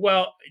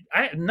 Well,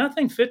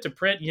 nothing fit to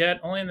print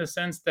yet, only in the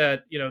sense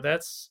that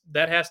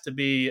that has to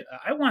be.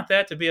 I want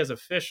that to be as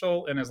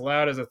official and as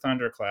loud as a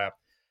thunderclap,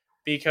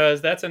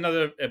 because that's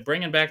another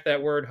bringing back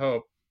that word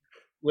hope.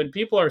 When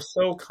people are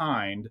so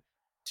kind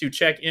to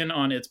check in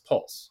on its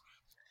pulse,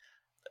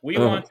 we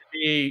want to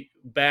be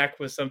back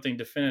with something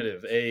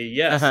definitive. A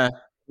yes,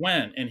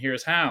 when, and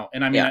here's how.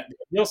 And I mean, the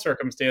real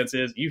circumstance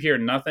is you hear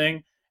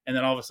nothing, and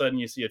then all of a sudden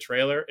you see a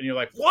trailer, and you're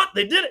like, "What?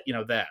 They did it!"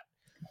 That.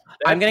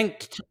 I'm getting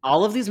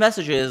all of these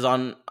messages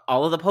on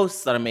all of the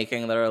posts that I'm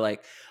making that are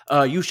like,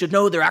 you should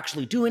know they're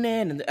actually doing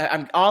it.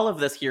 And all of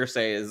this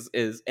hearsay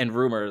is and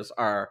rumors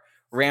are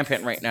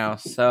rampant right now.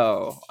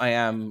 So I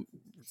am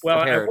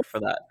prepared for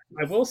that.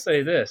 I will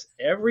say this.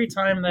 Every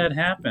time that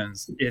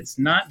happens, it's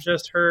not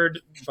just heard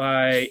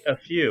by a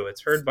few.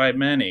 It's heard by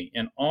many.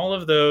 And all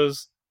of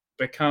those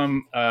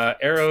become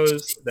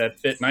arrows that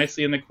fit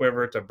nicely in the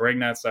quiver to bring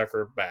that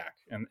sucker back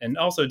and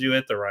also do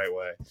it the right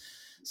way.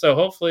 So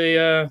hopefully,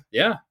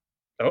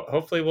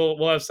 hopefully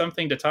we'll have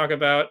something to talk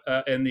about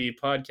in the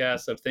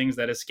podcast of things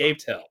that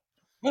escaped hell.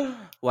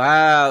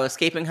 Wow,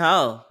 Escaping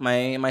Hell,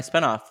 my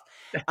spinoff.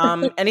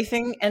 Any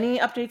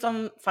updates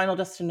on Final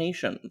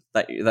Destination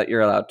that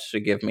you're allowed to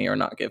give me or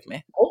not give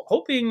me?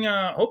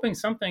 Hoping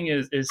something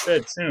is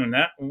said soon.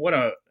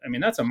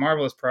 That's a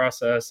marvelous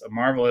process, a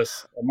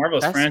marvelous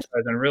franchise,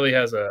 and really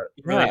has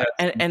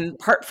and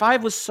part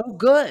 5 was so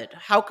good.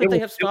 How could they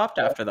have stopped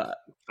after that?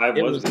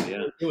 It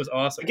was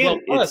awesome. Again,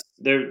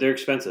 they're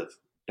expensive,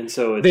 and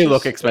so they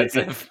look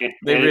expensive.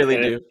 They really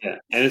do.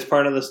 And it's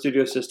part of the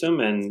studio system,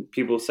 and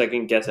people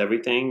second guess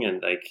everything,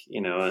 and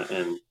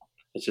and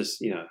it's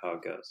just how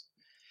it goes.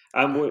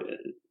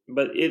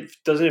 But it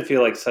doesn't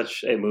feel like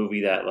such a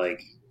movie that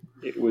like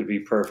it would be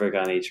perfect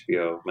on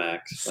HBO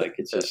Max. Like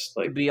it's just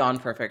like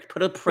beyond perfect.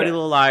 Put a Pretty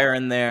Little Liar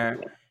in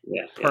there.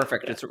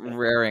 Perfect. It's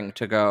raring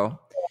to go.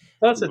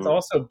 Plus, it's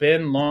also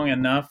been long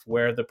enough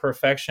where the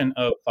perfection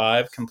of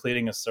 5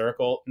 completing a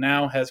circle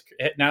now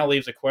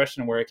leaves a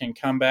question where it can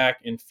come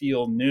back and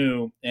feel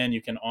new, and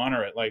you can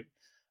honor it. Like,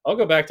 I'll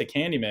go back to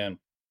Candyman.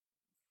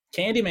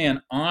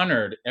 Candyman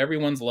honored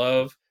everyone's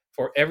love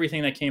for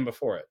everything that came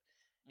before it,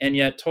 and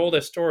yet told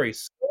a story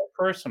so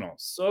personal,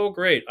 so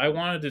great. I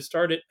wanted to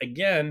start it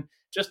again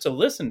just to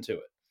listen to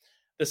it.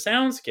 The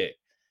soundscape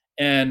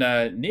and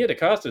Nia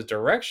DaCosta's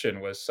direction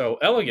was so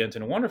elegant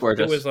and wonderful.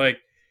 Gorgeous. It was like,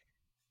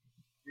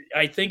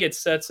 I think it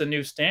sets a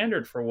new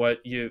standard for what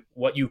you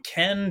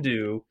can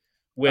do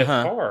with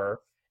horror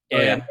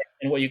and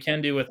what you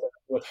can do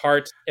with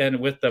heart and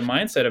with the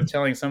mindset of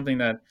telling something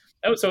that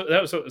was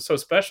so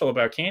special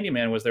about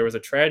Candyman was there was a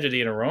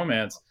tragedy and a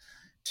romance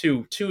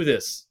to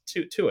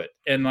it.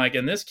 And like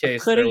in this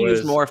case, could have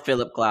used more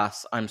Philip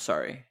Glass. I'm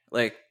sorry.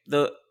 Like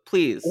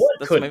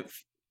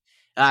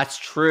that's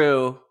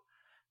true.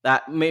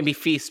 That maybe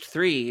Feast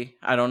 3.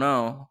 I don't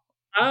know.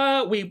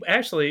 We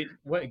actually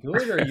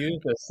Gulager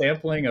used a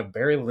sampling of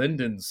Barry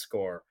Lyndon's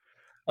score.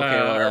 Okay,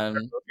 well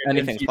then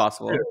anything's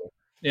possible.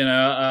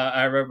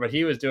 I remember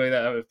he was doing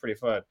that. That was pretty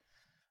fun.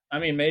 I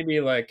mean, maybe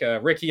like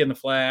Ricky and the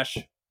Flash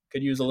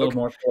could use a little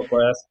more Philip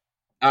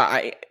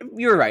Glass.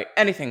 You're right.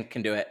 Anything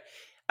can do it.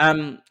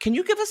 Can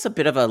you give us a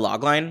bit of a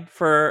logline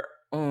for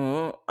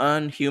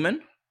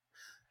Unhuman?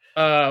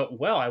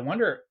 Well, I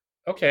wonder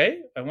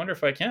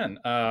if I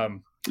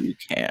can. You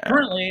can.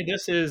 Currently,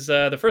 this is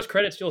the first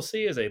credits you'll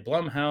see is a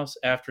Blumhouse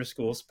After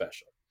School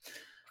special.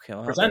 Okay,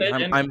 well, presented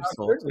in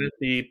concert with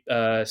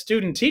the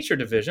student teacher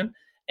division,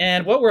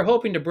 and what we're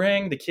hoping to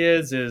bring the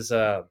kids is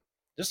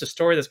just a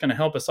story that's going to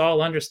help us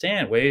all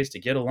understand ways to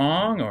get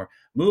along or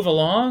move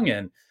along,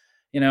 and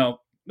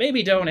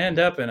maybe don't end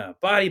up in a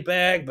body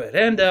bag, but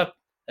end up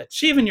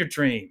achieving your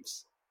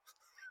dreams.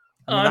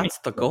 That's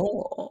the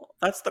goal.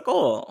 That's the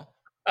goal.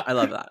 I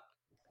love that.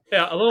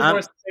 Yeah, a little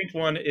more succinct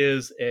one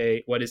is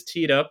what is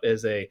teed up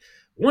as a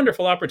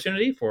wonderful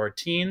opportunity for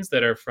teens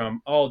that are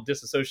from all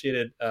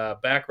disassociated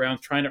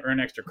backgrounds trying to earn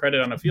extra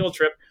credit on a field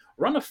trip,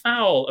 run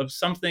afoul of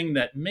something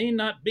that may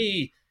not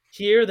be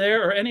here,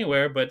 there, or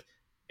anywhere, but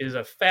is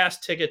a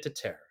fast ticket to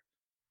terror.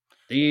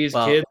 These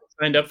kids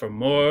signed up for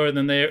more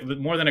than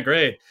a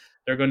grade.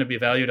 They're going to be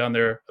valued on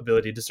their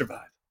ability to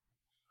survive.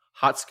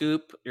 Hot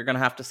scoop, you're going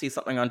to have to see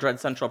something on Dread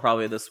Central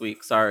probably this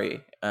week.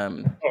 Sorry.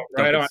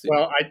 Right on.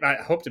 Well, I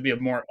hope to be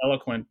more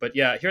eloquent, but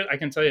yeah, here I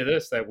can tell you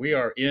this, that we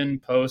are in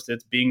post.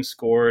 It's being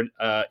scored.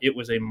 It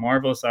was a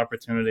marvelous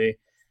opportunity.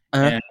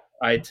 And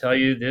I tell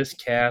you, this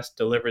cast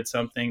delivered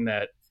something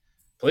that,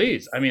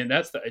 please, I mean,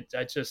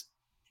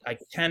 I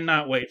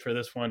cannot wait for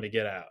this one to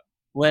get out.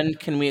 When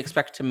can we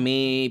expect to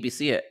maybe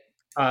see it?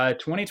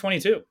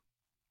 2022.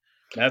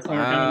 That's when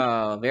we're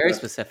coming. Very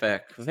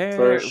specific.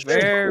 First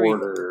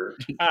quarter.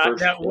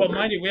 Well,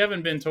 mind you, we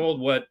haven't been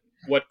told what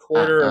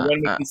quarter or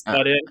when we can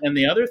slot in. And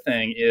the other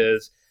thing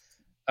is,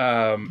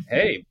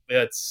 hey,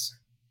 it's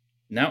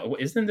now.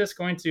 Isn't this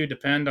going to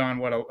depend on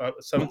what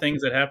some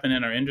things that happen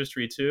in our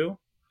industry too?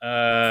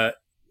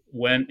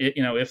 When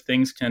if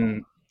things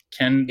can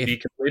be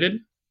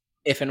completed,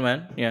 if and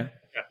when, yeah.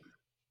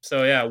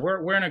 So yeah,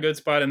 we're in a good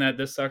spot in that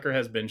this sucker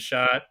has been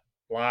shot,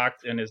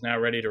 locked, and is now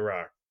ready to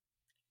rock.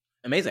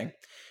 Amazing.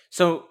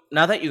 So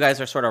now that you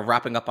guys are sort of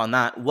wrapping up on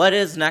that, what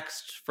is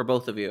next for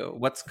both of you?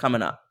 What's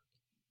coming up?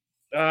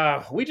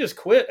 We just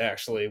quit,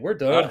 actually. We're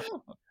done.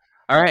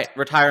 All right.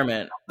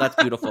 Retirement. That's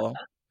beautiful.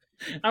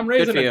 I'm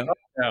raising a dog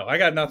now. I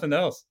got nothing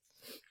else.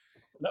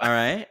 All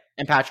right.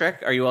 And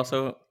Patrick, are you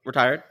also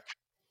retired?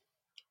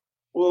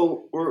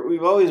 Well,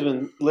 we've always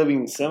been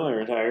living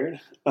semi-retired.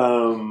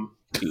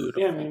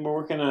 Beautiful. Yeah, I mean,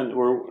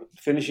 we're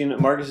finishing.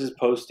 Marcus is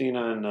posting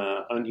on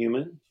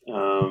Unhuman.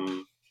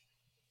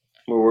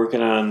 We're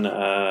working on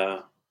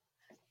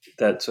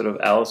that sort of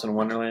Alice in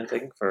Wonderland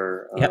thing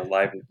for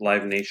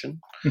Live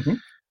Nation.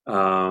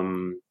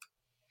 Mm-hmm.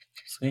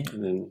 Sweet.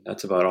 And then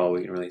that's about all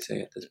we can really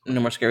say at this point.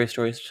 No more scary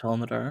stories to tell in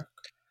the dark?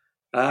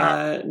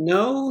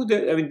 No.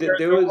 There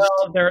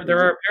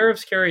are a pair of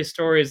scary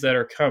stories that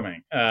are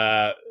coming.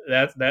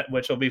 That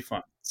which will be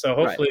fun. So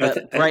hopefully,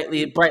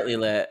 brightly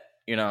lit.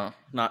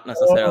 Not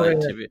necessarily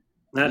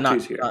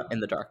not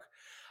in the dark.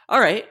 All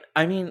right.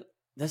 I mean,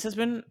 this has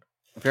been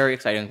very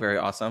exciting, very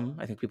awesome.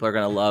 I think people are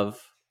going to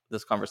love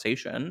this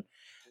conversation.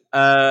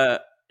 Do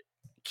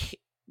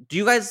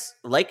you guys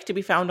like to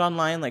be found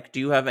online? Like, do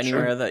you have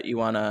anywhere that you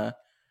want to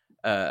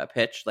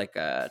pitch, like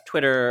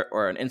Twitter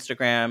or an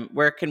Instagram?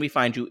 Where can we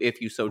find you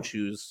if you so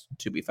choose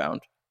to be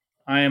found?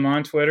 I am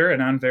on Twitter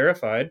and on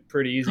Verified.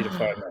 Pretty easy to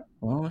find me.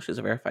 Oh, she's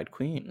a verified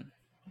queen.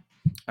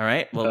 All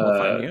right. Well, we'll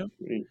find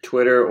you.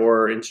 Twitter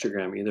or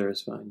Instagram, either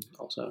is fine.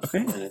 Also, okay.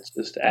 And it's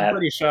just I'm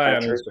pretty shy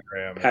on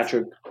Instagram.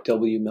 Patrick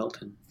W.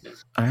 Melton.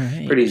 All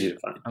right. Pretty easy to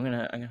find. I'm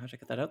gonna have to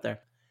get that out there.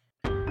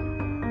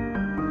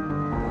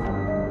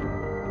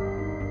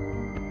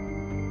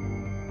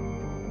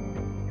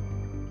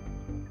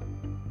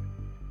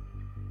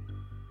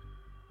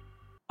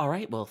 All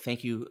right. Well,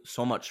 thank you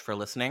so much for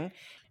listening,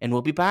 and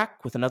we'll be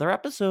back with another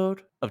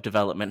episode of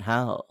Development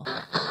Hell.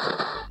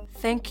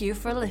 Thank you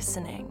for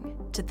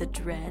listening to the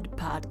Dread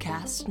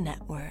Podcast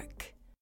Network.